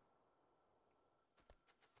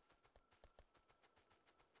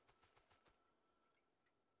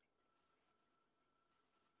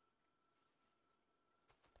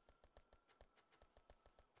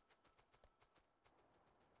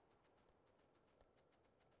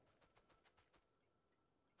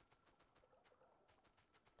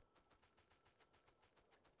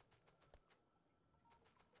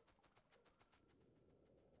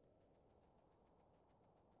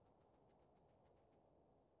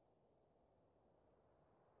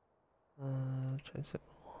 Train signal.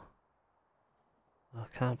 I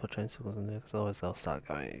can't put train signals in there because otherwise they'll start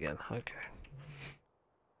going again. Okay.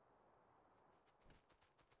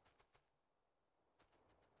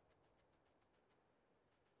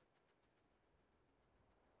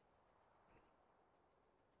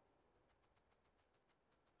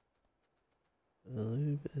 The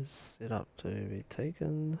lube is set up to be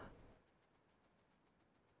taken.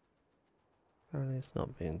 Apparently it's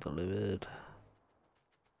not being delivered.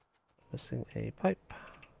 Missing a pipe.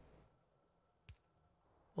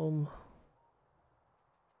 And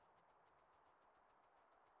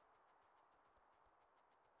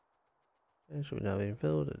should be now being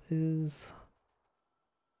filled. It is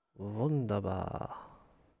wunderbar.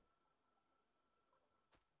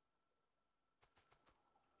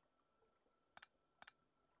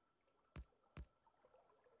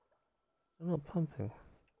 Still not pumping.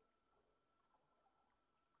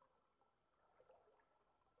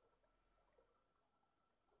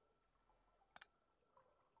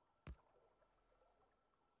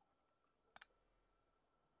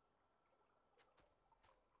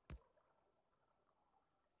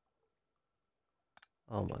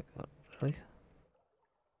 Oh my god, really?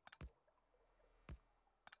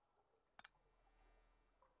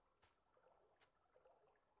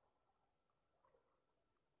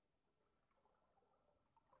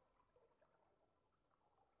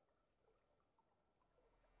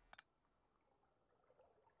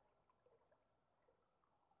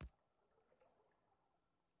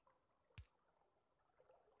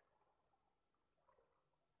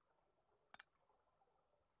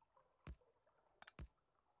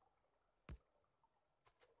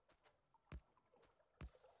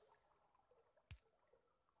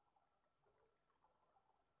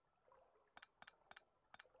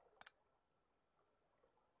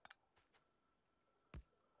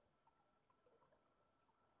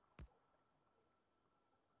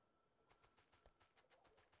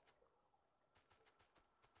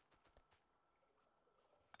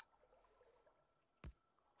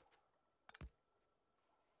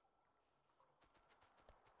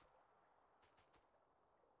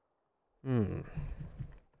 Hmm.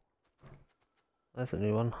 That's a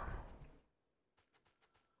new one.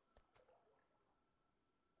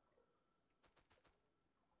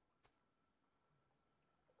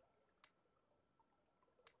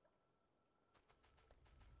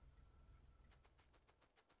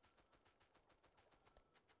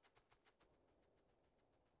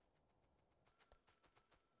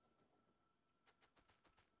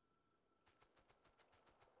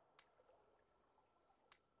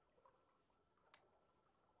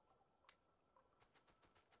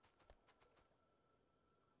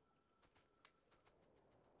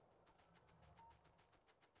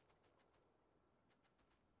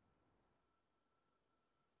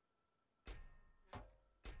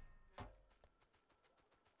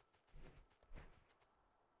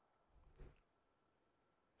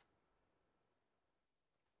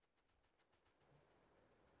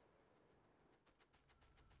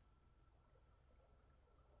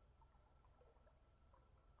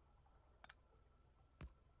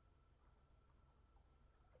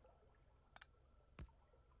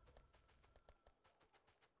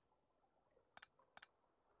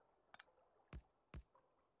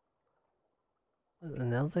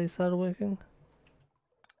 And now they started working?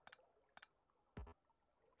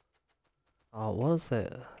 Oh, what is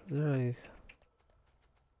that? Is there a...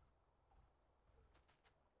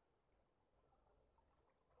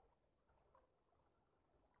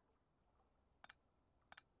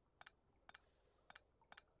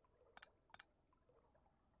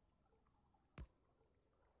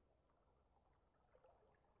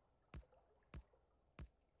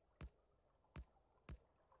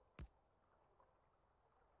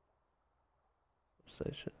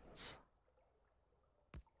 Stations.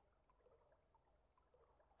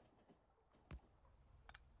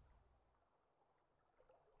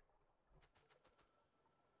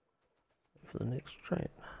 For the next train.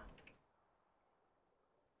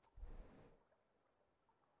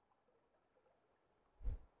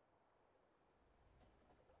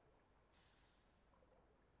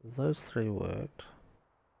 Those three worked.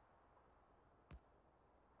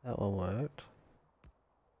 That one worked.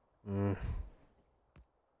 Hmm.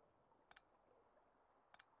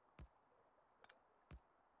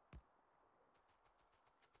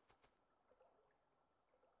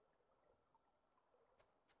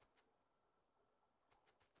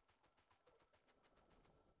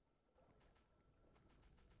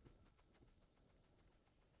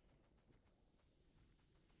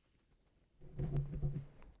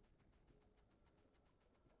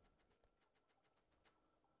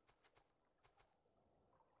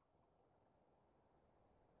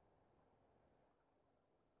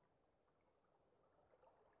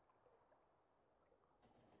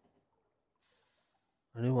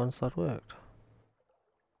 Only one side worked.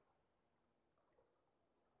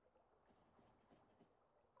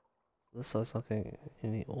 This side's not getting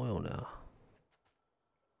any oil now.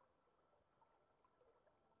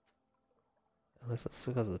 Unless it's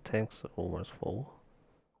because the tanks are almost full.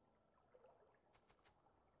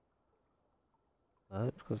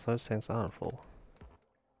 No, because those tanks aren't full.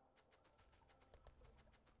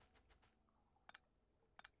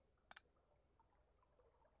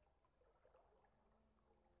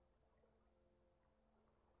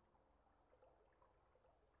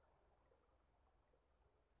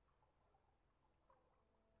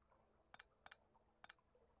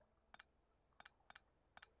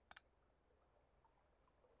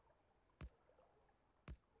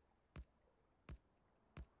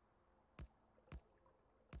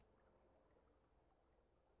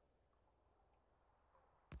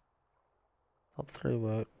 Top 3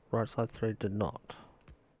 worked, right side 3 did not.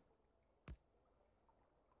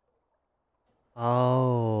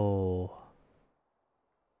 Oh.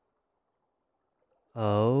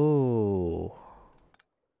 Oh.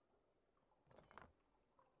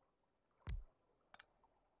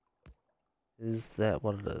 Is that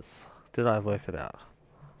what it is? Did I work it out?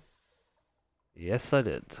 Yes, I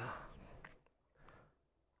did.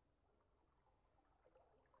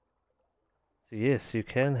 So yes, you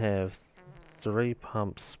can have 3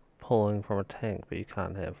 pumps pulling from a tank, but you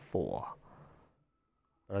can't have 4.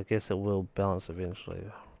 But I guess it will balance eventually.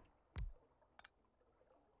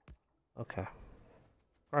 Okay.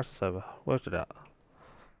 Crisis over. Worked it out.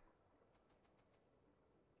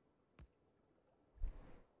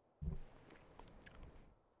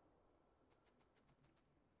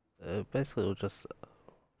 Basically, it'll just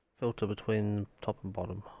filter between top and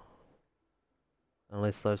bottom.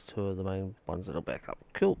 Unless those two are the main ones that'll back up.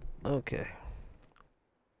 Cool. Okay.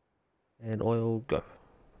 And oil, go.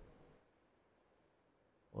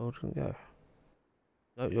 Oil didn't go.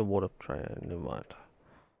 No, your water train, never mind.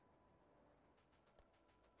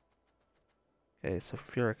 Okay,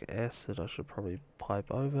 sulfuric acid I should probably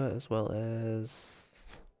pipe over, as well as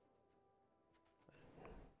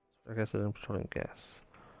sulfuric acid and petroleum gas.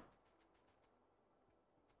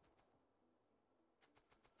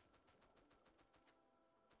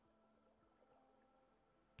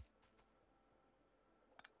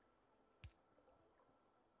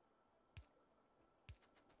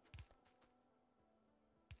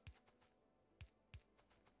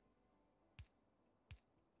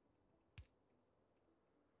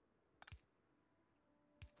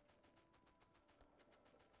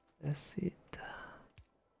 Acid.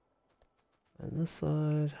 And this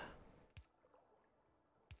side.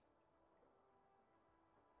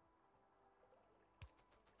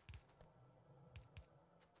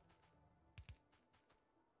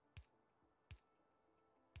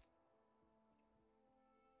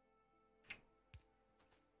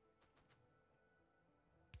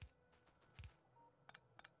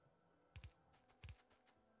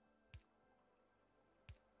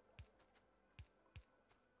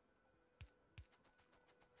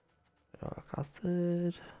 Sulfuric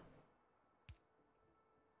acid.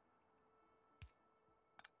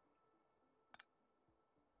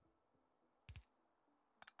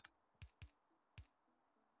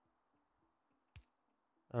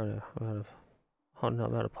 Oh no, I'm out of. Oh no,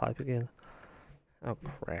 I'm out of pipe again. Oh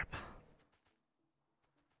crap.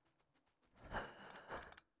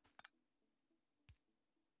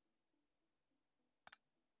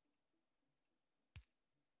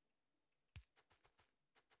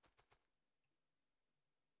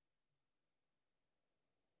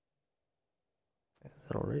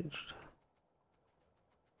 That all reached.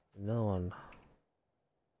 Another one.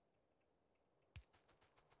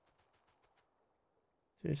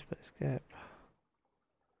 Two space gap.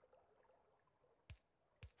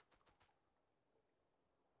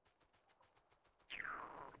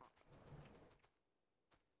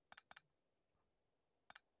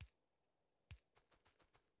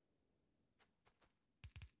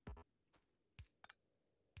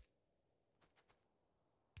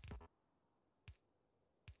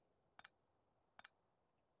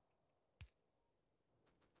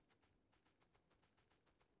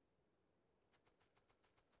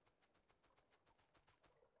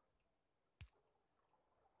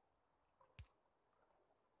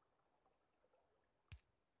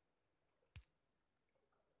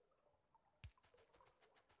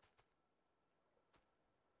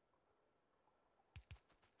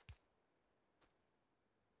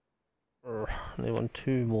 They want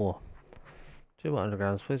two more. 2 more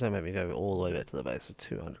undergrounds. Please don't make me go all the way back to the base with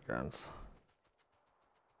 2 undergrounds.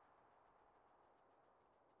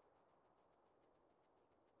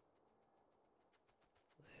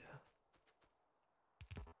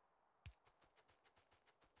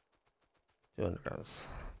 200 grams.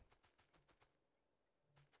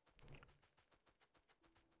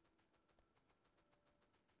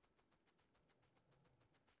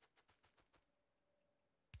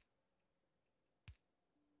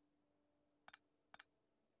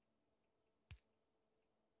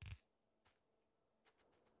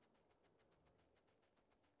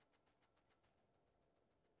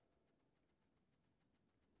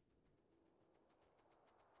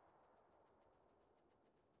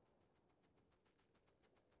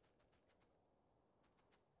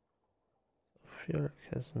 Sulfuric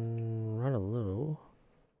has run a little.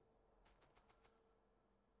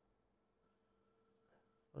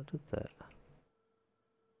 I did that.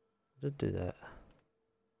 I did do that.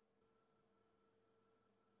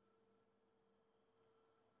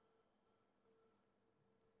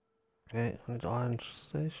 Okay, on the iron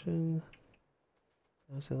station.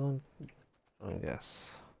 What's the other one? Petroleum gas.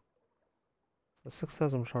 The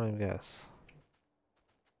 6,000 petroleum gas.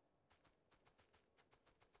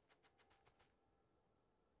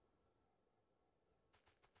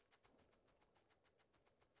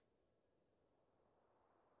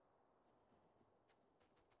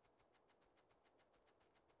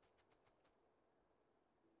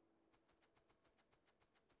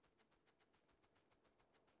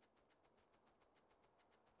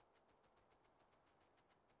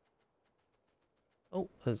 Oh,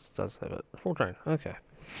 it does have it. Full train. Okay.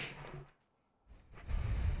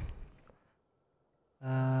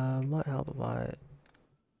 Might help if I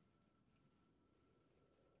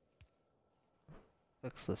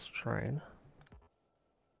fix this train.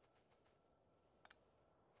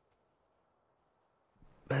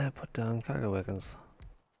 Put down cargo wagons.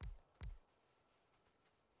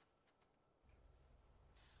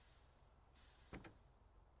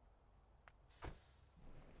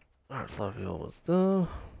 Alright, so fuel was done.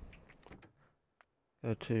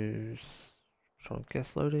 Go to strong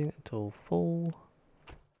gas loading until full.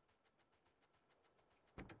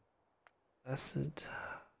 Acid.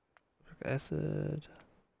 Acid.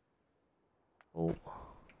 Full.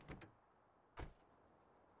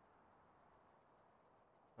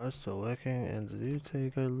 Oh, still working, and do you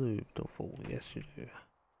take a lube till full? Yes, you do.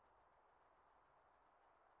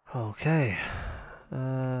 Okay.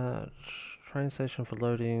 Train station for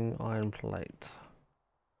loading iron plate.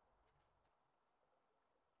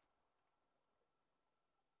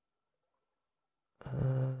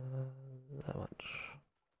 That much.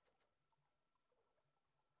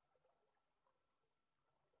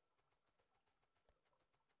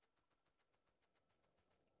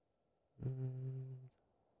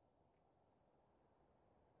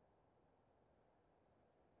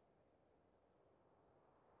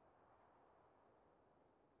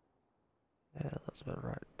 Yeah, that's about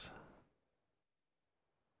right.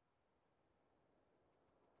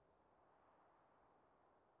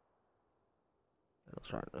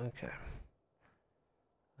 That's right, okay.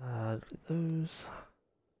 Those.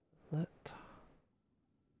 That.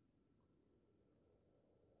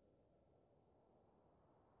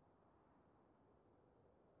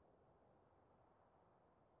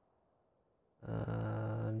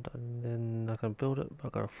 And then I can build it, but I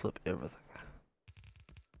gotta flip everything.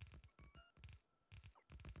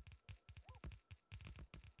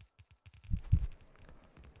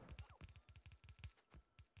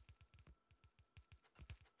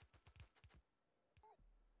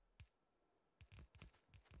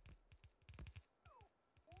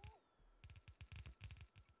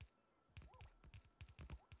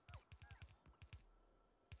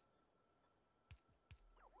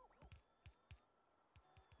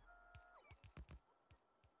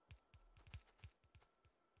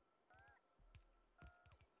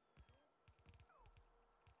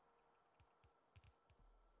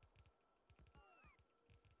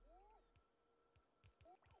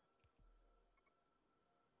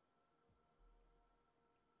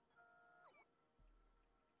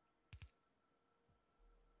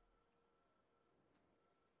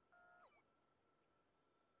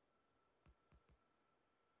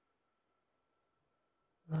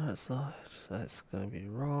 That's gonna be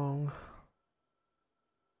wrong.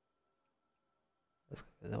 Let's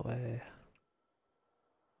go that way.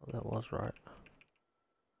 Oh, that was right.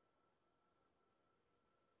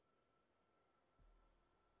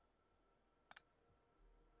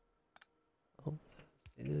 Oh,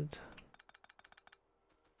 needed.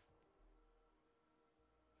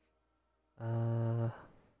 Uh,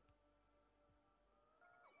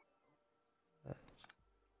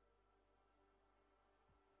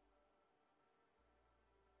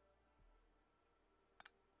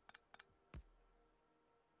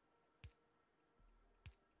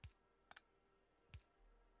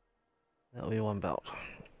 that, That'll be one belt.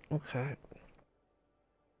 Okay.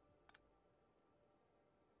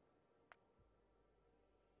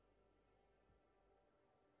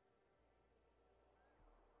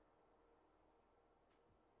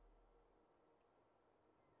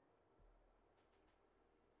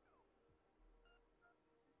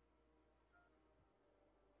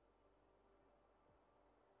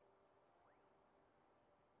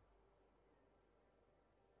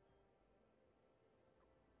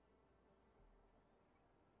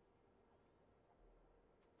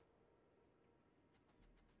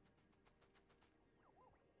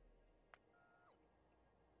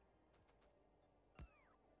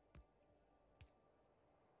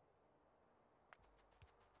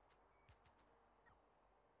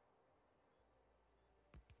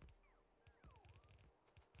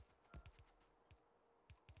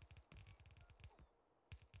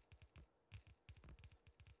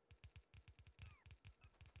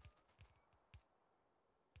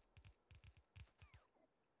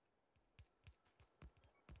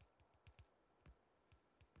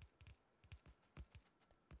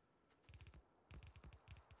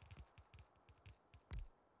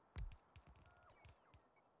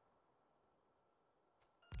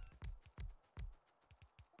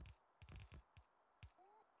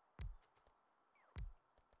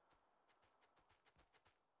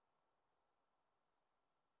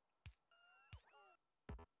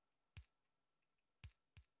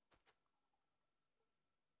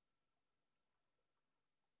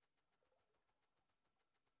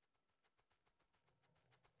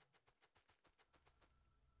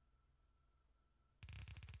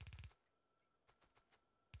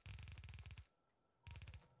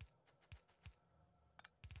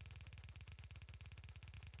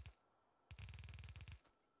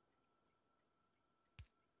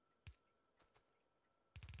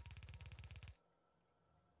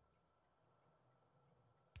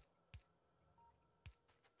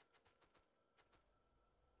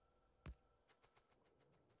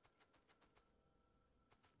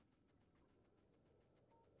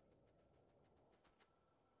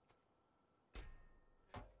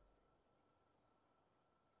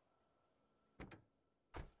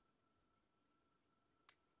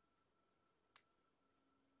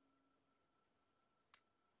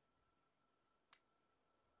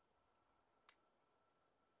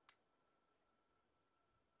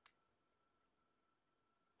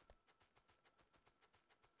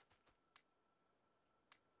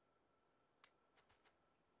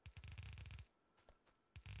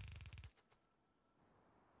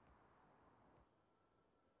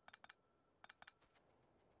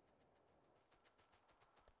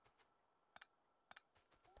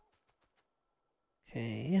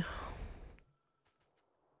 Okay.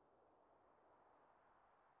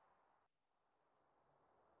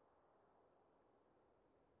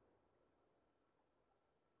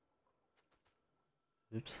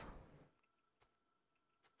 Oops.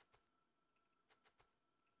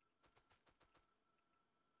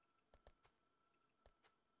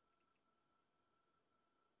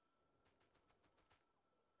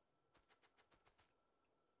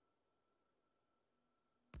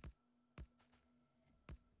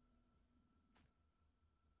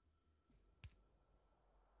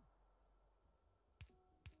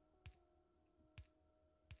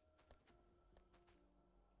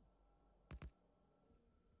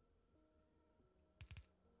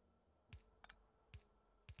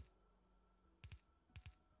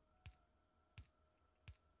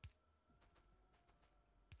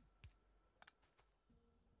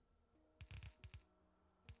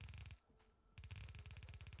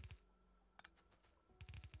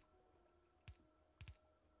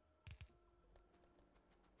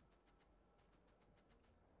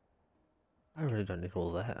 I really don't need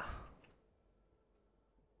all that.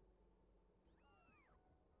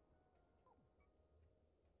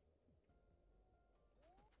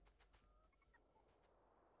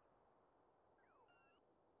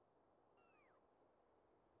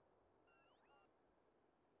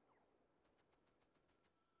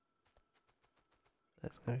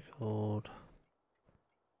 That's going to be called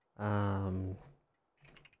um,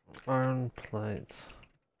 iron plates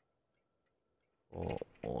for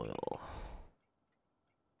oil.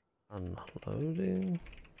 Unloading.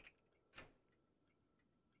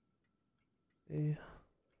 See.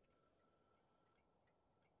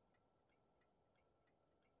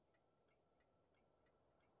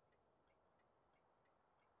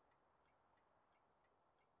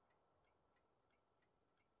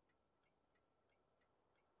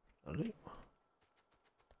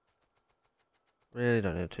 Really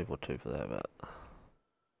don't need a 242 for that, but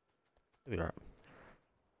it'll be alright.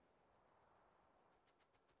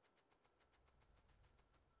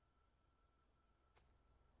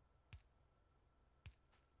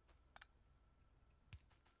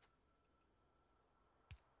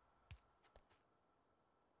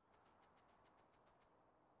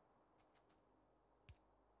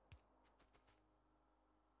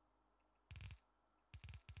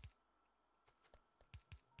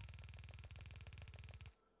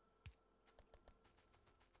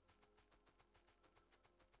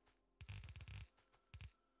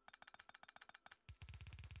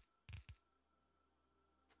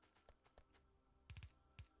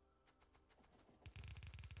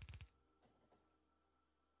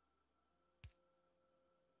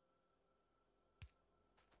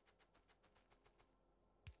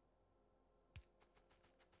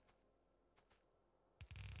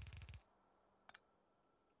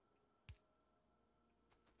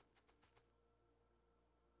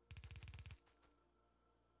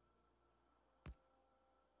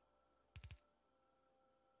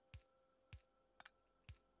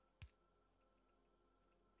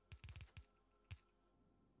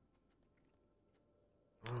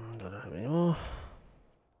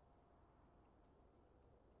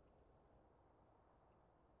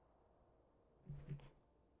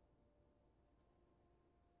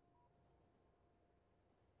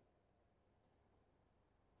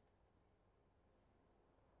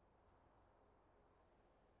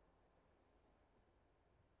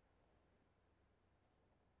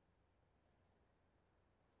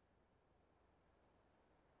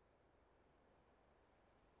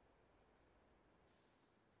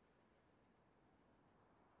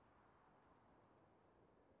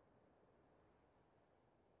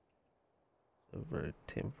 a very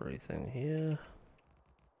temporary thing here.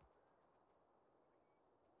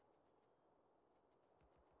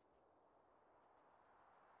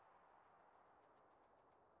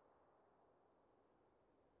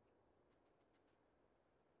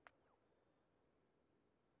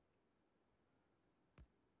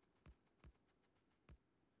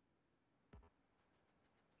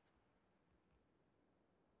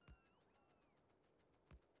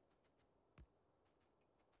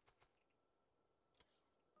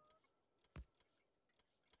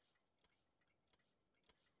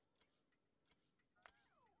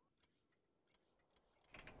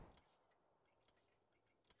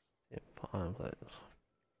 Yep, pine plates.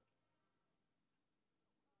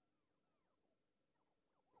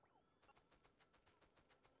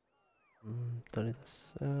 Don't need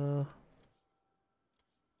this.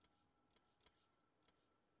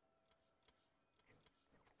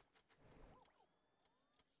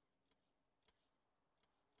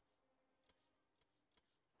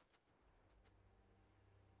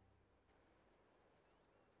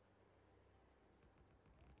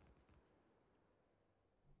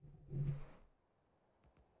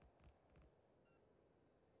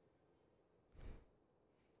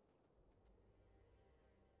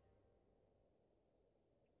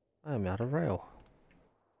 I am out of rail.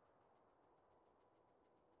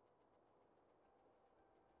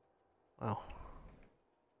 Wow.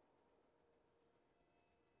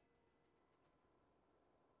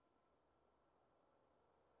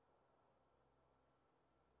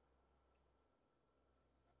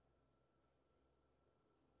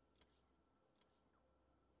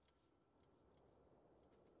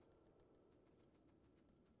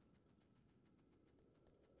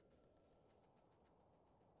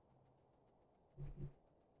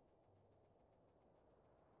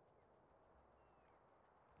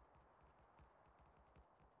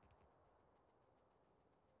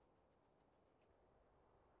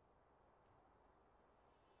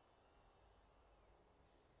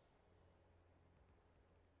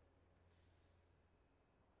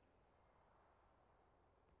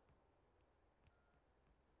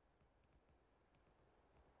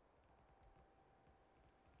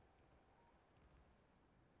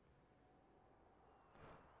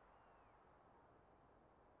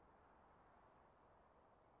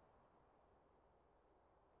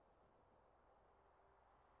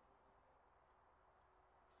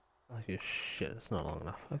 Oh, you shit, it's not long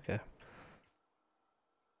enough. Okay.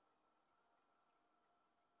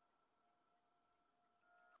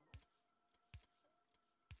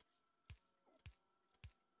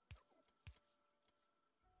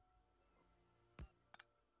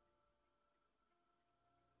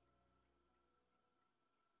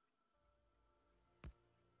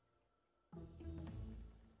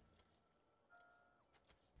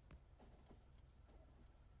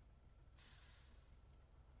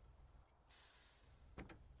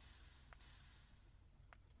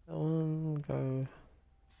 That one, go.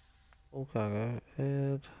 Full cargo,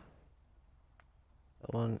 add.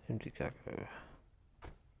 That one, empty cargo.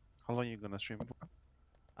 How long you gonna stream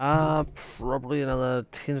for? Probably another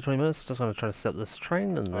 10 to 20 minutes. Just gonna try to set up this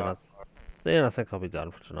train and then Uh, I think I'll be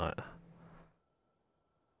done for tonight.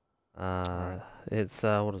 alright. It's,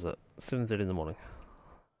 what is it? 7:30 in the morning.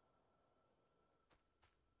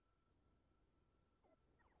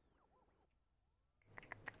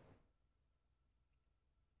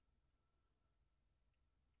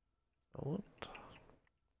 What?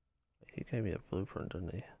 He gave me a blueprint,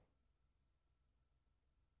 didn't he?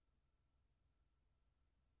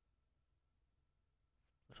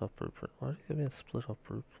 Split off blueprint. Why did he give me a split off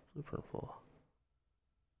blueprint for?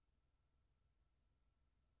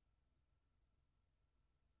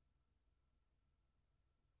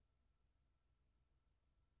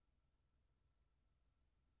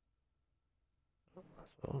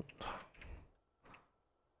 That's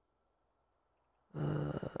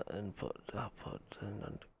input, output, and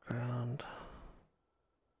underground.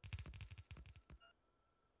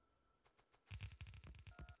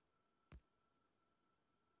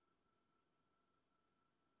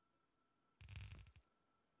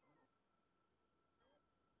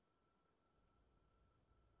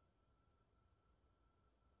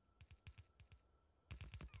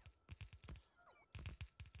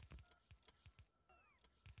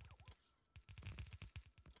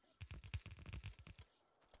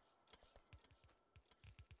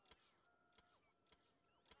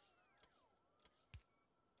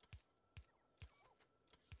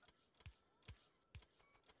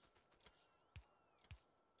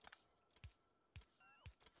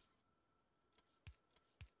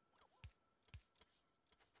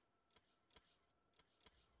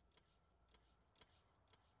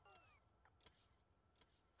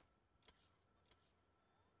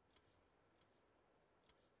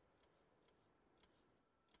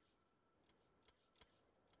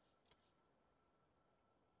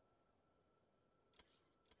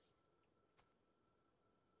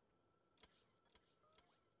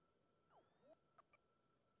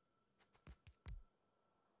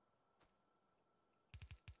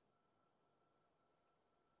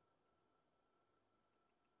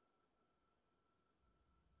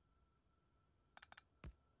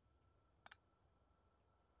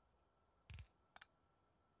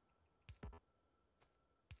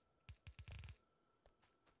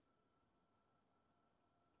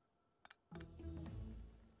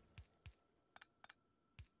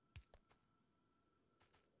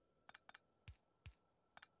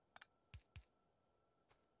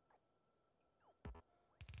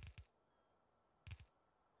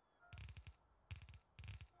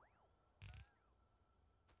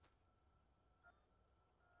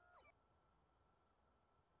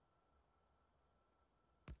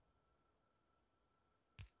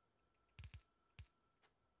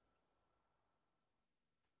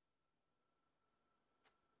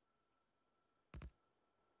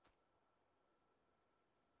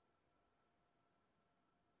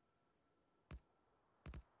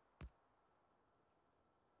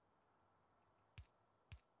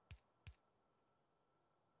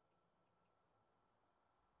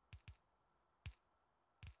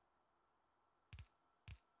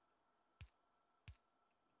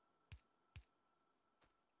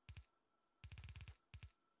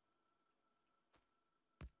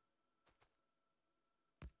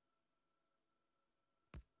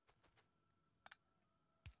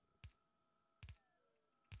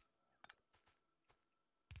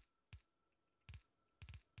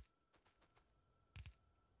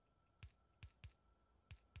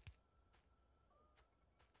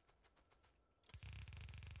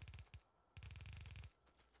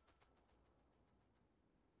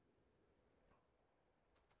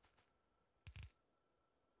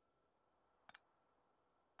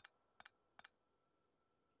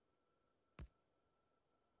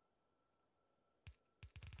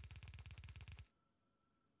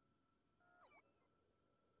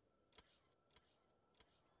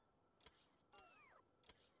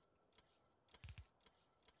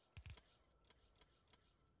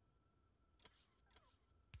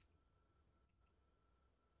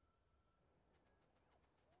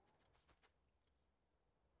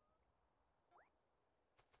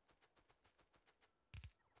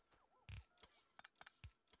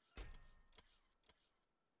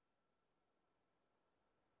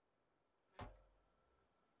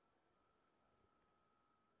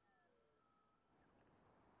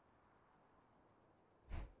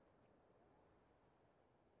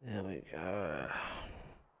 There we go.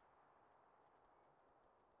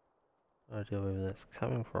 No idea where that's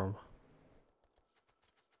coming from.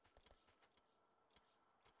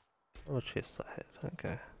 Oh, chest I had,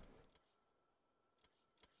 okay.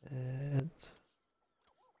 And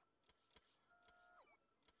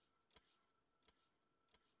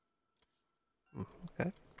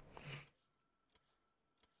okay.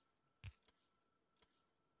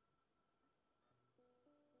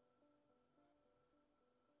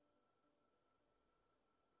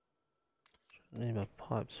 Need my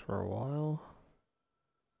pipes for a while.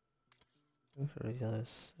 There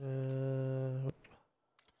goes.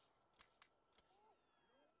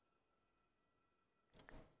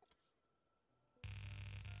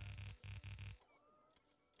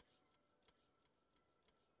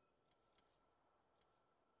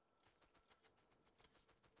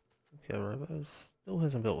 Okay, robos. Still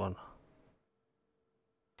hasn't built one.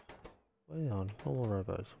 Wait on, no more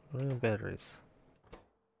robos. Running on batteries.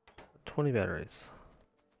 20 batteries.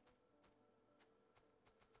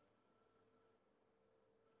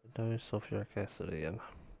 No sulfuric acid again.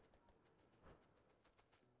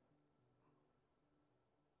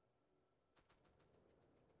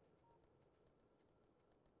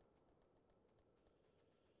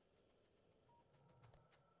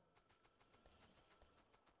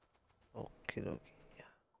 Okie dokie.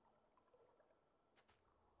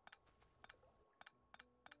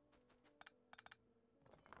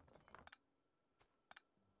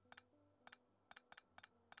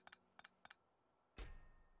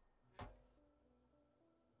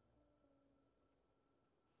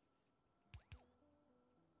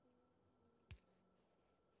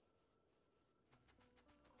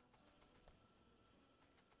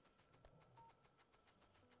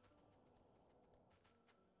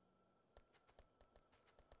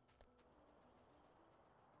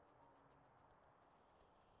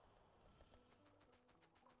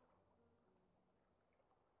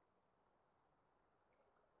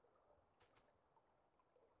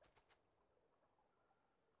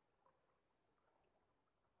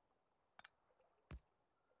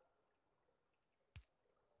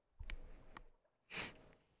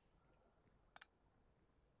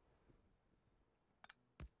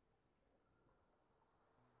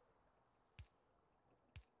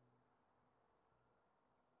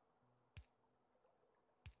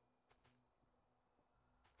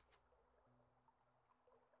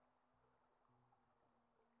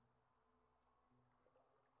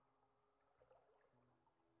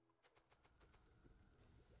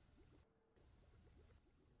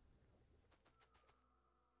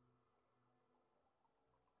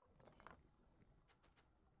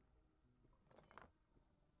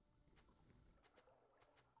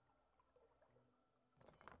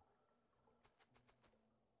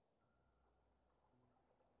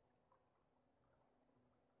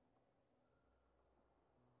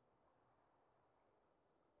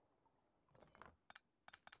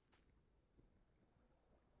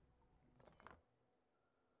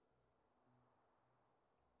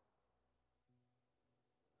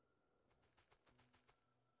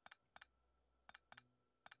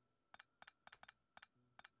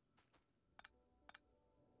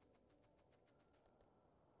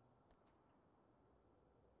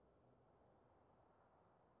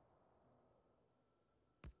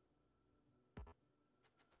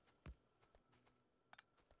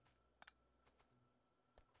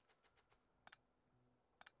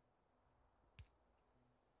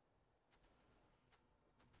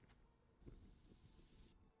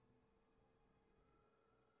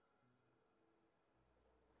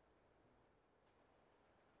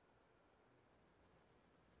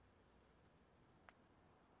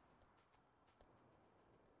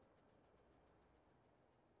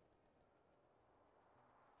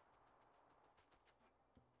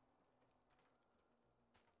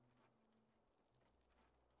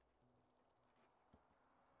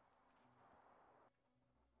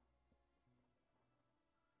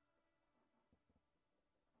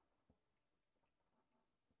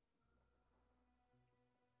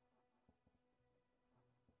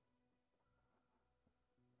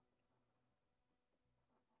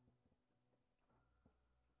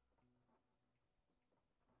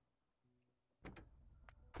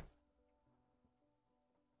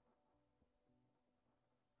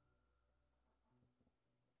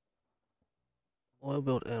 Oil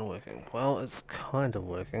built and working. Well, it's kind of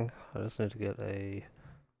working. I just need to get an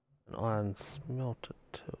iron smelter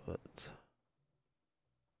to it.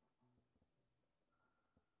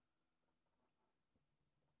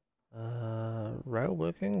 Rail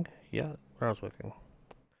working? Yeah, rail's working.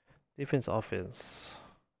 Defense, offense.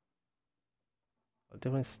 I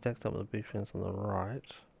definitely stacked up the beef fence on the right.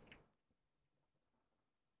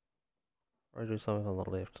 Or do something on the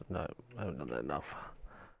left. No, I haven't done that enough.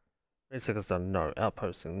 8 seconds done, no.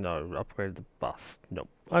 Outposting, no. Upgraded the bus, nope.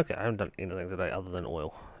 Okay, I haven't done anything today other than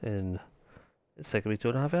oil. And it's taken me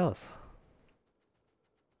 2.5 hours.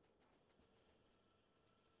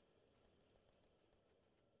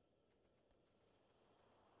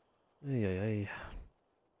 Ay, ay, ay.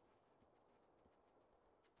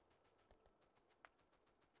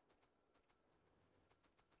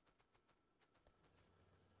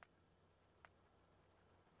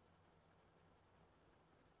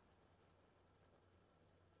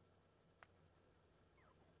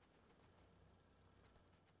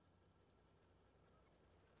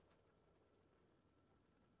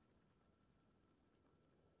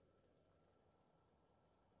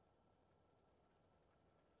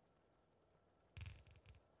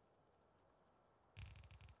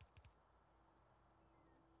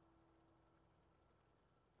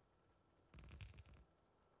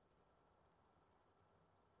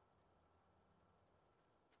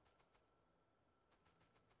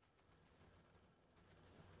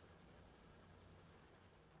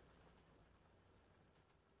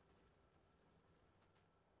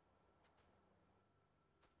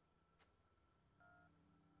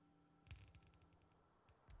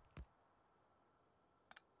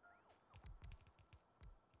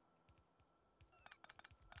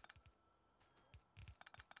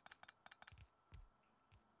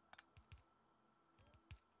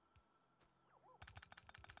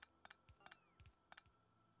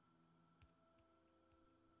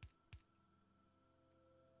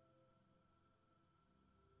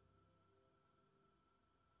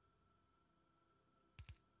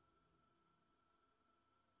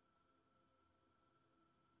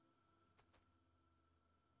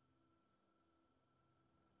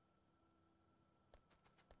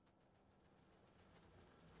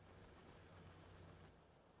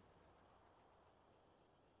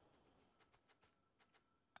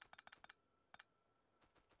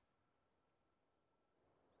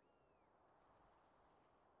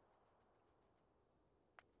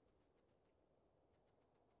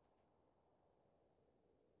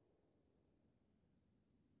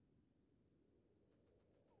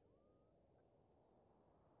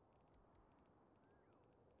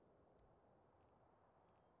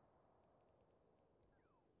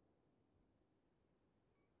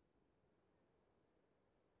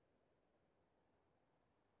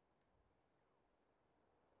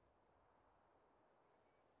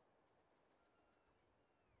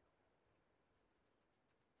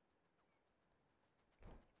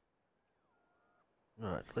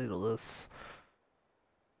 Alright, delete all this.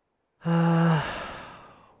 What's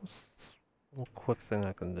one quick thing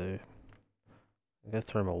I can do? I go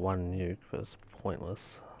through my one nuke, but it's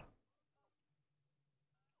pointless.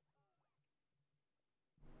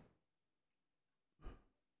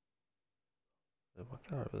 There's my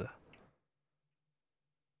car over there.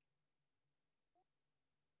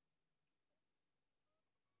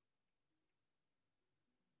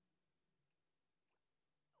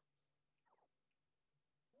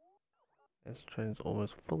 Gas train's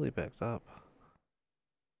almost fully backed up.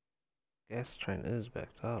 Gas train is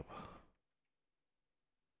backed up.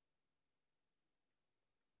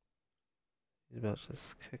 He's about to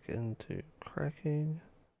kick into cracking.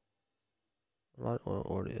 Light oil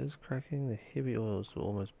already is cracking. The heavy oil is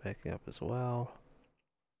almost backing up as well.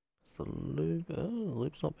 It's the lube. Oh, the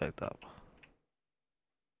lube's not backed up.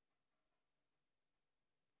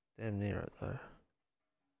 Damn near it though.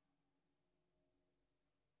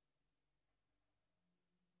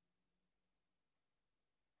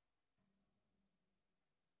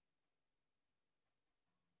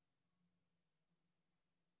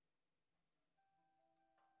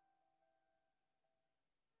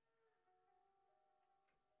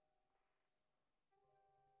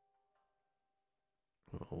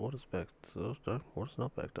 Water's backed. Water's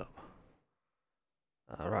not backed up.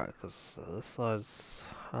 Right, because this side's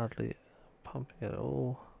hardly pumping at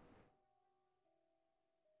all.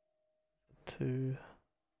 2,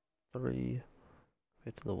 3,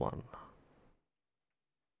 compared to the 1.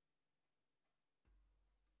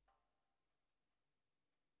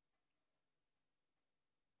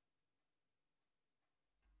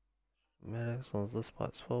 Matter as long as this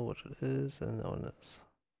pipe's full, which it is, and that one is.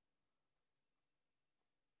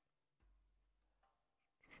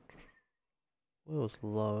 Oil's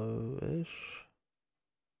low-ish.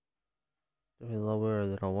 Definitely lower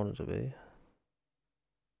than I want it to be.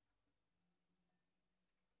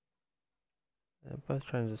 And both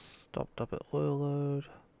trains are stopped up at oil load.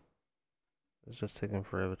 It's just taking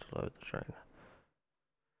forever to load the train.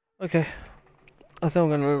 Okay, I think I'm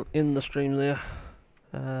gonna end the stream there.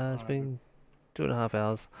 It's Alright, good. been 2.5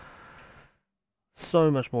 hours.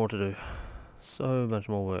 So much more to do. So much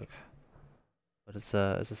more work. But it's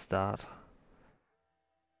a start.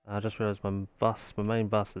 I just realised my main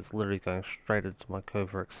bus is literally going straight into my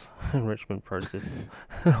Coverix enrichment process.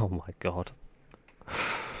 Oh my god.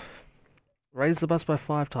 Raise the bus by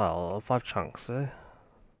 5 chunks, eh?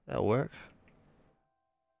 That'll work.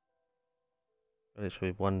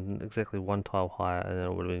 Literally exactly one tile higher, and then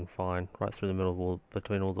it would have been fine. Right through the middle,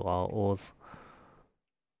 between all the ores.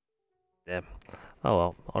 Damn. Oh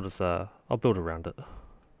well, I'll build around it.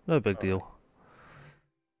 No big Alright, deal.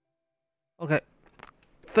 Okay.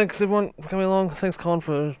 Thanks everyone for coming along. Thanks Con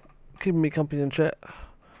for keeping me company in chat.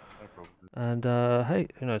 no problem. And hey,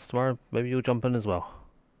 who knows, tomorrow maybe you'll jump in as well.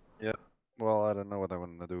 Yeah. Well, I don't know what I'm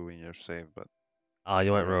gonna do in your save, but Ah,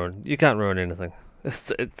 you won't sure, I guess. ruin. You can't ruin anything.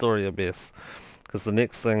 It's already a mess. Because the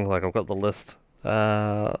next thing, like I've got the list.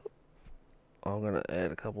 I'm gonna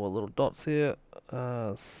add a couple of little dots here.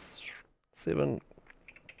 7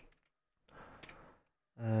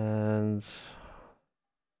 and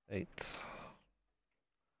 8.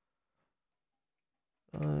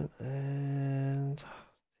 9 and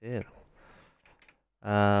 10.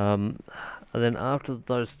 And then after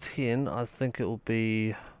those 10, I think it will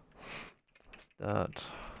be start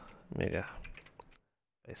mega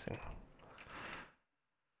basing.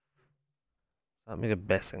 Start mega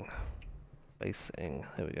basing. Basing.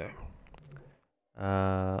 There we go.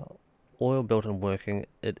 Oil built and working.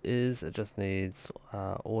 It is. It just needs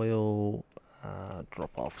oil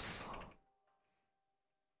drop-offs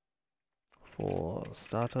for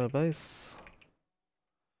starter base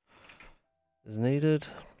is needed.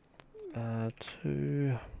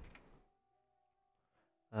 Two.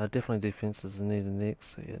 Definitely defenses is needed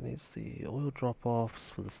next. So yeah, it needs the oil drop-offs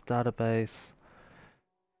for the starter base.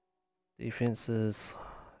 Defenses,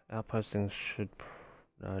 outposting should.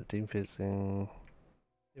 No, defencing,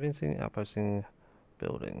 outposting,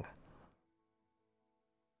 building.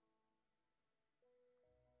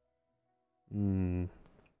 Hmm.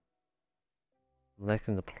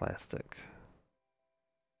 Lacking the plastic.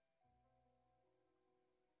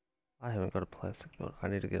 I haven't got a plastic build. I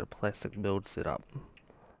need to get a plastic build set up.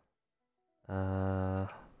 I'm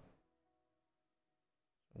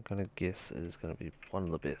gonna guess it is gonna be one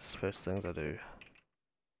of the best first things I do.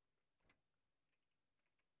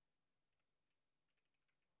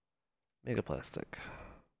 Mega plastic.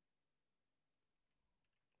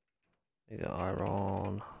 Mega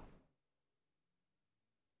iron.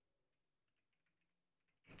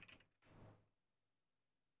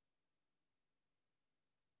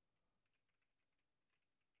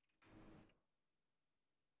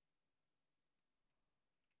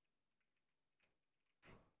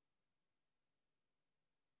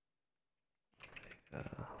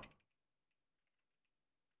 Mega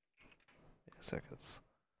circuits.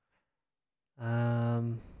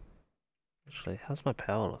 Actually, how's my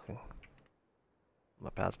power looking? My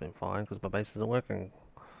power's been fine because my base isn't working.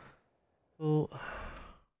 Oh,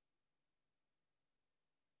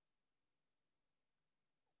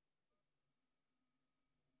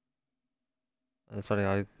 it's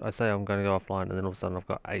funny. I say I'm going to go offline, and then all of a sudden I've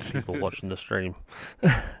got 8 people watching the stream.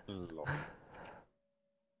 Lol.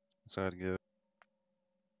 That's how it goes.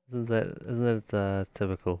 Isn't that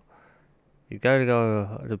typical? You go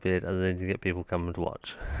to bed, and then you get people coming to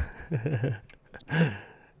watch.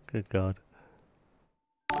 Good God.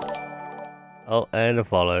 Oh, and a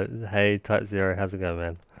follow. Hey, Type Zero, how's it going,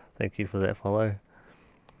 man? Thank you for that follow.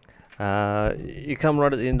 You come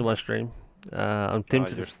right at the end of my stream. I'm Oh,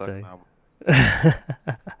 tempted to you're stuck stay. now.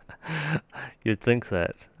 You'd think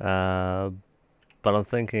that, but I'm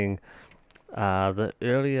thinking the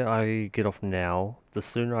earlier I get off now, the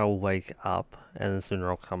sooner I'll wake up, and the sooner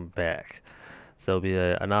I'll come back. So it'll be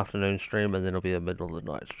an afternoon stream, and then it'll be a middle of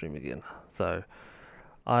the night stream again. So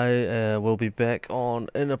I will be back on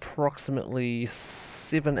in approximately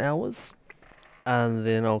 7 hours, and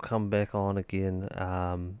then I'll come back on again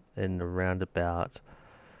in around about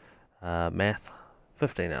math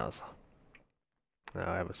 15 hours.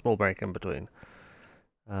 Now I have a small break in between.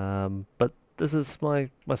 But this is my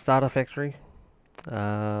starter factory.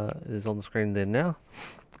 It is on the screen there now.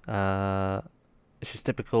 It's just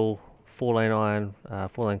typical 4-lane iron,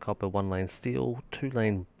 4-lane copper, 1-lane steel,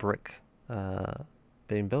 2-lane brick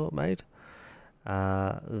being made.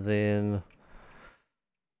 Then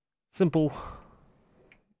simple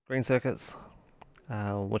green circuits,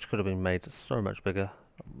 which could have been made so much bigger.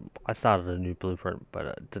 I started a new blueprint, but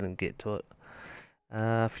it didn't get to it.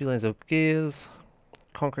 A few lanes of gears,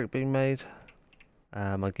 concrete being made.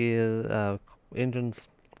 My gear engines,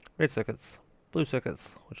 red circuits, blue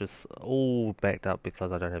circuits, which is all backed up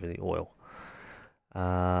because I don't have any oil.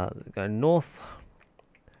 Go north,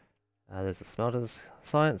 there's the smelters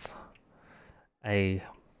science, a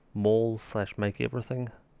mall slash make everything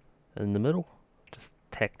in the middle, just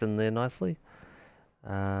tacked in there nicely.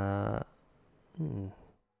 Uh,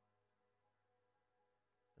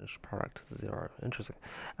 Finished product 0. Interesting.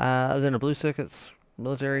 Then a blue circuits,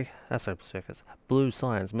 military, sorry, circuits, blue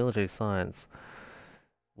science, military science.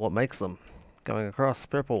 What makes them? Going across,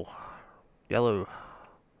 purple, yellow,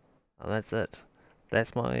 and that's it.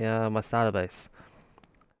 That's my starter base.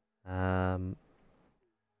 Um,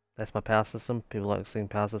 that's my power system. People like seeing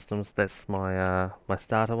power systems. That's my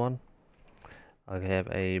starter one. I have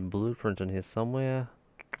a blueprint in here somewhere.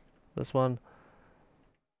 This one.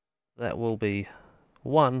 That will be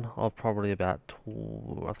one of probably about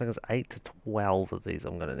I think it's 8 to 12 of these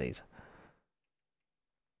I'm gonna need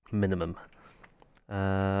minimum.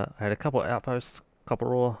 I had a couple of outposts,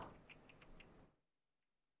 copper ore,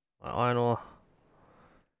 my iron ore,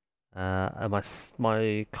 and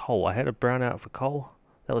my coal. I had a brownout for coal.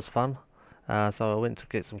 That was fun. So I went to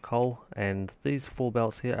get some coal, and these 4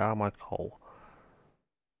 belts here are my coal.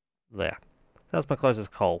 There. That was my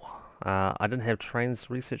closest coal. I didn't have trains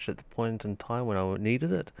researched at the point in time when I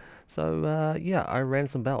needed it, so yeah, I ran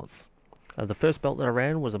some belts. The first belt that I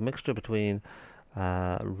ran was a mixture between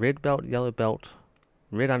red belt, yellow belt,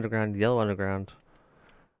 red underground, yellow underground,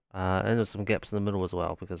 and there's some gaps in the middle as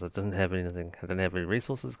well because I didn't have anything. I didn't have any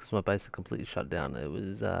resources because my base had completely shut down. It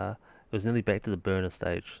was nearly back to the burner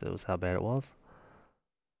stage. That was how bad it was.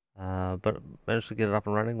 But managed to get it up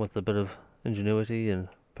and running with a bit of ingenuity and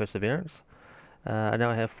perseverance. And now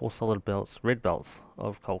I have 4 solid belts, red belts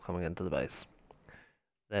of coal coming into the base.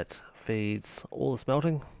 That feeds all the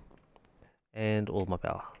smelting and all of my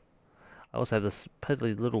power. I also have this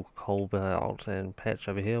piddly little coal belt and patch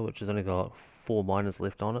over here, which has only got 4 miners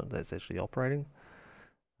left on it. That's actually operating,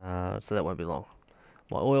 so that won't be long.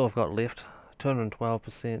 My oil I've got left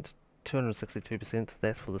 212%, 262%.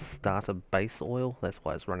 That's for the starter base oil. That's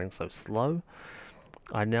why it's running so slow.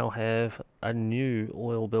 I now have a new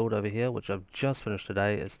oil build over here, which I've just finished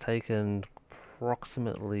today. It's taken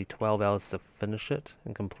approximately 12 hours to finish it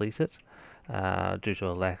and complete it, due to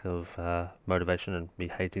a lack of motivation and me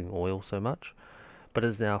hating oil so much. But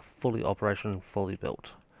it's now fully operational and fully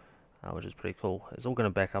built, which is pretty cool. It's all going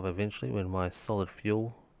to back up eventually when my solid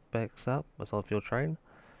fuel backs up, my solid fuel train,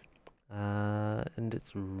 and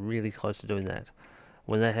it's really close to doing that.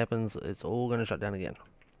 When that happens, it's all going to shut down again.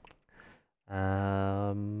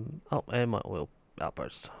 Oh, and my oil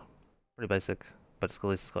outpost. Pretty basic, but at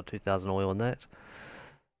least it's got 2,000 oil in that.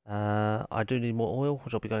 I do need more oil,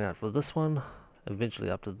 which I'll be going out for this one, eventually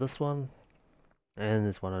up to this one, and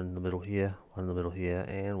there's one in the middle here, one in the middle here,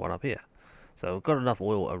 and one up here. So we've got enough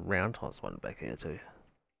oil around. Oh, there's one back here too.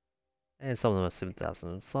 And some of them are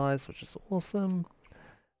 7,000 in size, which is awesome.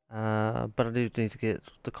 But I do need to get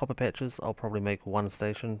the copper patches. I'll probably make one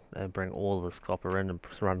station and bring all this copper in and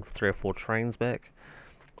run 3 or 4 trains back.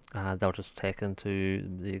 They'll just tack into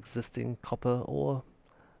the existing copper ore.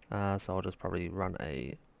 So I'll just probably run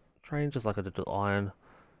a train just like I did with iron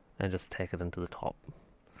and just tack it into the top.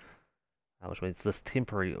 Which means this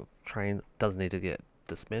temporary train does need to get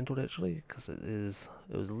dismantled actually, because it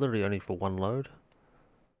was literally only for one load.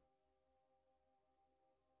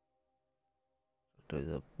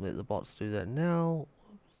 Let the bots do that now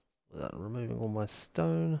without removing all my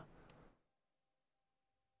stone.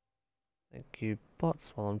 Thank you,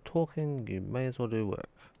 bots. While I'm talking, you may as well do work.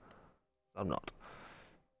 I'm not.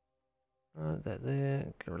 Alright, that there.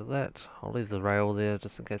 Get rid of that. I'll leave the rail there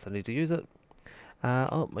just in case I need to use it.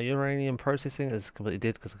 Oh, my uranium processing is completely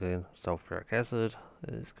dead because again, sulfuric acid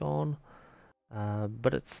is gone.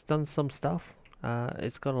 But it's done some stuff.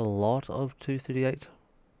 It's got a lot of 238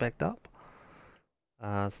 backed up.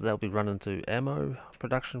 So that'll be run into ammo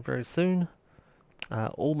production very soon.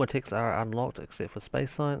 All my techs are unlocked except for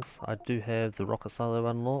space science. I do have the rocket silo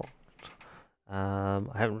unlocked. I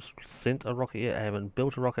haven't sent a rocket yet. I haven't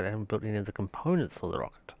built a rocket. I haven't built any of the components for the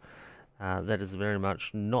rocket. That is very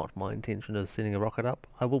much not my intention of sending a rocket up.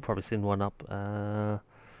 I will probably send one up.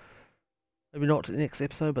 Maybe not the next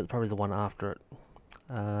episode, but probably the one after it.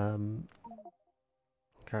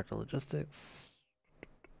 Character logistics.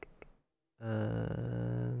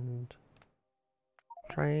 And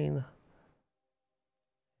train.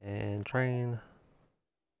 And train.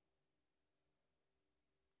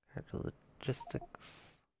 Character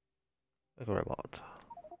logistics. Bigger robot.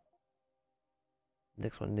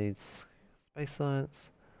 Next one needs space science.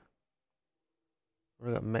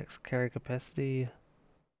 We've got max carry capacity.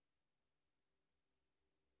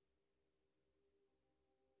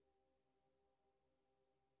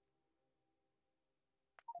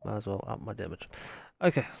 Might as well up my damage.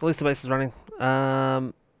 Okay, so at least the base is running.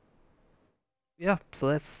 Yeah, so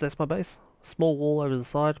that's my base. Small wall over the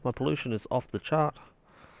side. My pollution is off the chart.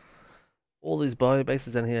 All these bio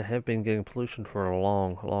bases down here have been getting pollution for a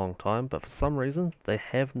long time, but for some reason they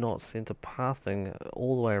have not sent a pathing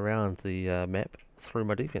all the way around the map through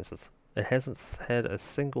my defenses. It hasn't had a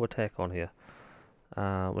single attack on here,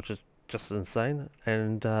 which is just insane.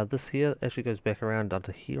 And this here actually goes back around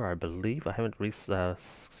onto here, I believe. I haven't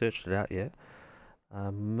searched it out yet. I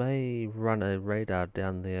may run a radar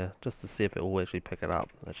down there just to see if it will actually pick it up.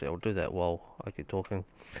 Actually, I'll do that while I keep talking.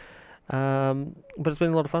 But it's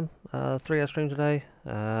been a lot of fun. 3 hour stream today.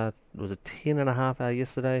 It was a 10.5 hour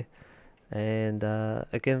yesterday. And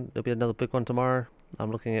again, there'll be another big one tomorrow.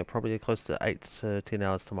 I'm looking at probably close to 8 to 10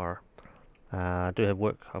 hours tomorrow. I do have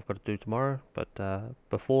work I've got to do tomorrow, but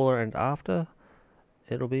before and after,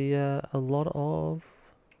 it'll be a lot of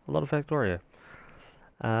Factorio.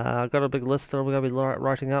 I've got a big list that I'm going to be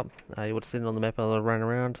writing up. You would have seen it on the map as I ran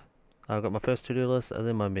around. I've got my first to-do list and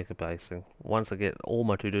then my mega basing. Once I get all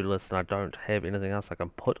my to-do lists and I don't have anything else I can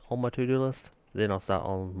put on my to-do list, then I'll start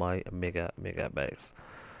on my mega base.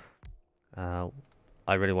 I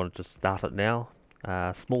really want to just start it now.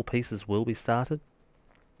 Small pieces will be started.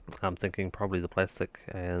 I'm thinking probably the plastic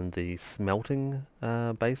and the smelting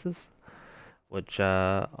bases, which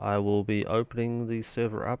I will be opening the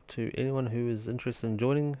server up to anyone who is interested in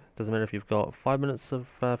joining. Doesn't matter if you've got 5 minutes of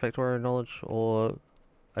Factorio knowledge or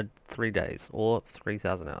 3 days or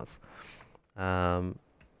 3,000 hours.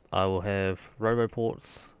 I will have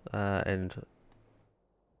roboports and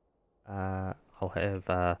I'll have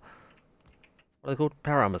what are they called?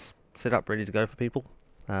 Power armors set up ready to go for people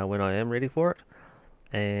when I am ready for it.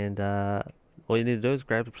 And all you need to do is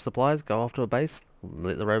grab supplies, go off to a base, and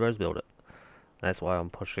let the robos build it. That's why I'm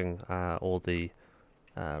pushing all the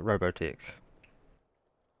Robotech.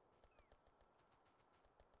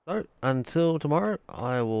 So, until tomorrow,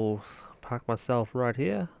 I will park myself right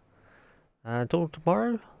here. Until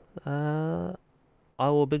tomorrow, I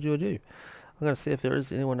will bid you adieu. I'm going to see if there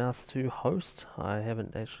is anyone else to host. I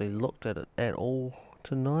haven't actually looked at it at all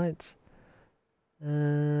tonight.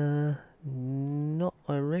 Not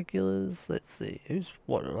my regulars. Let's see, who's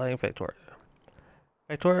playing Factorio?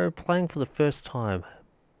 Factorio playing for the first time.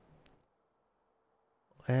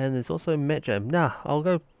 And there's also Matt Jam. Nah,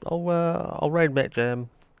 I'll raid Matt Jam.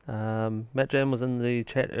 Matt Jam was in the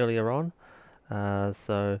chat earlier on.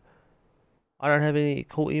 So I don't have any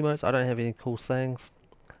cool emotes. I don't have any cool sayings.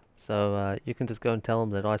 So you can just go and tell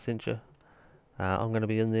him that I sent you. I'm going to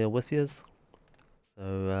be in there with yous.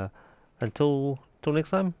 So until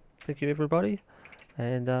next time, thank you everybody,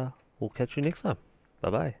 and we'll catch you next time. Bye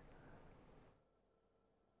bye.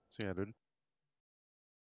 See ya, dude.